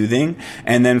more soothing.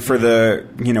 And then for the,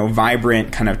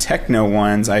 vibrant kind of techno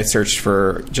ones, I searched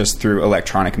for just through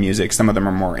electronic music. Some of them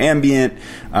are more ambient.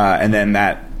 And then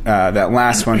that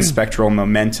last one, Spectral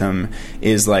Momentum,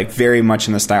 is like very much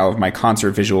in the style of my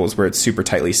concert visuals where it's super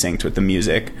tightly synced with the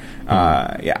music.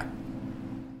 Yeah.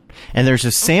 And there's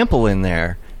a sample in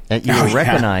there that you will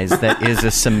recognize that is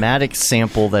a somatic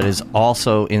sample that is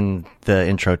also in the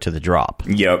intro to the drop.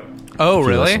 Yep. Oh, If you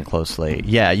really? listen closely.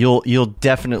 Yeah, you'll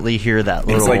definitely hear that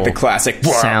little It's like the classic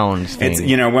sound thing. It's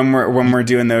when we're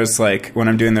doing those when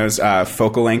I'm doing those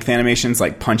focal length animations,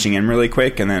 like punching in really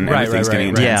quick and then everything's getting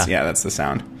intense. Yeah. Yeah, that's the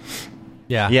sound.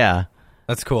 Yeah. Yeah.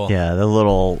 That's cool. Yeah, the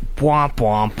little womp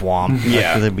womp womp. Yeah,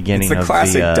 After the beginning it's the of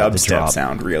classic the dubstep drop.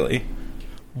 sound, really.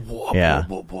 Yeah.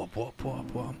 Wob wob wob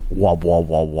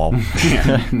wob.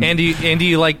 Andy,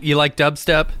 you like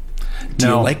dubstep? Do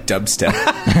you like dubstep?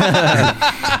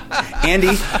 Andy,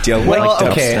 do you like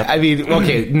dubstep? Okay. I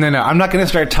mean, no. I'm not going to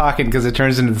start talking because it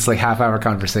turns into this like half-hour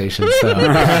conversation. So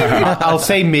I'll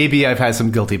say maybe I've had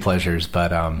some guilty pleasures,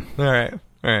 but All right.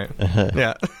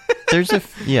 Yeah. There's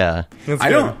I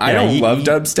don't love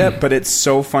dubstep, but it's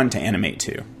so fun to animate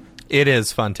too. It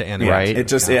is fun to animate. Right. It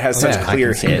has such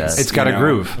clear hits. it's got a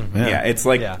groove. Yeah, it's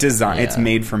like design. Yeah. It's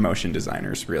made for motion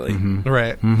designers, really.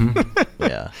 Right.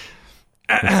 Yeah.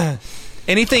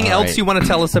 Anything else you want to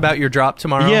tell us about your drop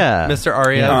tomorrow? Yeah. Mr.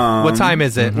 Arya? What time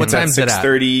is it? What It's time at is it at?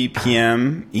 6:30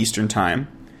 p.m. Eastern time.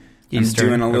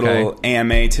 Eastern, I'm doing a little okay.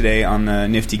 AMA today on the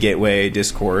Nifty Gateway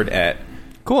Discord at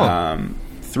Cool.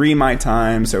 3 my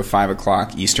time, so 5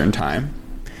 o'clock Eastern time.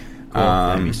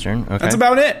 Eastern. Okay. That's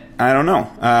about it. I don't know.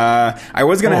 I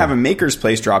was going to have a Maker's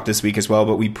Place drop this week as well,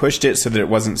 but we pushed it so that it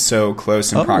wasn't so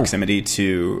close in proximity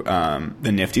to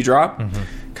the Nifty drop.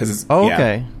 Because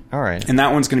okay. All right. and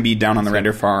that one's going to be down on the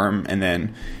render farm, and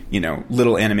then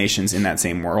little animations in that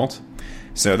same world.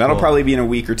 So that'll probably be in a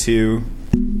week or two.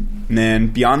 And then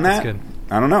beyond that, good.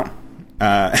 I don't know.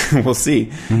 We'll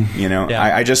see.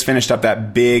 I just finished up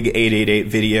that big 888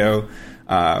 video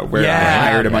where I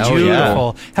hired a bunch of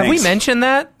beautiful. people. Have we mentioned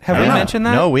that? Have we mentioned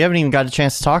that? No, we haven't even got a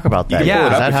chance to talk about that. You can pull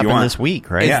it up that if you happened want. this week,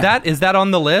 right? Is that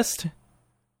on the list?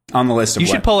 On the list of You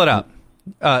what? should pull it up.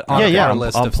 On our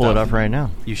list I'll of pull stuff. it up right now.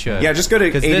 You should. Yeah, just go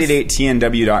to 'Cause this-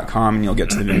 888tnw.com and you'll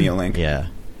get to the Vimeo link. Yeah.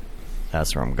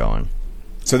 That's where I'm going.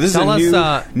 So this Tell is a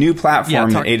us, new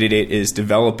platform talk- that 888 is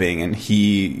developing, and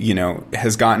he,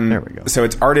 has gotten. There we go. So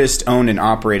it's artist owned and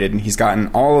operated, and he's gotten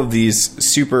all of these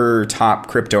super top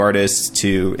crypto artists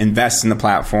to invest in the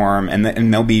platform, and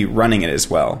they'll be running it as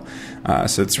well.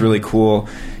 So it's really cool.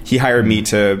 He hired me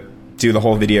to do the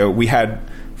whole video. We had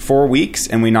 4 weeks,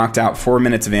 and we knocked out 4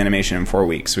 minutes of animation in 4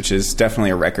 weeks, which is definitely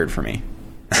a record for me.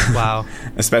 Wow.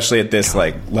 Especially at this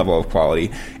level of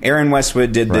quality. Aaron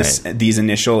Westwood did these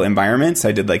initial environments.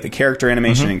 I did the character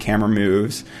animation and camera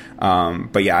moves.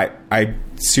 But yeah, I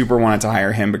super wanted to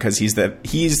hire him because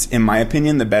he's in my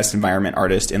opinion the best environment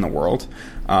artist in the world.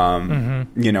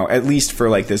 At least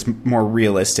for this more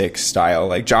realistic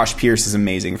style. Josh Pierce is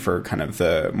amazing for kind of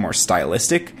the more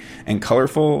stylistic and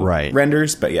colorful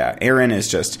renders. But yeah, Aaron is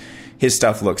just, his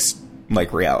stuff looks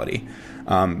like reality.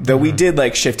 Though we did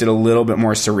shift it a little bit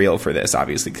more surreal for this,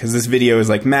 obviously, because this video is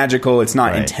magical. It's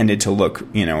not intended to look,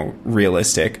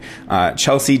 realistic.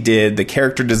 Chelsea did the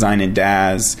character design in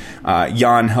Daz.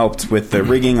 Jan helped with the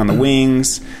rigging on the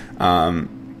wings.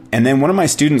 And then one of my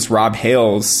students, Rob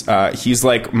Hales, he's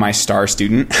my star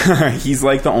student. He's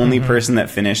the only person that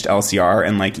finished LCR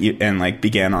and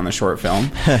began on the short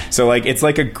film. So it's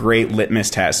a great litmus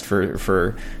test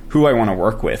for who I want to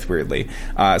work with, weirdly.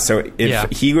 So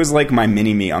he was my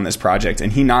mini-me on this project,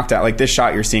 and he knocked out, this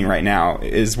shot you're seeing right now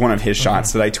is one of his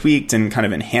shots that I tweaked and kind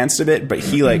of enhanced a bit, but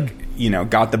he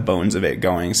got the bones of it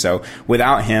going. So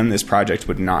without him, this project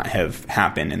would not have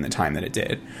happened in the time that it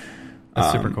did.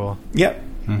 That's super cool. Yep.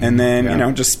 And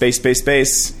then just space.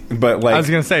 But I was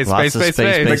gonna say space.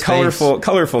 The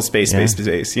colorful space.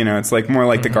 It's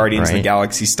more the Guardians of the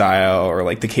Galaxy style,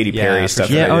 or the Katy Perry stuff.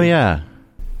 Sure. Yeah.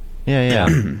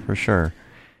 For sure.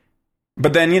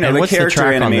 But then the character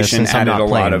animation added a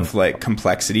lot of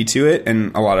complexity to it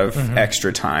and a lot of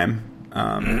extra time.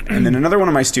 And then another one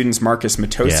of my students, Marcus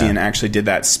Matosian, actually did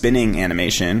that spinning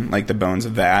animation, the bones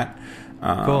of that.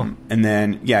 Cool. And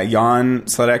then Jan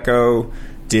Sledecko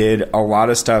did a lot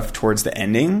of stuff towards the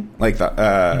ending, the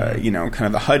kind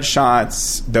of the HUD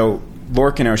shots. Though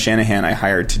Lorcan O'Shanahan I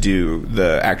hired to do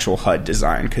the actual HUD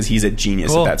design because he's a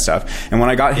genius at that stuff. And when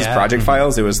I got his project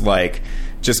files, it was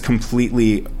just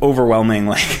completely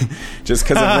overwhelming, just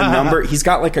because of the number. He's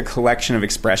got a collection of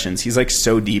expressions. He's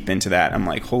so deep into that. I'm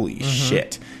holy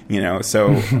shit,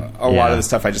 So a lot of the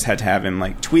stuff I just had to have him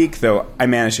tweak. Though I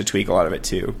managed to tweak a lot of it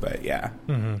too. But yeah.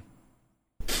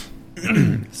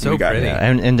 So pretty.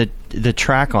 And the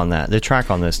track on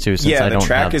this too, since I don't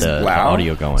have the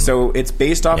audio going. So it's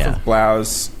based off of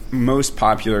Blau's most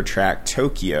popular track,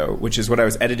 Tokyo, which is what I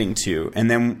was editing to. And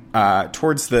then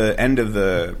towards the end of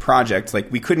the project,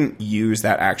 we couldn't use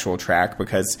that actual track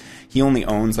because he only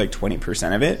owns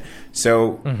 20% of it.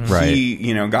 So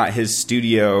he, got his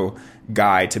studio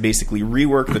guy to basically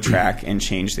rework the track and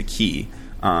change the key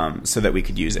so that we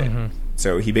could use it.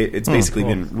 So it's basically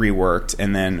been reworked.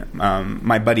 And then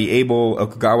my buddy Abel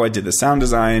Okugawa did the sound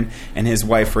design, and his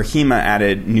wife Rahima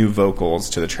added new vocals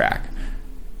to the track.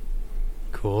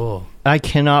 Cool. I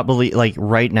cannot believe, like,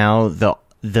 right now the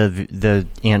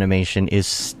animation is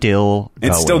still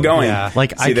going. It's still going. Yeah.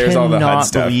 Like, See, I there's all the HUD cannot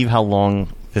stuff. believe how long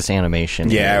this animation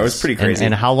is. Yeah, it was pretty crazy.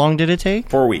 And how long did it take?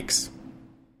 4 weeks.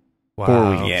 Wow.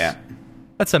 4 weeks. Yeah.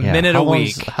 That's a Yeah. minute How a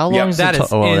long's- week. How long Yep. is That the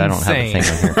is I don't have a insane.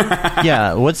 thing on here.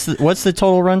 Yeah, what's the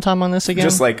total runtime on this again?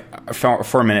 Just like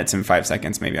 4 minutes and 5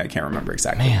 seconds, maybe. I can't remember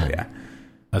exactly. Man. But yeah.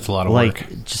 That's a lot of work.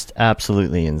 like just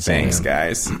absolutely insane. Thanks,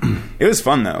 guys. It was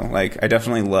fun, though. Like, I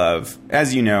definitely love,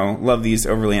 as you know, these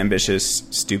overly ambitious,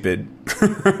 stupidly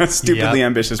Yep.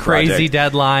 ambitious Crazy projects.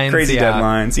 deadlines. Crazy yeah.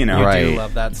 deadlines, you know. You Right. do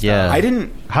love that stuff. Yeah. I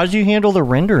didn't... How did you handle the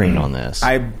rendering on this?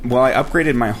 I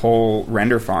upgraded my whole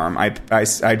render farm. I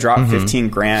dropped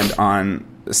 $15,000 on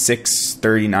 6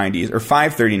 3090s or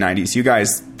 5 3090s. You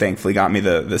guys thankfully got me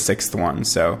the sixth one.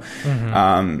 So,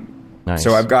 Nice.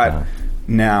 so I've got Yeah.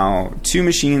 now 2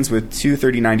 machines with 2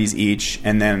 3090s each,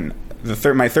 and then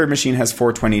my third machine has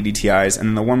 4 2080 Ti's,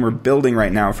 and the one we're building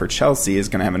right now for Chelsea is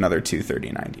going to have another 2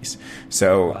 3090s.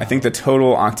 So I think the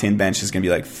total Octane bench is going to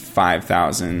be like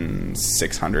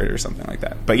 5,600 or something like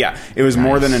that. But yeah, it was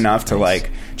more than enough to like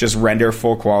just render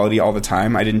full quality all the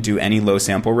time. I didn't do any low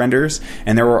sample renders,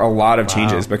 and there were a lot of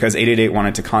changes because 888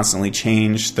 wanted to constantly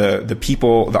change the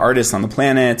people, the artists on the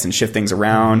planets, and shift things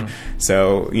around.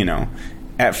 So, you know,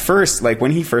 at first, like when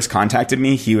he first contacted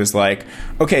me, he was like,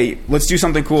 okay, let's do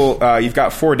something cool. You've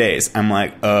got 4 days. I'm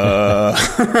like, 4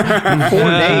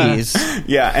 days.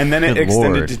 yeah. And then it Good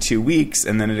extended Lord. to 2 weeks,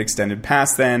 and then it extended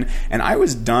past then. And I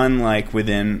was done like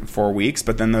within 4 weeks,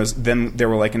 but then there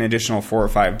were like an additional 4 or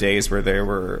 5 days where they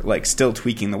were like still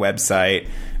tweaking the website.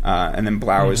 And then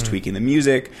Blau was tweaking the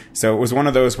music. So it was one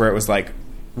of those where it was like,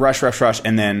 rush,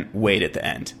 and then wait at the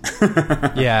end.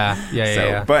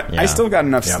 Yeah. But Yeah. I still got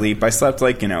enough sleep. I slept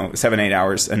like, 7-8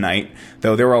 hours a night,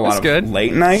 though there were a lot of good.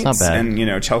 late nights. Not bad.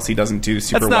 And, Chelsea doesn't do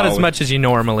super That's well. not as with- much as you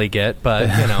normally get, but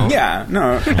you know. Yeah,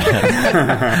 no.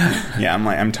 Yeah,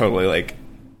 I'm totally like,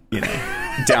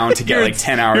 down to get You're- like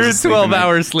 10 hours you're a of sleep.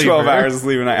 12-hour sleeper. 12 hours of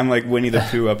sleep, and I'm like Winnie the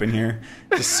Pooh up in here.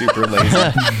 Just super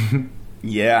lazy.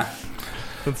 Yeah.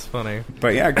 That's funny.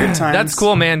 But yeah, good times. That's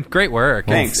cool, man. Great work.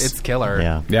 Thanks. It's killer.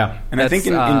 Yeah. Yeah. And I think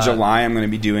in That's, July I'm going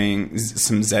to be doing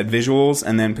some Zed visuals,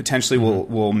 and then potentially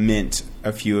we'll mint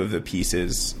a few of the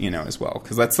pieces, as well,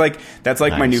 because that's like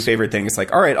my new favorite thing. It's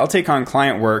like, all right, I'll take on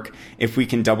client work if we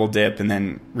can double dip and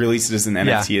then release it as an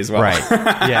NFT as well. Right.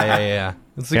 Yeah.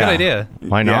 It's a good idea.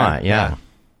 Why not? Yeah.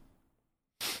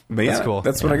 But yeah, That's cool.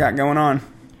 That's what I got going on.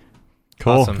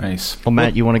 Cool. Awesome. Nice. Well,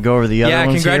 Matt, you want to go over the other Yeah,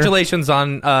 ones here? congratulations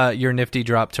on your nifty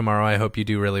drop tomorrow. I hope you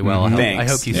do really well. Thanks. I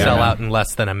hope you Yeah. sell out in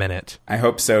less than a minute, I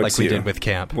hope so like too. we did with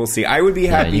camp. We'll see. I would be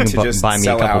Yeah, happy you to can just buy me a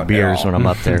sell couple out beers at when all. I'm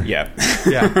up there. Yeah.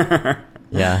 Yeah.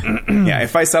 Yeah. Yeah,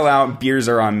 if I sell out, beers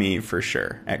are on me for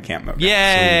sure at Camp Mocha. Yay!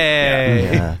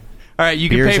 Yeah. All right, you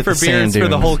can Beers pay at for the sand beers for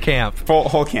the dunes. whole camp.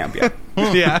 Whole camp, yeah.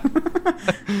 Yeah.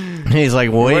 He's like,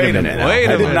 wait a minute. now. Wait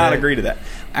a I did not minute. agree to that.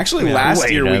 Actually, last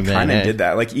Wait year a we kind minute. of did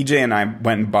that. Like EJ and I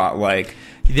went and bought like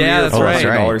Yeah, that's right.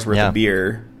 $300 worth Yeah. of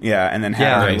beer. Yeah, and then had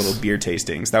Yeah. our Nice. little beer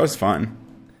tastings. That was fun.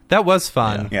 That was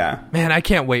fun. Yeah. Man, I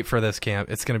can't wait for this camp.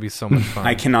 It's going to be so much fun.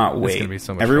 I cannot It's wait. going to be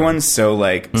so much Everyone's so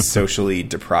like socially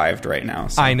deprived right now.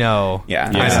 So. fun. I know. Yeah,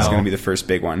 I this is know. going to be the first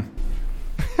big one.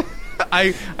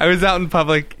 I was out in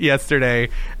public yesterday,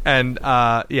 and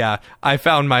I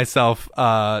found myself.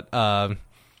 I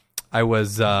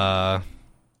was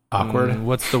Awkward.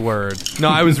 what's the word? No,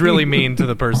 I was really mean to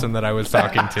the person that I was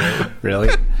talking to. Really?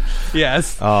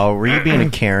 Yes. Oh, were you being a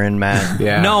Karen, Matt?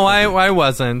 Yeah. No, I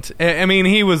wasn't. I mean,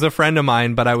 he was a friend of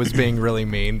mine, but I was being really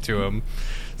mean to him.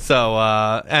 So,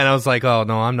 and I was like, oh,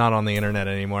 no, I'm not on the internet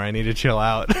anymore. I need to chill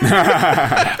out.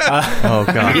 Oh,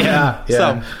 God. Yeah.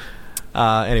 So,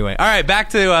 anyway, all right, back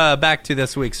to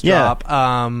this week's Yeah. drop. We're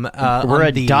on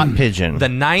at Dot Pigeon. The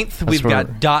 9th, we've where-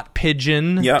 got Dot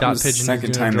Pigeon. Yep, Dot this is the Pigeon second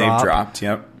is time gonna they've drop. dropped.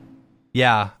 Yep.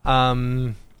 Yeah.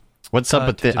 What's up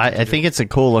with it? I think it's a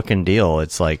cool looking deal.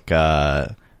 It's like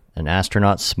an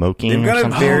astronaut smoking They've got or a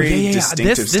something. very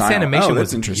distinctive This style. animation Oh, that's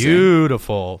was interesting.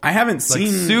 beautiful. I haven't like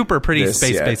seen super pretty this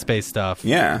space yet. stuff.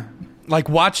 Yeah. Like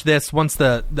watch this once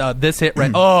the this hit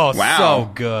right. Oh, Wow.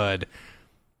 so good.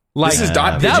 Like This is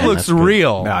Dot that Pigeon. looks That's good.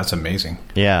 real. No, it's amazing.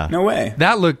 Yeah. No way.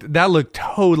 That looked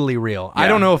totally real. I Yeah.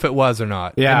 don't know if it was or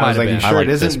not. Yeah, it might I was have like, you been. I sure like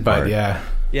it this isn't? But part. yeah.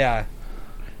 Yeah.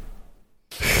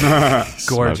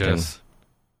 Gorgeous.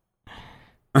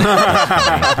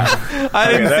 I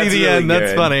didn't see that's the really end.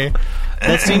 That's good. funny.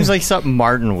 That seems like something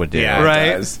Martin would do. Yeah, it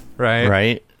Right. does. Right.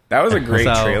 Right? That was a great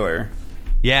So- trailer.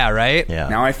 Yeah. Right. Yeah.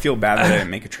 Now I feel bad that I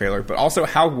didn't make a trailer, but also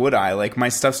how would I? Like my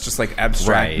stuff's just like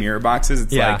abstract Right. mirror boxes.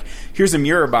 It's Yeah. like here's a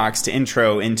mirror box to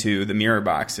intro into the mirror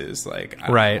boxes. Like I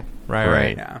don't Right. know. Right.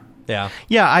 Right. Yeah.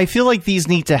 Yeah, I feel like these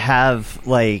need to have,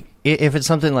 like, if it's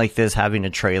something like this, having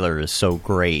a trailer is so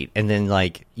great, and then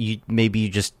like you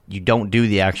don't do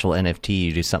the actual NFT,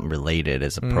 you do something related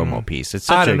as a promo piece. It's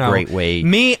such a great way.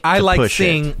 I to like push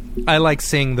seeing it. I like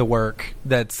seeing the work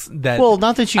that. Well,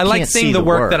 not that you I can't like seeing see the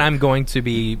work work that I'm going to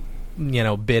be,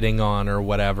 bidding on or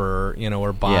whatever,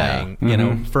 or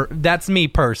buying. For that's me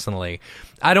personally.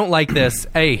 I don't like this,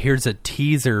 hey, here's a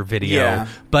teaser video,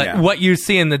 but what you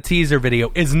see in the teaser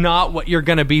video is not what you're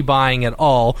going to be buying at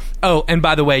all. Oh, and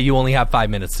by the way, you only have 5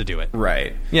 minutes to do it.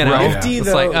 Right. Nifty,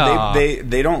 though, like,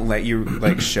 they don't let you,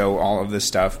 like, show all of the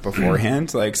stuff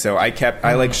beforehand. Like, so I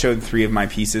showed 3 of my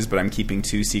pieces, but I'm keeping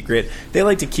 2 secret. They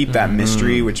like to keep that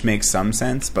mystery, which makes some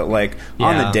sense, but, like,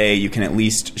 on the day, you can at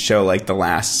least show, like, the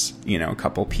last,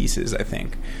 couple pieces, I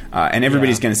think. And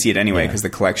everybody's going to see it anyway because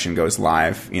the collection goes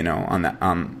live,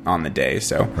 on the day.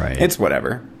 So it's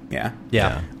whatever. Yeah.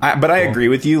 But I agree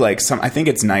with you. Like, I think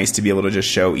it's nice to be able to just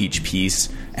show each piece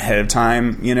ahead of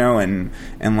time,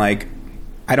 and like,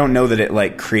 I don't know that it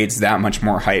like creates that much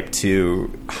more hype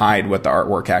to hide what the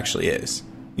artwork actually is.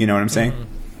 You know what I'm saying?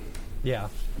 Yeah.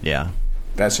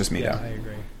 That's just me, though. I agree.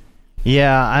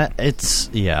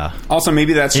 Also,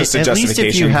 maybe that's just a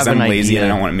justification because I'm lazy and I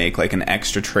don't want to make like an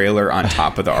extra trailer on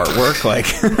top of the artwork. Like,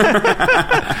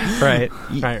 right.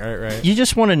 You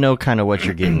just want to know kind of what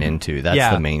you're getting into.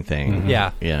 That's the main thing.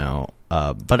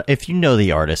 But if you know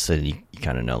the artist, then you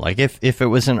kind of know. Like if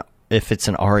it's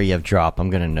an REF drop, I'm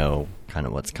gonna know kind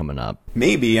of what's coming up.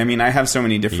 Maybe. I mean, I have so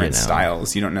many different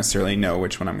styles. You don't necessarily know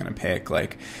which one I'm going to pick.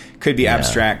 Like, could be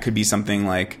abstract, could be something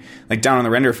like Down on the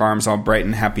Render Farm's all bright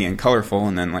and happy and colorful,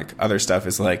 and then like other stuff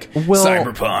is like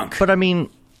cyberpunk. But I mean,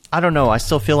 I don't know. I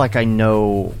still feel like I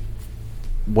know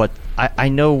what I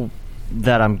know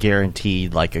that I'm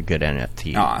guaranteed like a good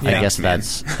NFT. I guess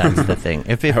that's the thing.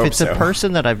 If it's a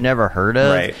person that I've never heard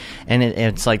of, and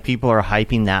it's like people are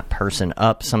hyping that person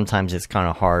up, sometimes it's kind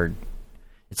of hard.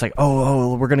 It's like,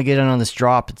 oh, we're going to get in on this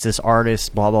drop. It's this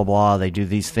artist, blah, blah, blah. They do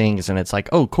these things. And it's like,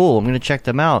 oh, cool. I'm going to check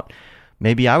them out.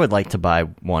 Maybe I would like to buy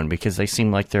one because they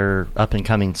seem like they're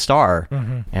up-and-coming star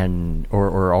and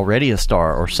or already a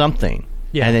star or something.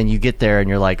 Yeah. And then you get there and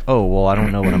you're like, oh, well, I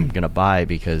don't know what I'm going to buy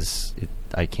because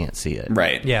I can't see it.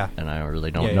 Right. Yeah. And I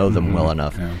really don't know them well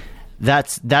enough. Yeah.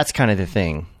 That's kind of the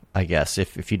thing, I guess,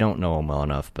 if you don't know them well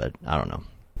enough. But I don't know.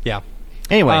 Yeah.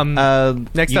 Anyway.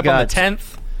 Next up on the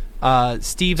 10th.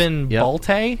 Stephen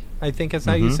Bolte, I think is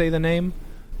how you say the name.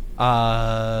 This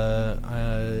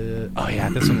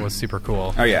one was super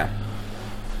cool. Oh yeah.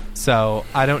 So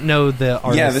I don't know the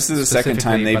artist. Yeah, this is the second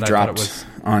time they've dropped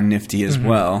on Nifty as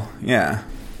well. Yeah.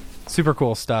 Super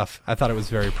cool stuff. I thought it was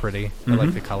very pretty. I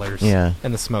like the colors. Yeah.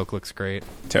 And the smoke looks great.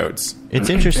 Totes. It's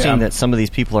interesting that some of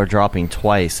these people are dropping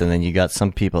twice, and then you got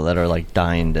some people that are like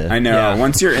dying to. I know. Yeah.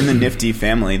 Once you're in the Nifty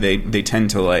family, they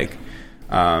tend to like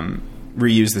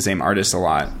reuse the same artist a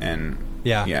lot, and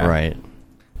right.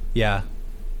 Yeah.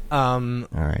 All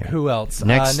right. Who else?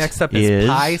 Next up is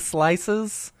Pie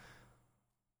Slices.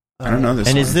 I don't know this.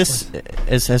 And one.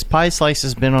 Has Pie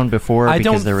Slices been on before? I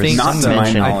because don't there was think some so. mention Not to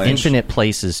of my knowledge. Infinite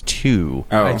Places 2.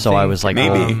 Oh, so I was like,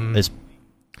 maybe.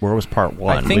 where was part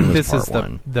 1? I think this is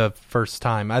part the first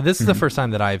time. This is the first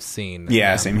time that I've seen.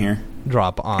 Yeah, same here.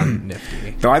 Drop on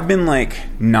Nifty. Though I've been like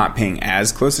not paying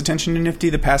as close attention to Nifty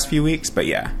the past few weeks, but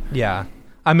yeah. Yeah.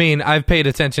 I mean, I've paid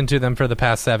attention to them for the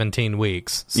past 17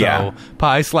 weeks. So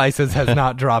Pie Slices has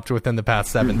not dropped within the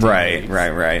past 17 weeks.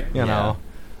 Right. You know.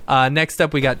 Next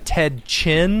up, we got Ted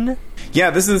Chin.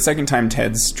 Yeah, this is the second time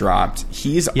Ted's dropped.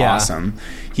 He's awesome.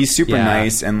 He's super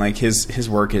nice, and like his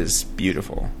work is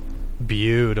beautiful.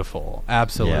 Beautiful.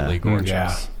 Absolutely gorgeous.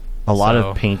 Yeah. A lot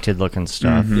of painted looking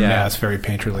stuff. Yeah, it's very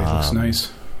painterly. Looks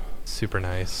nice. Super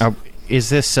nice. Is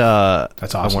this... That's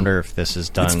awesome. I wonder if this is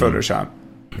done... It's Photoshop.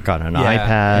 Got an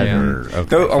iPad or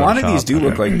though a lot of these do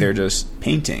look like they're just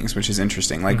paintings, which is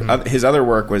interesting. Like his other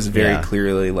work was very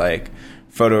clearly like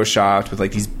photoshopped with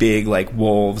like these big like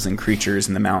wolves and creatures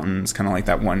in the mountains, kind of like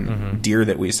that one deer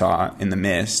that we saw in the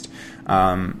mist,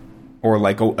 or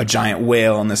like a giant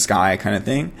whale in the sky kind of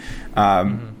thing,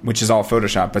 which is all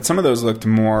Photoshop. But some of those looked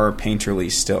more painterly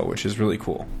still, which is really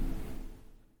cool.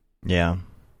 Yeah.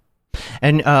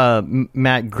 And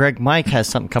Matt, Greg Mike has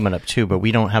something coming up too, but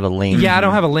we don't have a link. Yeah, I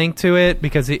don't have a link to it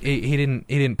because he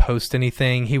didn't post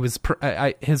anything. He was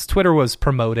his Twitter was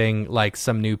promoting like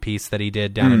some new piece that he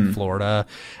did down in Florida,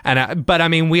 but I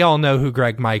mean we all know who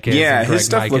Greg Mike is. Yeah, Greg his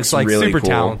stuff Mike looks is like really super cool.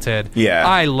 talented. Yeah,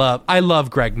 I love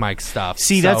Greg Mike's stuff.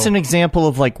 See, that's an example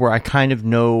of like where I kind of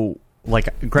know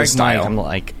like Greg style. Mike, I'm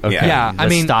like, okay, Yeah, the I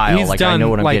mean, style, he's like done I know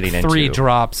what I'm like getting 3 into.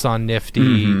 drops on Nifty,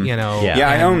 you know. Yeah. Yeah,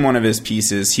 I own one of his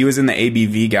pieces. He was in the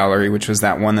ABV gallery, which was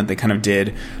that one that they kind of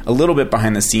did a little bit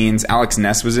behind the scenes. Alex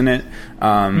Ness was in it,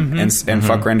 and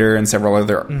Fuck Render and several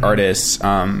other artists.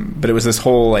 But it was this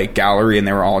whole like gallery, and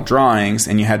they were all drawings,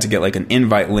 and you had to get like an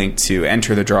invite link to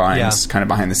enter the drawings, kind of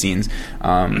behind the scenes.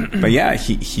 But yeah,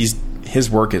 his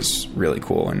work is really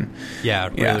cool, and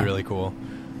really cool.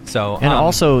 So, And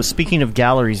also, speaking of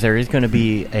galleries, there is going to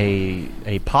be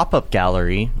a pop-up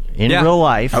gallery in real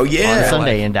life on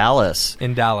Sunday in Dallas.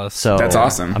 So that's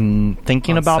awesome. I'm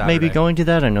thinking On about maybe Saturday. going to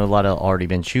that. I know a lot of already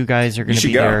been you guys are going to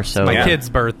be go. there. So my kid's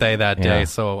birthday that day, Yeah.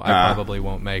 so I probably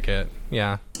won't make it.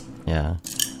 Yeah.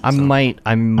 I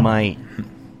might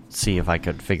see if I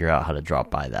could figure out how to drop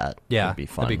by that. Yeah, it'd be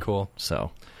fun. that'd be cool.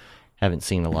 So, haven't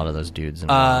seen a lot of those dudes in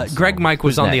a while. So Greg Mike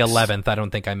was who's on the next? 11th. I don't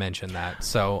think I mentioned that.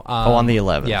 So on the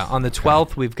 11th. Yeah, on the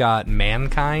 12th we've got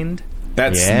Mankind.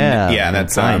 that's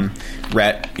that's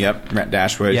Rhett. Yep, Rhett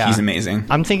Dashwood. Yeah. He's amazing.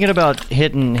 I'm thinking about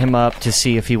hitting him up to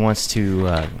see if he wants to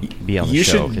be on the You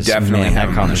show. should 'cause, definitely man, have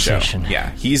that him on the show. conversation.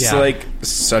 Yeah, he's like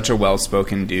such a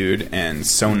well-spoken dude and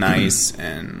so nice,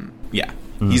 and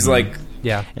he's like.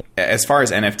 Yeah. As far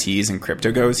as NFTs and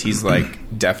crypto goes, he's like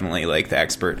definitely like the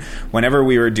expert. Whenever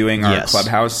we were doing our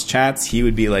Clubhouse chats, he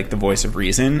would be like the voice of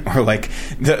reason, or like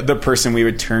the person we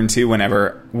would turn to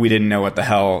whenever we didn't know what the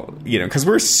hell, because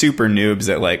we're super noobs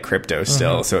at like crypto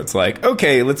still. So it's like,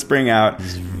 okay, let's bring out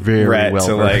Rhett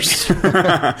to like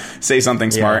say something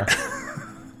smart.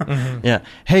 Yeah.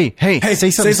 Hey,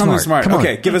 say something smart. Come on.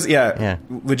 Okay, give us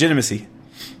legitimacy.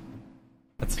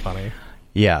 That's funny.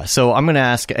 Yeah, so I'm going to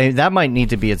ask. That might need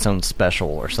to be its own special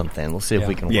or something. We'll see if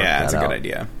we can work that out. Yeah, that's a good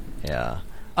idea.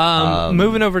 Yeah.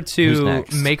 Moving over to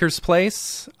next? Maker's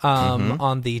Place.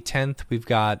 On the 10th, we've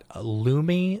got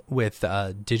Lumi with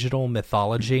Digital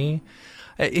Mythology.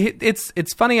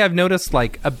 It's funny. I've noticed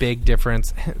like a big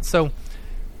difference. So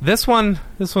this one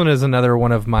is another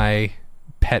one of my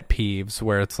pet peeves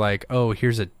where it's like, oh,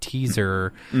 here's a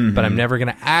teaser, but I'm never going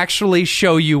to actually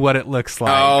show you what it looks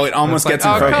like. Oh, it almost It's gets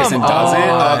like, in focus and doesn't.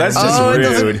 Oh, that's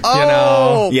just rude. You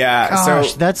know? Yeah,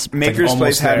 Gosh, so that's Maker's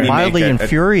Place had me mildly make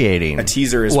infuriating. a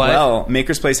teaser as What? well.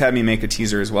 Maker's Place had me make a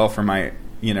teaser as well for my,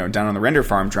 down on the render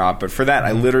farm drop. But for that,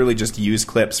 I literally just use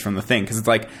clips from the thing because it's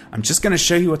like, I'm just going to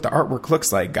show you what the artwork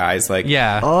looks like, guys. Like,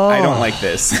 I don't like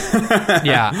this.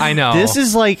 Yeah, I know. This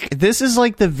is like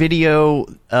the video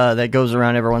that goes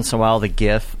around every once in a while, the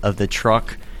GIF of the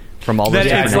truck from all those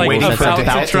that different it's like angles that's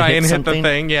about to try and hit the something.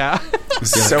 thing. Yeah.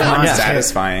 So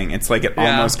unsatisfying. It's like it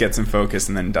Yeah. almost gets in focus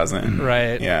and then doesn't.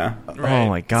 Right. Yeah. Oh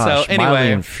my gosh! So, anyway,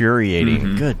 mildly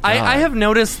infuriating. Good. I God. have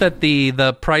noticed that the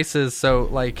prices. So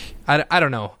like I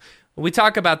don't know. We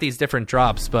talk about these different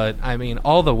drops, but I mean,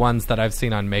 all the ones that I've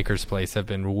seen on Maker's Place have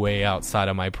been way outside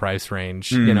of my price range,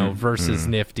 versus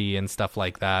Nifty and stuff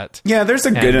like that. Yeah, there's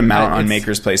a good amount on it's-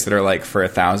 Maker's Place that are like for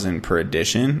 $1,000 per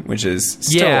edition, which is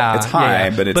still it's high,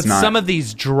 but it's not. But some of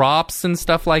these drops and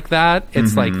stuff like that,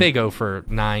 it's like they go for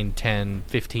 9, 10,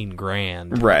 15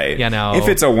 grand. Right. If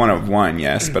it's a one of one,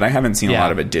 yes, but I haven't seen a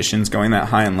lot of editions going that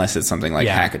high unless it's something like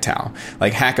Hackatow.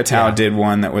 Like Hackatow did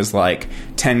one that was like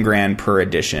 10 grand per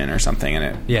edition or something,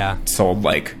 and it sold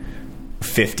like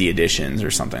 50 editions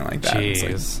or something like that. Jeez.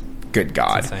 It's like, good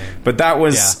God. insane. But that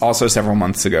was also several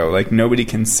months ago. Like nobody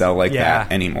can sell like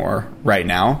that anymore right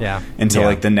now. Yeah. Until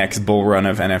like the next bull run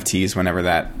of NFTs, whenever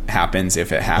that happens,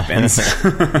 if it happens.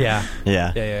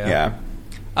 Yeah.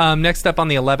 Next up on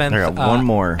the 11th, I got one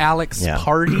more. Alex Yeah.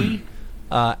 Party.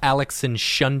 Alex in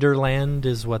Shunderland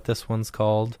is what this one's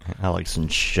called. Alex and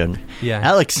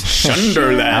Alex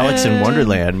Shunderland. Alex in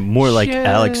Wonderland. More like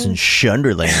Alex in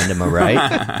Shunderland. Am I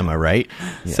right? Am I right?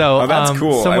 Yeah. So that's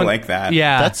cool. I like that.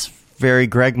 Yeah, That's very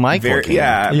Greg Mike. But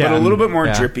a little bit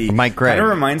more drippy. Mike Greg. Kind of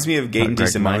reminds me of Gaten Greg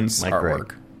DeSimone's Mike artwork.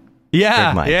 Greg.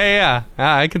 yeah, Mike. yeah.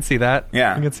 I can see that.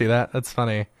 Yeah. I can see that. That's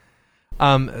funny.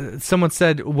 Someone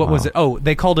said, what was it? Oh,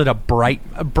 they called it a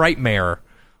brightmare.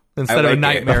 Instead of a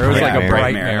nightmare, it was like a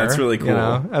bright mare. That's really cool.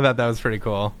 I thought that was pretty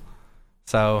cool.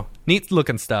 So neat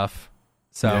looking stuff.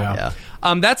 So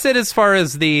that's it as far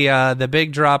as the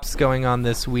big drops going on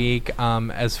this week.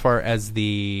 As far as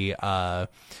the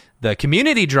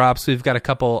community drops, we've got a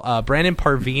couple. Brandon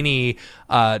Parvini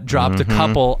dropped a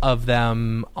couple of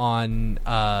them on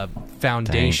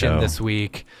Foundation this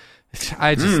week.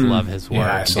 I just love his work.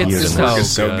 Yeah, I saw it's his so work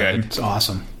is so good. It's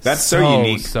awesome. That's so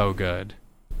unique. So good.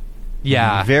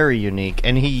 Yeah. Very unique,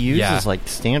 and he uses like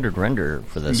standard render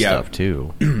for this stuff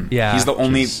too. Yeah. He's the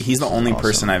only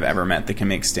person I've ever met that can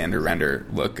make standard render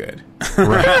look good.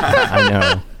 Right. I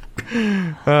know.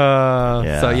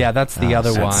 So yeah, that's the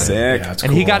other one. Sick. Yeah, it's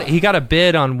And cool. he got a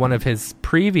bid on one of his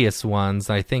previous ones.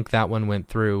 I think that one went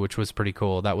through, which was pretty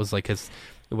cool. That was like his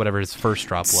first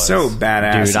drop was. So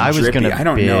badass. Dude, and I was drippy. gonna I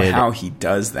don't know bid- how he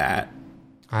does that.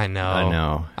 I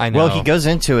know. Well, he goes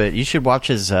into it. You should watch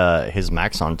his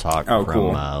Maxon talk from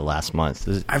cool. last month.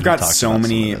 I've got so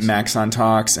many Maxon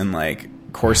talks and like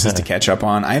courses to catch up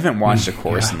on. I haven't watched a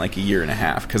course in like a year and a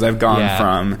half because I've gone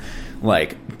from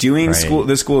like doing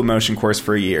the School of Motion course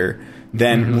for a year,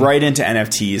 then right into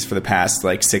NFTs for the past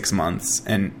like 6 months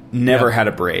and never had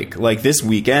a break. Like this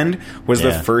weekend was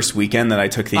the first weekend that I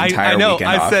took the entire weekend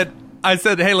off. I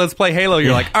said, hey, let's play Halo.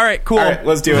 You're like, all right, cool. All right,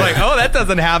 let's do it. Like, oh, that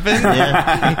doesn't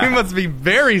happen. You must be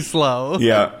very slow.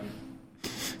 Yeah.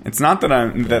 It's not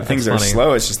that things are funny.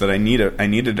 slow. It's just that I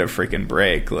needed a freaking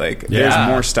break. Like there's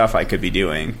more stuff I could be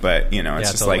doing, but you know,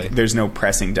 it's just totally. like there's no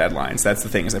pressing deadlines. That's the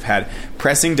thing is I've had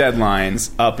pressing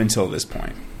deadlines up until this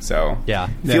point. So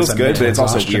feels that good, but it's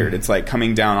also exhaustion. weird. It's like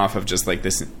coming down off of just like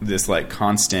this like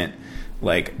constant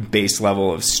like base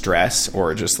level of stress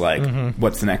or just like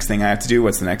what's the next thing I have to do?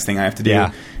 What's the next thing I have to do?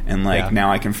 Yeah. And like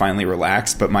now I can finally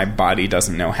relax, but my body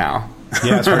doesn't know how.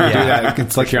 Yeah, it's hard to do that.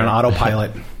 It's like you're on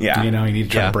autopilot. Yeah. You know, you need to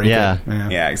try to break Yeah.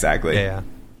 it. Yeah, exactly.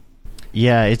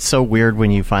 Yeah, it's so weird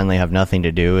when you finally have nothing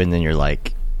to do and then you're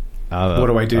like, What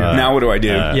do I do? Now what do I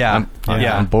do?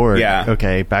 I'm bored. Yeah.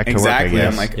 Okay, back to exactly. work, I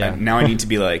I'm guess. like, now I need to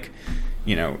be like,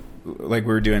 you know, like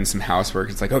we were doing some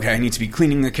housework. It's like, okay, I need to be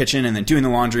cleaning the kitchen and then doing the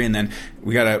laundry and then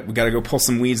we gotta go pull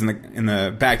some weeds in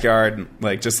the backyard.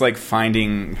 Like just like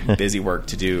finding busy work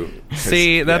to do.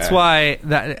 See, that's why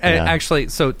actually.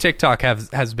 So TikTok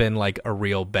has been like a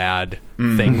real bad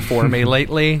thing for me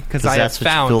lately because I have that's what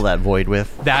you found fill that void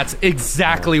with. that's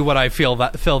exactly what I fill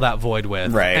that void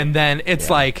with. Right. And then it's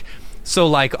like, so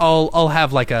like I'll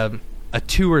have like a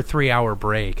 2 or 3 hour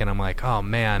break and I'm like, oh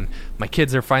man, my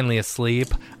kids are finally asleep.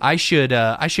 I should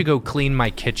go clean my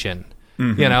kitchen,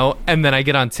 you know? And then I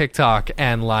get on TikTok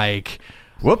and like,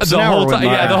 Whoops, the an hour whole went time,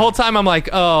 by. the whole time I'm like,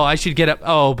 oh, I should get up.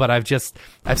 Oh, but I've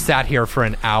sat here for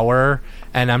an hour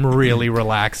and I'm really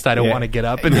relaxed. I don't want to get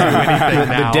up and do anything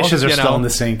now. The dishes are you still know? in the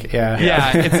sink. Yeah.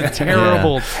 Yeah, it's a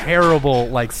terrible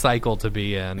like cycle to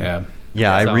be in. Yeah.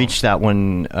 Yeah, I So- reached that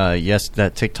one,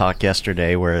 that TikTok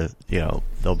yesterday where, you know,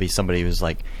 there'll be somebody who's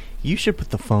like, you should put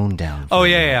the phone down. Oh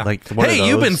yeah. Like, one of hey,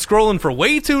 you've been those. scrolling for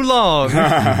way too long. It's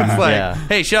like, Yeah.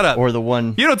 hey, shut up. Or the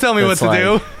one. You don't tell me what that's to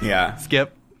like- do. Yeah.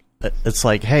 Skip. It's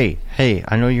like, hey,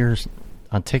 I know you're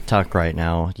on TikTok right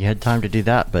now. You had time to do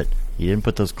that, but you didn't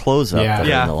put those clothes up Yeah. that are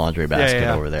Yeah. in the laundry basket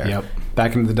Yeah. over there. Yep.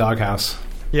 Back into the doghouse.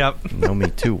 Yep. You know me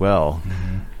too well.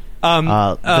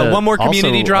 One more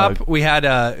community also, drop. We had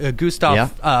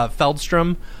Gustav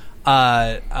Feldstrom.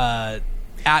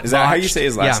 At Is that how you Botched. say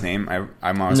his last Yeah. name?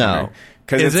 I'm always No.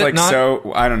 because Is it's it like not?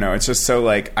 so I don't know. It's just so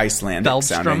like Icelandic Feldstrom?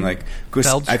 sounding. Like I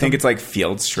Feldstrom? think it's like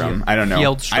Fieldstrom. I don't know.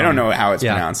 Fieldstrom. I don't know how it's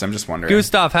Yeah. pronounced. I'm just wondering.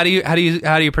 Gustav, how do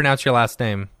you pronounce your last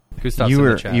name? Gustav's You in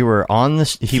were the chat. you were on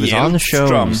the he was on the show.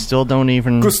 Fieldstrom. You still don't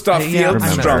even Gustav Yeah, I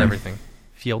messed Fieldstrom. everything.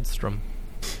 Fieldstrom.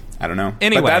 I don't know.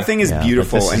 Anyway. But that thing is Yeah, but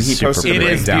beautiful, this and is he super posted a cool.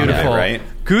 It is breakdown beautiful, of it, right?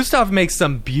 Gustav makes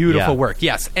some beautiful Yeah. work.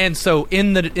 Yes, and so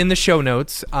in the show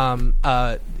notes,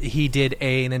 he did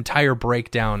an entire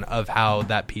breakdown of how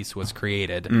that piece was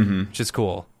created, which is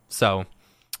cool. So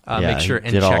make sure he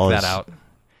and did check all that his- out.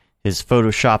 his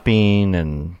photoshopping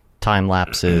and time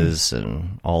lapses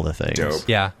and all the things. Dope.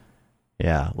 Yeah,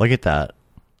 Yeah, look at that.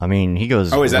 I mean, he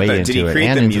goes Oh, is that way the? into Did he it create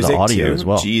and the into music the audio too? as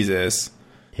well. Jesus,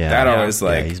 Yeah, that always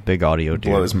like he's a big audio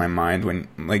dude. blows my mind when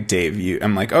like Dave.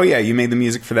 I'm like, oh yeah, you made the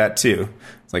music for that too.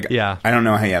 It's like, Yeah. I don't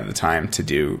know how you have the time to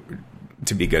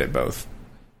be good at both.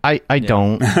 I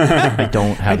don't I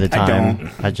don't have the I time.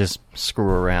 I just screw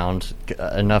around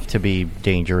enough to be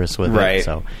dangerous with Right. it.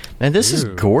 So, and this is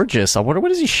gorgeous. I wonder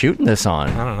what is he shooting this on.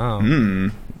 I don't know.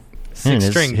 Man,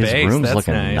 Six-string his bass. room's That's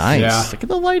looking nice. Yeah. Look at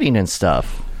the lighting and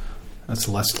stuff. That's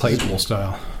Les Claypool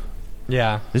style.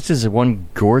 Yeah. This is one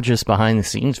gorgeous behind the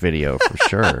scenes video for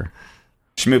sure.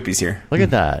 Schmoopy's here. Look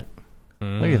at that.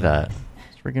 Look at that.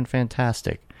 It's freaking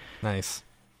fantastic. Nice.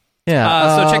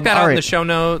 Yeah. So check that all out in right. the show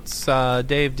notes.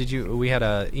 Dave, we had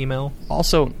an email?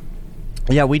 Also,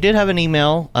 yeah, we did have an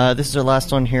email. This is our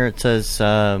last one here. It says,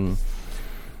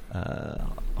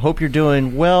 hope you're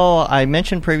doing well. I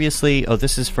mentioned previously,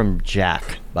 this is from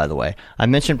Jack, by the way. I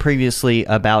mentioned previously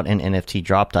about an NFT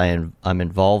drop I'm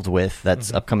involved with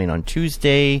that's upcoming on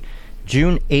Tuesday,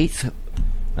 June 8th.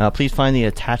 Please find the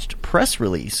attached press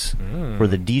release for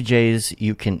the DJs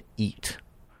You Can Eat.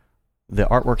 The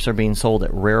artworks are being sold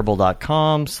at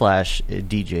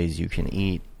Rarible.com/DJs You Can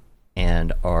Eat.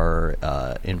 and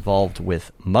are involved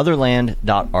with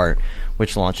Motherland.art,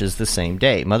 which launches the same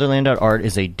day. Motherland.art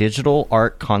is a digital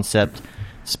art concept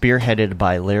spearheaded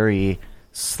by Larry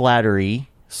Slattery.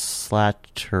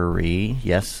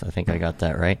 Yes, I think I got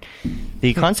that right.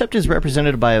 The concept is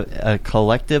represented by a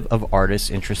collective of artists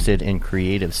interested in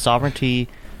creative sovereignty,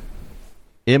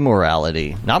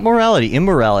 immorality,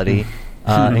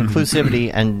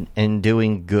 inclusivity, and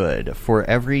doing good. For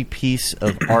every piece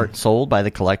of art sold by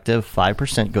the collective,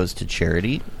 5% goes to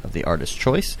charity of the artist's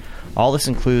choice. All this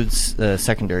includes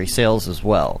secondary sales as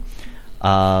well.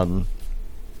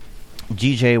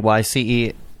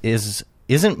 GJYCE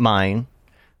isn't mine,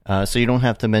 so you don't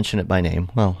have to mention it by name.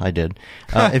 Well, I did.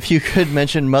 If you could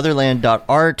mention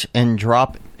Motherland.art and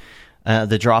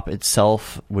the drop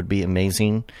itself would be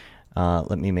amazing.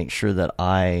 Let me make sure that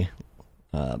I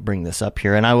bring this up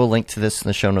here, and I will link to this in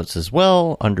the show notes as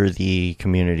well under the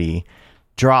community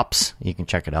drops. You can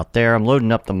check it out there. I'm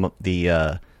loading up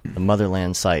the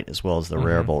Motherland site as well as the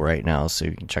Rarible right now, so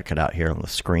you can check it out here on the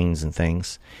screens and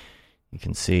things. You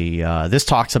can see this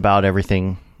talks about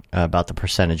everything about the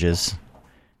percentages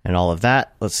and all of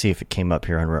that. Let's see if it came up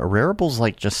here on Rarible's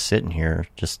like just sitting here,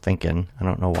 just thinking. I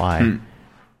don't know why.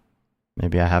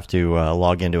 Maybe I have to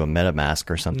log into a MetaMask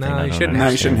or something. No, you shouldn't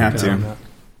have to.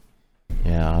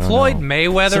 Yeah, I don't Floyd know.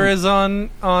 Mayweather is on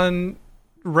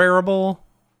Rarible.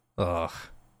 Ugh.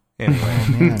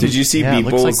 Anyway, did you see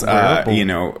Beeple's? Like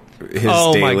his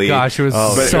oh daily. My gosh, it was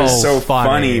But so, it was so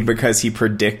funny because he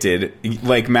predicted.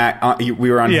 Like Matt, we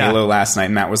were on Halo last night.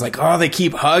 And Matt was like, "Oh, they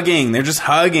keep hugging. They're just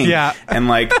hugging." Yeah, and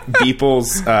like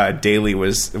Beeple's daily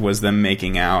was them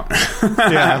making out.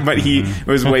 But it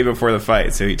was way before the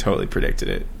fight, so he totally predicted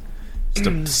it. Just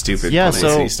a stupid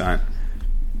publicity stunt.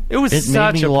 It was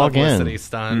such a publicity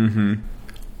stunt. Mm-hmm.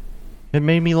 It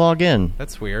made me log in.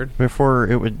 That's weird. Before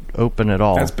it would open at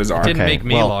all. That's bizarre. It didn't make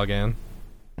me log in.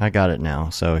 I got it now,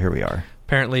 so here we are.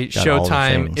 Apparently,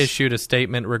 Showtime issued a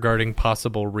statement regarding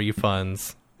possible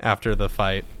refunds after the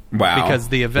fight. Wow. Because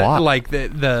the event, like the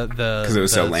it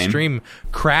was so lame. Stream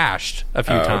crashed a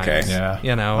few times. Okay. Yeah.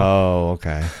 You know. Oh,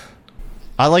 okay.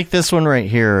 I like this one right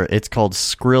here. It's called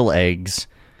Skrill Eggs.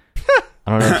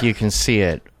 I don't know if you can see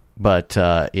it, but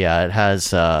it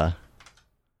has.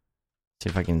 See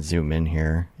if I can zoom in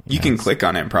here. You can click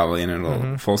on it probably, and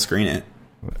it'll full screen it.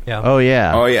 Yeah. Oh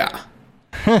yeah. Oh yeah.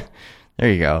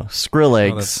 There you go. Skrill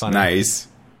Eggs. Nice.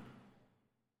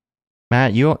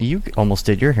 Matt, you almost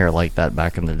did your hair like that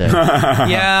back in the day.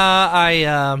 Yeah,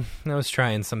 I was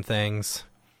trying some things.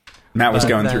 Matt was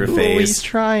going through a phase. He's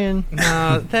trying.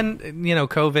 Then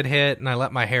COVID hit, and I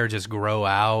let my hair just grow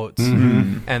out,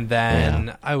 and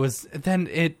then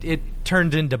it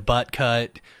turned into butt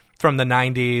cut from the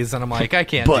 90s, and I'm like, I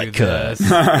can't do this.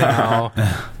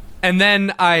 And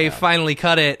then I finally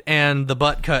cut it, and the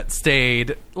butt cut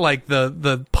stayed, like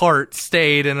the part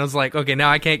stayed, and I was like, okay, now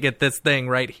I can't get this thing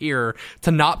right here to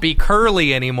not be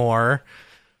curly anymore.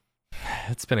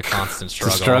 It's been a constant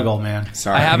struggle. It's a struggle, man.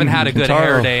 Sorry. I haven't had a good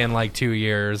hair day in like 2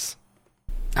 years.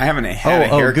 I haven't had a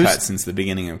haircut since the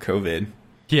beginning of COVID.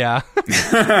 Yeah.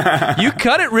 You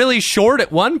cut it really short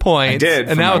at one point. I did.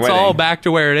 And now it's all back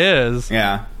to where it is.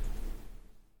 Yeah.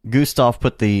 Gustav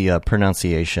put the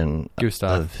pronunciation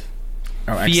of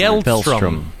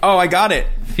Fjellstrom. Oh, I got it.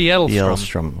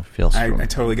 Fjellstrom. I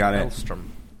totally got it. Fjellstrom.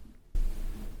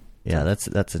 Yeah, that's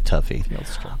a toughie.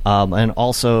 And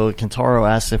also, Kentaro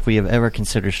asks if we have ever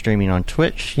considered streaming on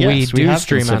Twitch. Yes, we have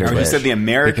stream on Twitch. You said the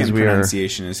American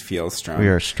pronunciation is Fjellstrom. We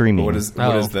are streaming. What is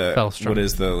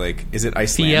the like? Is it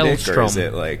Icelandic or is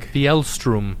it like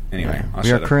Fjellstrom? Anyway,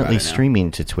 we are currently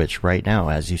streaming to Twitch right now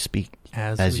as you speak,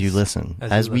 as you listen,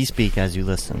 as we speak, as you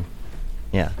listen.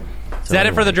 Yeah. Is that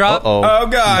it for the drop? Oh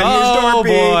God! Here's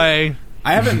Dorpy. Boy!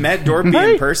 I haven't met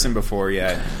Dorpy in person before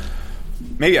yet.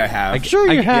 Maybe I have.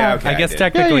 Sure you have. Yeah, okay, I guess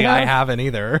technically I haven't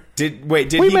either. Did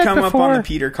he come up on the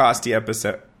Peter Costi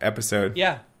episode?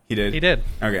 Yeah. He did? He did.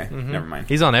 Okay, never mind.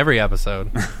 He's on every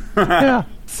episode. Yeah.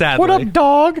 Sadly. What up,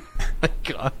 dog? Oh my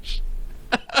gosh.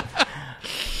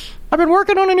 I've been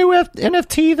working on a new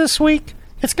NFT this week.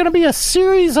 It's going to be a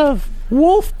series of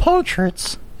wolf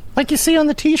portraits, like you see on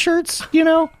the T-shirts. You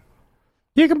know,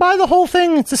 you can buy the whole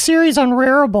thing. It's a series on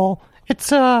Rarible.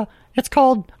 It's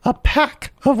called A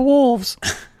Pack of Wolves.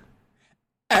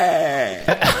 All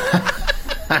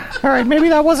right, maybe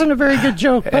that wasn't a very good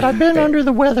joke, but I've been under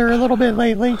the weather a little bit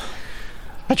lately.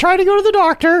 I tried to go to the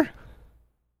doctor,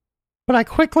 but I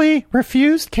quickly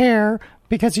refused care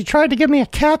because he tried to give me a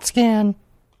CAT scan.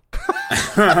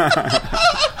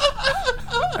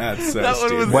 That's so That one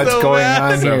was stupid. What's so going bad.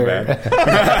 on So here? bad.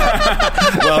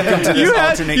 Welcome to this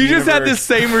alternate You just had the universe.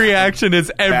 same reaction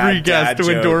as every Bad dad guest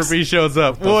when jokes. Dorothy shows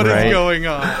up. What is Right. going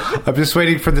on? I'm just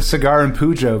waiting for the cigar and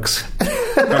poo jokes.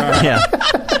 Yeah.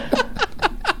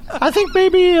 I think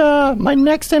maybe my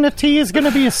next NFT is going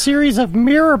to be a series of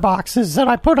mirror boxes that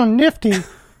I put on Nifty.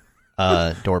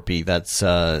 Dorpy,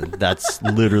 that's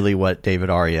literally what David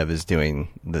Ariev is doing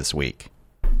this week.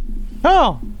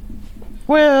 Oh,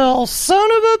 well, son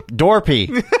of a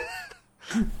Dorpy.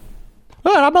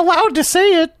 Well, I'm allowed to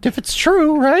say it if it's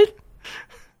true, right?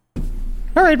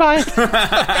 All right, bye.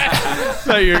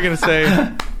 Thought you were gonna say.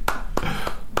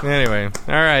 Anyway,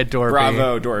 all right, Dorpy.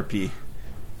 Bravo, Dorpy.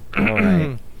 All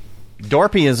right.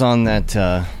 Dorpy is on that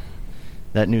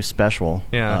new special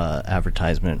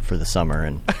advertisement for the summer,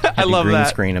 and I love green that.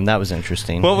 screen him. That was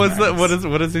interesting. What was that?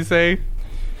 What does he say?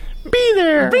 Be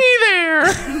there. Be there.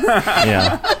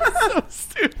 Yeah.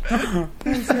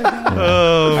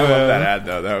 Oh, I love that ad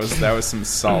though. That was some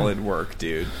solid work,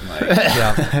 dude. Like,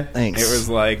 yeah. Thanks. it was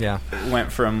like Yeah.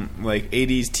 went from like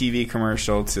 80s TV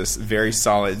commercial to very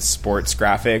solid sports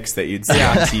graphics that you'd see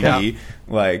on TV.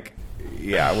 Like,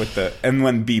 yeah, with the and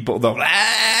when people the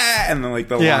and then like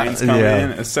the Yeah. lines come Yeah.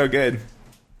 in, it's so good.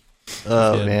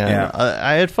 Oh good. man, Yeah.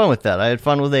 I had fun with that. I had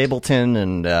fun with Ableton,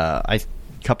 and a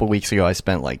couple weeks ago I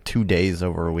spent like 2 days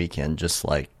over a weekend just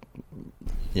like,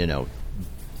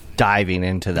 diving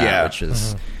into that, Yeah. which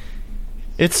is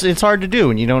it's hard to do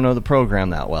when you don't know the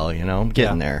program that well. I'm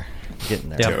getting Yeah. there.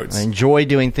 Yeah. Toads. I enjoy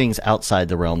doing things outside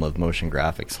the realm of motion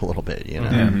graphics a little bit.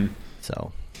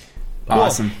 So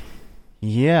Awesome.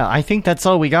 yeah, I think that's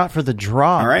all we got for the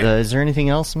drop. All right. Is there anything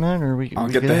else, man? Or I'll we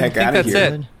get the good? heck I out think of that's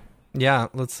here. it. Yeah,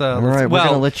 let's. right, we're well,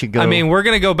 gonna let you go. I mean, we're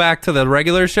gonna go back to the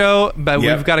regular show, but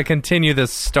Yep. we've got to continue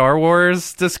this Star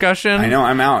Wars discussion. I know,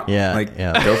 I'm out. Yeah, Like,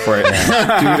 yeah. go for it. Dude,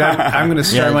 I'm going to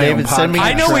start Yeah, my David, own send me podcast.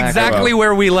 I know track. exactly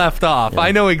where we left off.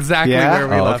 I know exactly Yeah? where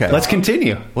we Oh, left okay. off. Let's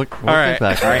continue. We'll All right. get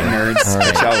back All right, there. nerds. All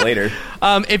right. Catch y'all later.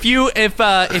 If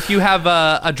you have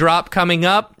a drop coming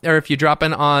up, or if you drop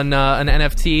in on an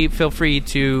NFT, feel free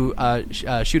to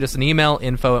shoot us an email,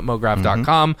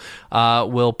 info@mograph.com.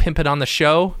 We'll pimp it on the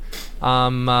show.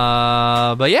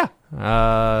 But yeah,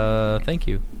 thank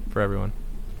you for everyone.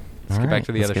 Let's get back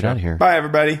to the other get show. out of here. Bye,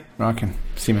 everybody. Rockin'.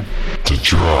 See you, man.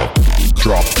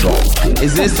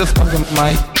 Is this the fucking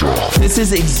mic? This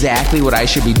is exactly what I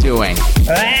should be doing.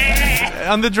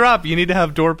 On the drop, you need to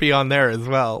have Dorpy on there as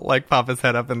well, like pop his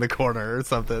head up in the corner or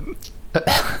something. Be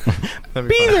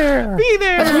there. Be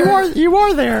there. You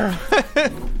are there.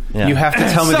 Yeah. You have to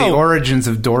tell me So- the origins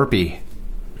of Dorpy.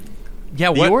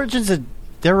 Yeah, The what? origins of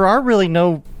there are really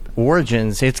no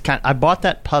origins. It's I bought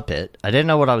that puppet. I didn't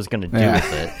know what I was going to do Yeah.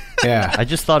 with it. Yeah. I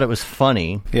just thought it was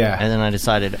funny. Yeah. And then I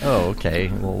decided, oh, okay,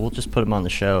 well, we'll just put him on the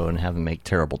show and have him make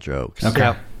terrible jokes. Okay.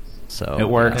 Yeah. So It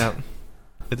worked. Yeah,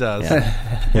 it does. Yeah.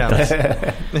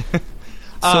 Yeah.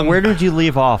 So where did you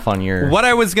leave off on your? What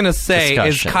I was gonna say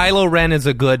discussion? is Kylo Ren is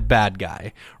a good bad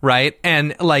guy, right?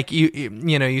 And like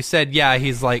you said, yeah,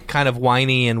 he's like kind of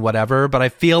whiny and whatever, but I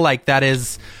feel like that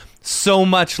is so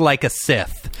much like a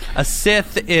Sith. A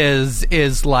Sith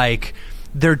is like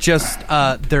they're just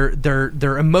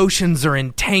their emotions are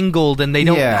entangled and they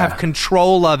don't Yeah. have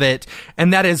control of it,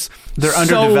 and that is They're so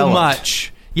underdeveloped.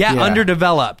 much. Yeah, Yeah.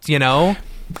 underdeveloped.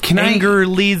 Can I- Anger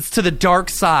leads to the dark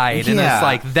side, and Yeah. it's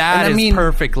like that And I is mean-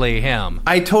 perfectly him.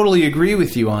 I totally agree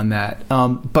with you on that.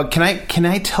 But can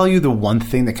I tell you the one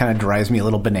thing that kind of drives me a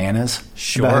little bananas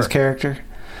Sure. about his character?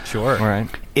 Sure. All right.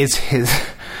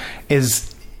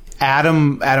 Is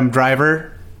Adam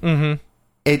Driver?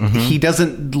 Mm-hmm. He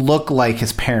doesn't look like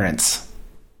his parents.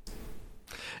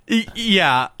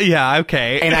 Yeah,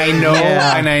 okay. And I know,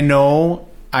 Yeah.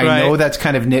 I Right. know that's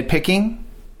kind of nitpicking.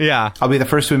 yeah. I'll be the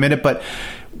first to admit it. But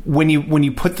when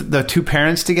you put the two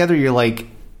parents together, you're like,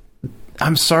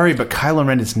 I'm sorry, but Kylo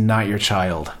Ren is not your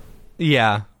child.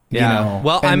 Yeah. Yeah. know,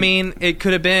 well, I and- mean, it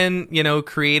could have been,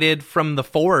 created from the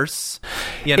Force.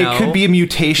 It could be a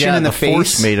mutation Yeah, in the, the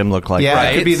Force face. made him look like yeah,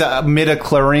 that. it could be the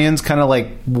midichlorians kind of like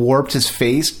warped his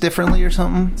face differently or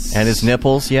something. And his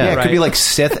nipples. Yeah. Yeah, it Right. could be like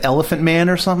Sith Elephant Man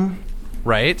or something.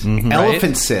 right. Mm-hmm. Right?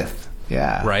 Elephant Sith.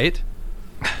 Yeah. Right.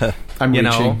 I'm You reaching.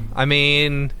 know, I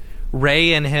mean,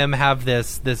 Rey and him have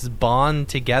this bond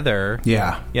together.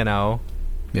 Yeah. Yeah.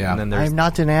 Yeah. And then there's I'm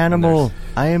not an animal.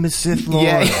 I am a Sith Lord.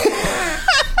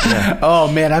 Yeah. Oh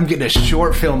man, I'm getting a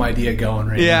short film idea going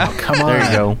right Yeah. now. Come on. There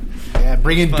you go. Yeah,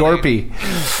 bring in Dorpy.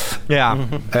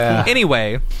 yeah.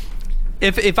 Anyway,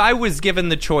 if I was given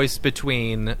the choice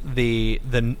between the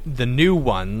new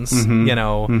ones,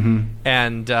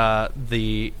 and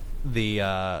the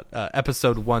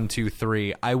episode 1, 2,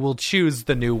 3, I will choose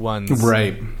the new ones.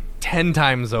 Right. 10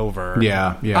 times over.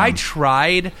 Yeah. I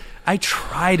tried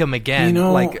them again,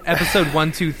 like episode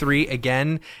 1, 2, 3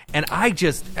 again, and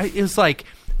it was like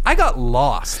I got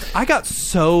lost. I got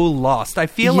so lost. I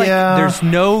feel like there's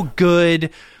no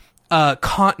good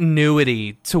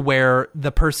continuity to where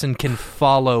the person can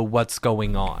follow what's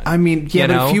going on. I mean, but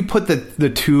if you put the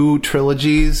two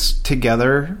trilogies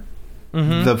together,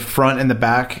 the front and the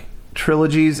back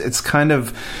trilogies, it's kind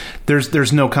of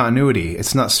there's no continuity.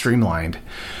 It's not streamlined.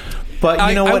 But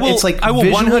you know what? It's like I will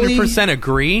visually, 100%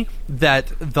 agree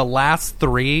that the last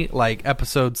 3, like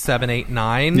episode 7, 8,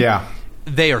 9,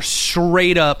 they are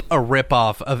straight up a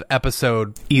ripoff of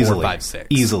episode 4, 5, 6.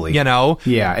 Easily.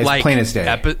 It's like, plain as day.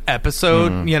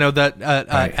 Episode,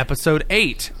 episode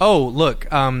 8. Oh, look,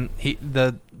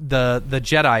 the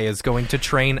Jedi is going to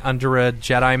train under a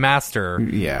Jedi Master.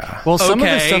 Yeah. Well, some of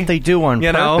the stuff they do on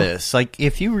purpose. Like,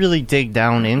 if you really dig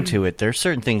down into it, there's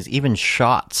certain things, even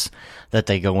shots that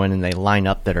they go in and they line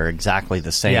up that are exactly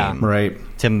the same. Right.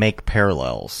 To make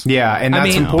parallels. Yeah, and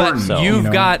that's important. But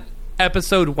you've got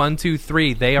episode 1, 2,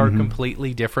 3. They are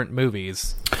completely different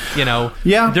movies.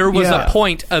 There was a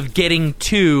point of getting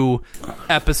to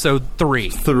episode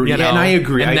 3. And I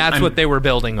agree. And that's what they were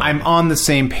building on. I'm on the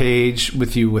same page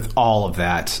with you with all of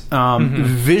that.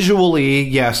 Visually,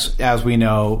 yes, as we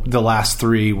know, the last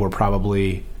 3 were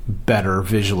probably better,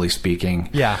 visually speaking.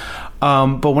 Yeah.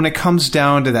 But when it comes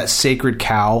down to that sacred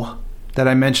cow that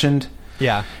I mentioned,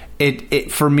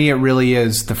 it for me it really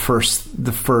is the first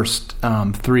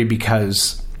 3,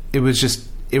 because it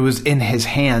was in his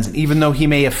hands. And even though he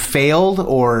may have failed,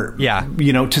 or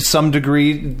to some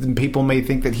degree people may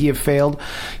think that he failed,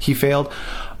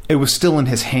 it was still in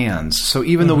his hands. So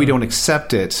even though we don't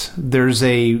accept it, there's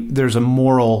a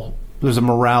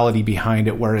morality behind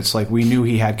it, where it's like we knew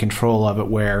he had control of it,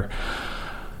 where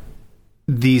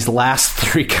these last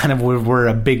 3 kind of were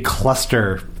a big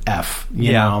cluster F,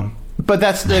 you know. But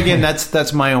that's, again,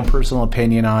 that's my own personal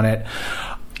opinion on it.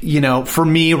 For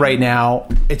me right now,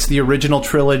 it's the original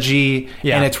trilogy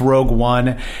and it's Rogue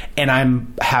One, and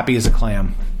I'm happy as a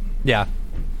clam. Yeah.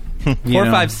 4,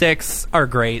 5, 6 are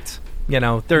great.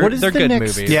 They're good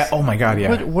movies. Yeah. Oh my God.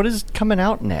 Yeah. What is coming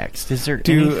out next? Is there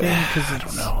anything? I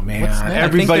don't know, man.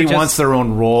 Everybody wants their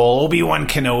own role. Obi-Wan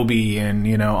Kenobi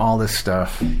and all this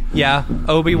stuff. Yeah.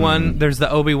 Obi-Wan. There's the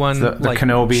Obi-Wan the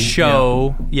Kenobi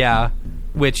show. Yeah.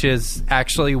 Which is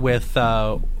actually with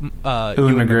Ewan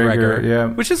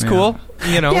McGregor, which is cool.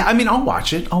 Yeah, I mean, I'll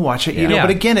watch it. But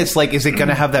again, it's like, is it going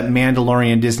to have that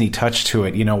Mandalorian Disney touch to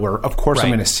it? Where of course I'm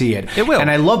going to see it. It will.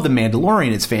 And I love the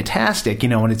Mandalorian. It's fantastic.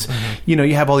 And it's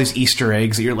you have all these Easter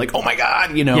eggs that you're like, oh my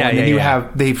God, and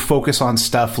then they focus on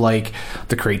stuff like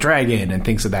the Krayt Dragon and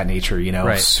things of that nature.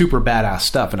 Super badass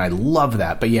stuff, and I love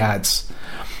that. But yeah, it's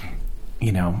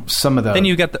some of the then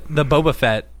you got the Boba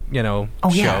Fett show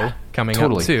coming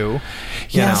up too.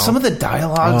 Some of the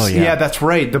dialogues. Yeah, that's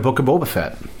right. The Book of Boba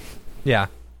Fett. Yeah,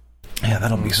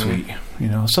 that'll be sweet.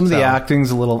 Some of the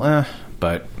acting's a little,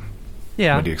 but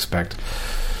what do you expect?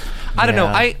 I don't know.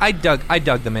 I dug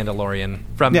The Mandalorian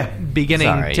from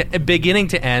beginning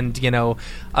to end.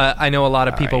 I know a lot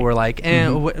of people were like,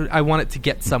 I want it to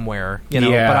get somewhere.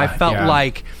 But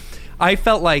I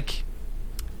felt like.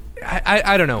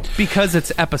 I don't know, because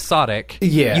it's episodic.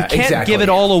 Yeah, you can't give it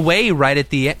all away right at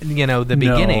the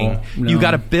beginning. No. You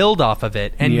got to build off of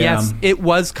it. And yes, it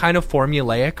was kind of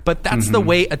formulaic, but that's the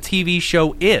way a TV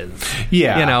show is.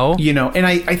 Yeah, and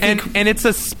I think, and it's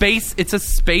a space western.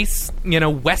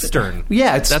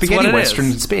 Yeah, it's that's spaghetti what it western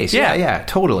is. in space. Yeah,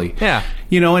 totally. Yeah.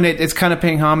 And it's kind of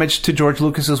paying homage to George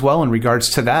Lucas as well in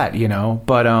regards to that,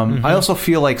 But I also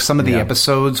feel like some of the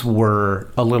episodes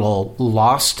were a little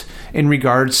lost in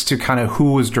regards to kind of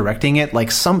who was directing it.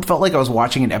 Like, some felt like I was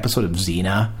watching an episode of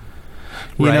Xena,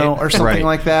 or something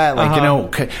like that.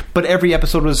 Like, but every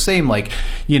episode was the same. Like,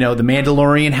 the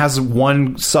Mandalorian has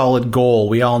one solid goal.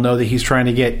 We all know that he's trying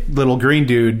to get little green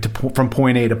dude from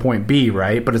point A to point B,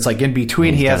 right? But it's like in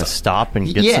between, he has to stop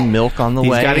and get some milk on the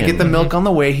way. He's got to get the milk on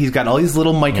the way. He's got all these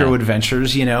little micro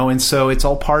adventures, and so it's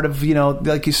all part of,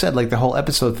 like you said, like the whole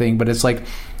episode thing. But it's like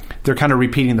they're kind of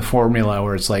repeating the formula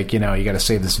where it's like, you got to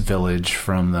save this village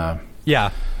from the... Yeah.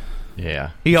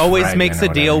 He always makes a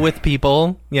deal with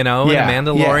people, and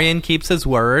Mandalorian keeps his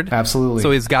word. Absolutely. So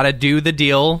he's got to do the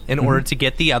deal in order to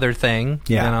get the other thing,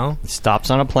 He stops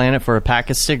on a planet for a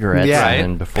pack of cigarettes,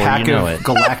 and before pack you know of it...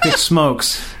 galactic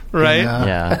smokes. Right?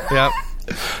 Yeah. Yep.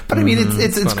 But I mean,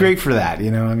 it's great for that,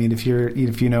 I mean, if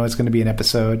you know it's going to be an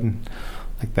episode and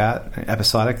like that,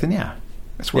 episodic, then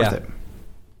it's worth it.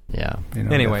 Yeah.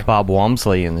 Anyway. Bob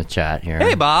Walmsley in the chat here.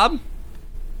 Hey, Bob.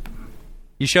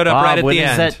 You showed up right at the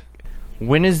end.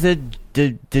 When is the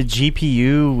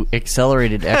GPU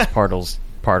accelerated X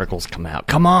particles come out?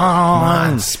 Come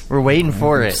on. We're waiting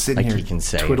for it. Sitting Like here you can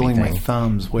say twiddling anything. my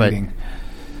thumbs, waiting.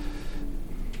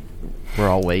 We're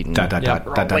all waiting. Cannot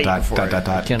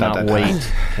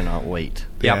wait. Cannot wait.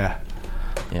 Yeah.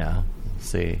 Yeah. Let's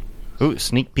see. Ooh,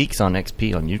 sneak peeks on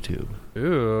XP on YouTube.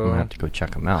 Ooh. I'm gonna have to go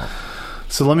check them out.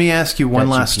 So let me ask you one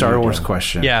That last GPU Star Wars doing.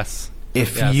 question. Yes.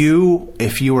 If Yes.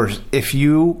 if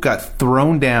you got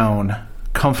thrown down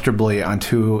comfortably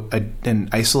onto a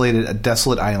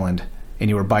desolate island, and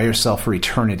you were by yourself for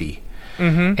eternity,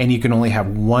 and you can only have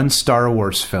one Star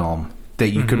Wars film that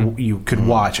you could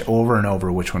watch over and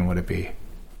over, which one would it be?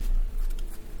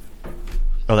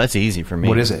 Oh, that's easy for me.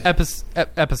 What is it?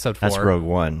 Episode 4. That's Rogue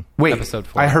One. Wait, Episode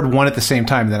 4. I heard one at the same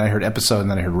time. Then I heard episode, and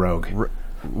then I heard Rogue.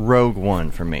 Rogue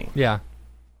One for me. Yeah.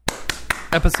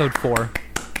 Episode 4.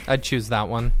 I'd choose that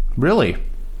one. Really?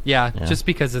 Yeah, just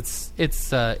because it's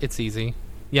easy,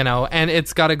 you know, and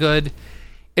it's got a good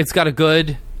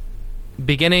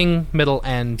beginning, middle,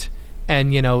 end,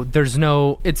 and you know,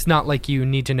 it's not like you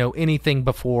need to know anything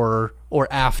before or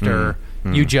after.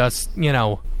 You just, you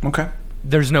know, Okay.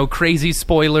 there's no crazy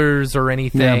spoilers or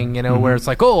anything, you know, where it's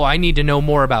like, oh, I need to know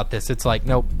more about this. It's like,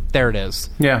 nope, there it is.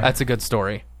 Yeah. That's a good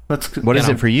story. What is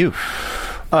it for you?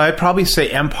 I'd probably say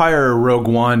Empire or Rogue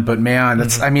One, but man,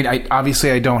 that's. I mean, I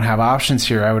don't have options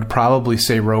here. I would probably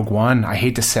say Rogue One. I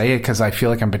hate to say it because I feel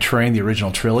like I'm betraying the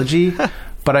original trilogy,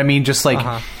 but I mean, just like,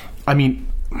 I mean,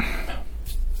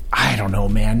 I don't know,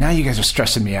 man. Now you guys are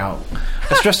stressing me out.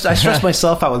 I stressed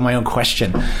myself out with my own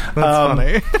question. That's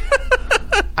funny.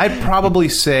 I'd probably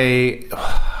say,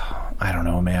 I don't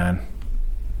know, man.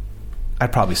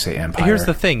 I'd probably say Empire. Here's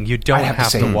the thing: you don't have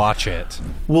say- to watch it.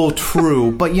 Well,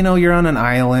 true, but you know, you're on an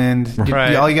island.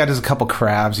 Right. All you got is a couple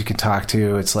crabs you can talk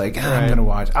to. It's like, I'm going to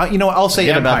watch. You know what? I'll say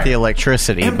Forget Empire. about the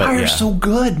electricity, but Empire's yeah. so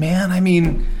good, man. I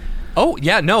mean, Oh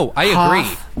yeah, no, I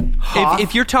agree. Hoth.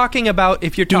 If you're talking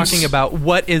about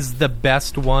what is the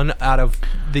best one out of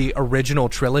the original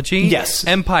trilogy, Yes.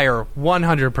 Empire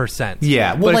 100%.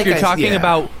 Yeah, well, but like if you're talking yeah.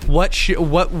 about what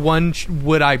one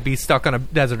would I be stuck on a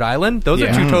desert island, those are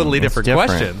Yeah. two totally different different.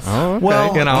 questions. Oh, okay.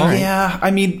 well, you know? yeah.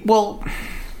 I mean, well,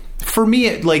 for me,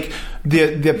 it, like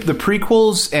the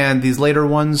prequels and these later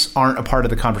ones aren't a part of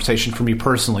the conversation for me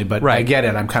personally. But I Right. get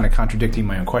it. I'm kind of contradicting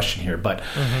my own question here. But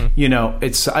you know,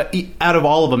 it's out of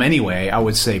all of them anyway. I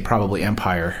would say probably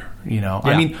Empire. You know,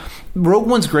 I Yeah. mean, Rogue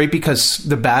One's great because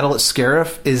the battle at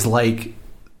Scarif is like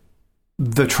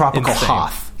the tropical Insane.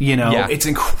 Hoth. You know, Yeah. it's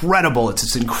incredible. It's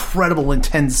this incredible,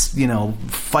 intense, you know,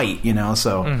 fight. You know,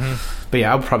 so. But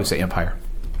yeah, I would probably say Empire.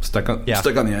 Stuck on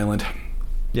the island.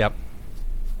 Yep.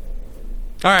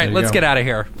 All right, you let's go. get out of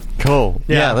here. Cool.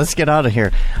 Yeah, Yeah. let's get out of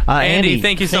here. Andy,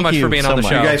 thank you so much for being on the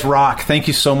show. You guys rock. Thank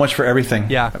you so much for everything.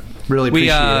 Yeah. Really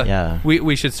appreciate it. Yeah.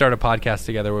 We should start a podcast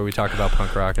together where we talk about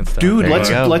punk rock and stuff. Dude, There let's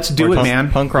you go. let's do it, Punk-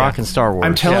 man. Punk rock and Star Wars.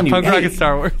 I'm telling you, punk rock hey, and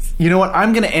Star Wars. You know what?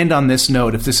 I'm going to end on this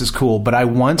note if this is cool, but I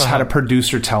once had a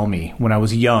producer tell me when I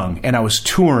was young and I was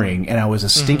touring and I was a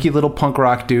stinky little punk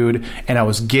rock dude and I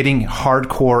was getting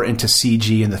hardcore into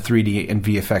CG and the 3D and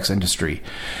VFX industry.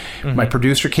 My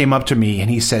producer came up to me and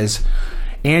he says,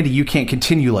 Andy, you can't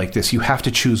continue like this. You have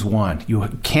to choose one. You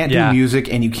can't do Yeah. music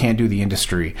and you can't do the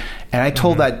industry. And I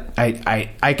told that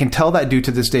I can tell that dude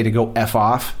to this day to go F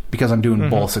off because I'm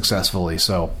doing both successfully.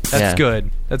 So That's Yeah.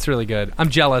 good. That's really good. I'm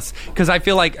jealous because I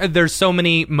feel like there's so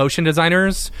many motion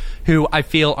designers who I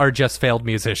feel are just failed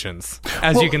musicians,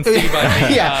 as you can see by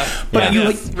the, but you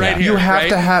this right here. you have right?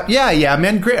 to have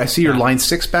man, great. I see your line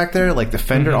 6 back there, like the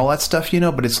Fender, all that stuff, you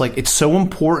know. But it's like it's so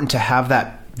important to have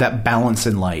that balance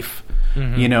in life.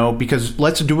 You know, because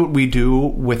let's do what we do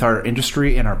with our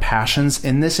industry and our passions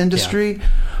in this industry.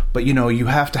 But, you know, you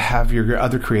have to have your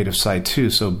other creative side, too.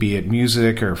 So be it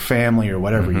music or family or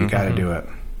whatever, you got to do it,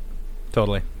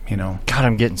 Totally. you know. God,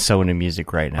 I'm getting so into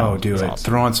music right now. Oh, do It's it.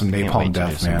 awesome. Throw on some Can't Napalm wait to do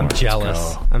Death, some man. more. Let's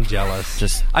Jealous. go. I'm jealous.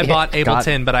 Just- I bought God.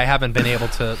 Ableton, but I haven't been able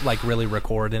to like really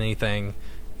record anything.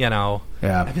 You know,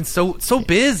 Yeah. I've been so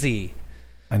busy.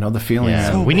 I know the feeling.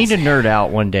 Yeah, man. we need to nerd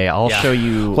out one day. I'll Yeah. show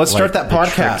you. Let's start that the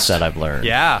podcast. tricks that I've learned.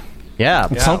 Yeah. Yeah,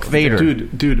 Punk Vader.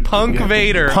 Dude. Punk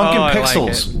Vader. Punk Oh, and I like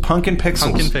Pixels. it. Punk and Pixels.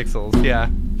 Pumpkin Pixels. Yeah.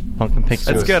 Punk and Pixels.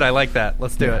 That's good. I like that.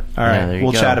 Let's do it. All Yeah, right. there you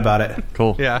We'll go. chat about it.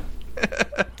 Cool. Yeah.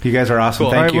 You guys are awesome.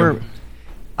 Cool. Thank All right, you.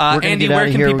 we're gonna Andy, get where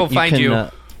outta can here. people find can, you?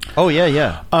 Oh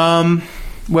yeah.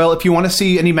 Well, if you want to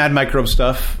see any Mad Microbe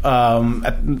stuff,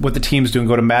 what the team's doing,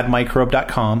 go to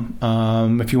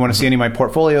madmicrobe.com. If you want to see any of my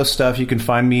portfolio stuff, you can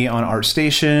find me on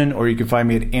ArtStation, or you can find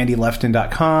me at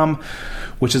andylefton.com,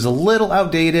 which is a little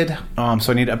outdated,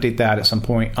 so I need to update that at some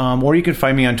point. Or you can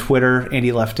find me on Twitter,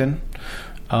 Andy Lefton,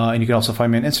 and you can also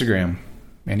find me on Instagram,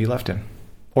 Andy Lefton.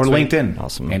 Or LinkedIn.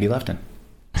 Awesome. Andy Lefton.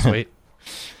 Sweet.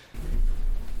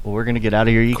 Well, we're going to get out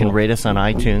of here. You can rate us on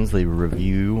iTunes, leave a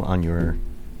review on your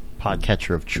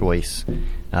podcatcher of choice.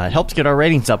 It helps get our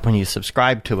ratings up when you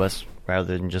subscribe to us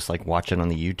rather than just like watch it on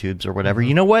the YouTubes or whatever.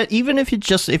 You know what? Even if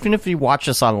you watch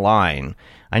us online,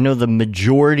 I know the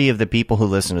majority of the people who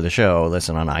listen to the show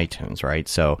listen on iTunes, right?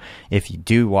 So if you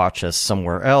do watch us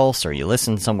somewhere else or you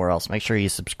listen somewhere else, make sure you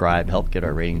subscribe, help get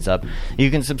our ratings up. You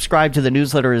can subscribe to the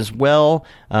newsletter as well.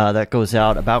 That goes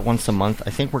out about once a month. I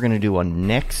think we're going to do one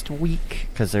next week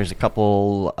because there's a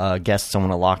couple guests I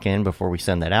want to lock in before we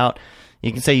send that out.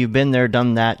 You can say you've been there,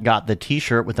 done that, got the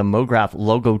T-shirt with the MoGraph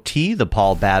logo tee, the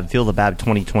Paul Babb, Feel the Babb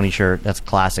 2020 shirt. That's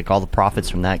classic. All the profits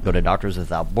from that go to Doctors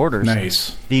Without Borders.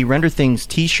 Nice. The Render Things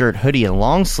T-shirt, hoodie, and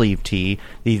long sleeve tee.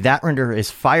 The That Render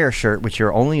is Fire shirt, which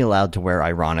you're only allowed to wear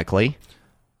ironically.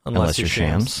 Unless you're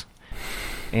shams.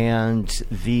 And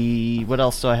the, what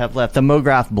else do I have left? The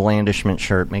MoGraph Blandishment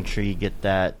shirt. Make sure you get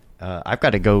that. I've got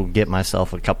to go get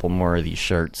myself a couple more of these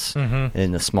shirts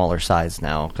in the smaller size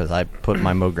now because I put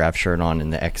my MoGraph shirt on in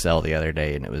the XL the other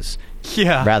day and it was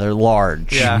rather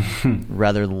large. Yeah.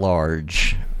 Rather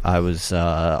large. I was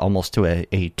almost to a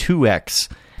 2X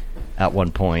at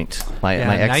one point. My now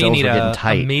XLs you need were getting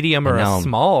tight. A medium or a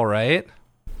small, right?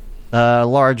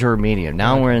 Large or medium.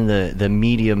 Now we're in the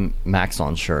medium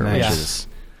Maxon shirt, which is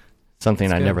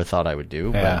something I never thought I would do.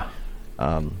 Yeah.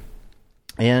 But,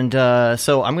 and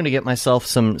so I'm going to get myself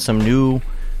some new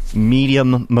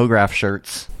medium MoGraph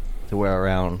shirts to wear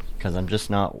around because I'm just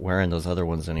not wearing those other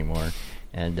ones anymore.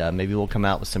 And maybe we'll come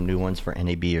out with some new ones for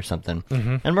NAB or something.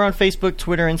 And we're on Facebook,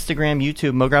 Twitter, Instagram,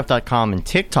 YouTube, MoGraph.com, and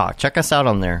TikTok. Check us out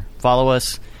on there. Follow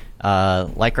us,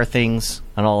 like our things,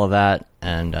 and all of that.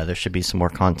 And there should be some more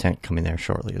content coming there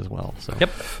shortly as well. So.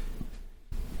 Yep.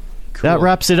 Cool. That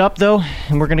wraps it up, though.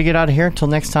 And we're going to get out of here. Until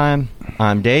next time,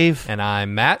 I'm Dave. And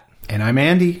I'm Matt. And I'm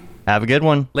Andy. Have a good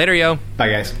one. Later, yo. Bye,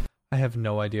 guys. I have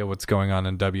no idea what's going on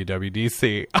in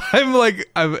WWDC. I'm like,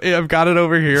 I've got it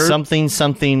over here. Something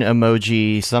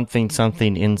emoji,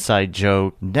 something inside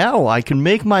joke. Now I can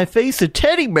make my face a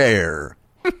teddy bear.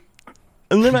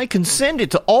 And then I can send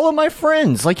it to all of my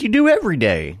friends like you do every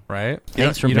day. Right?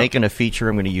 Thanks for making a feature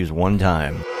I'm going to use one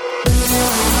time.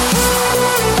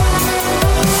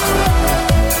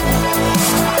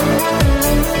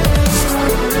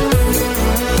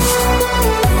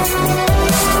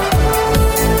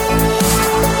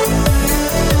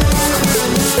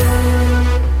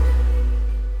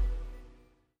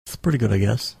 Pretty good, I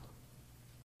guess.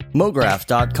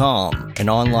 MoGraph.com, an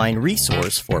online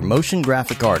resource for motion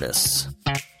graphic artists.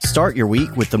 Start your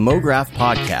week with the MoGraph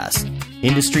Podcast.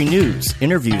 Industry news,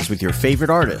 interviews with your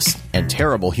favorite artists, and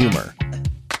terrible humor.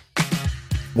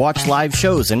 Watch live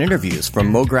shows and interviews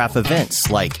from MoGraph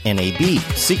events like NAB,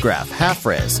 SIGGRAPH,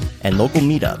 Half-Res, and local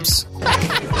meetups.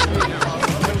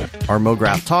 Our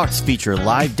MoGraph Talks feature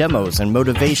live demos and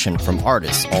motivation from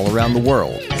artists all around the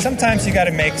world. Sometimes you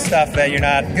gotta make stuff that you're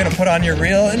not gonna put on your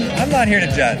reel, and I'm not here to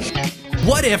judge.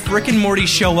 What if Rick and Morty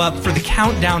show up for the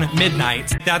countdown at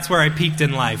midnight? That's where I peaked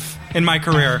in life, in my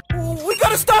career. We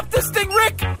gotta stop this thing,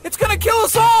 Rick! It's gonna kill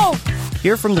us all!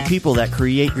 Hear from the people that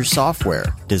create your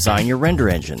software, design your render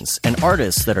engines, and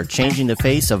artists that are changing the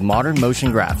face of modern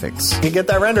motion graphics. You get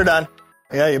that render done.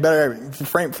 Yeah, you better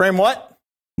frame what?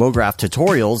 MoGraph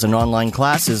tutorials and online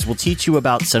classes will teach you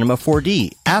about Cinema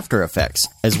 4D, After Effects,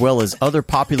 as well as other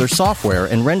popular software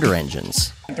and render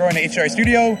engines. Throw in the HDR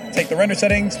Studio, take the render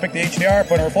settings, pick the HDR,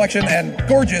 put in a reflection, and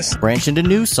gorgeous. Branch into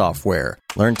new software.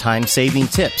 Learn time-saving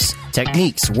tips,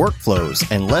 techniques, workflows,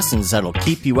 and lessons that'll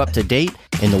keep you up to date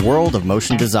in the world of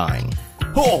motion design.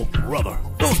 Oh, brother,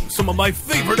 those are some of my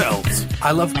favorite elves.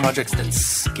 I love projects that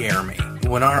scare me.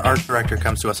 When our art director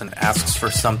comes to us and asks for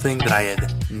something that I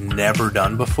had never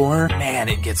done before, man,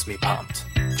 it gets me pumped.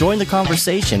 Join the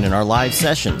conversation in our live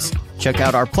sessions. Check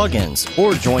out our plugins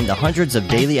or join the hundreds of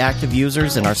daily active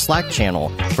users in our Slack channel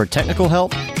for technical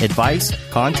help, advice,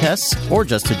 contests, or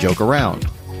just to joke around.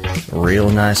 Real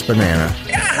nice banana.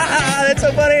 Yeah, that's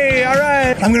so funny. All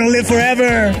right. I'm going to live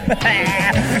forever.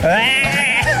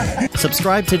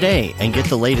 Subscribe today and get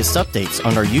the latest updates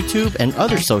on our YouTube and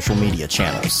other social media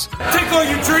channels. Take all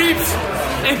your dreams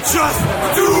and just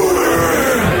do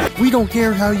it! We don't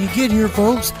care how you get here,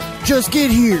 folks. Just get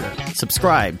here.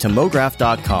 Subscribe to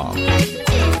MoGraph.com.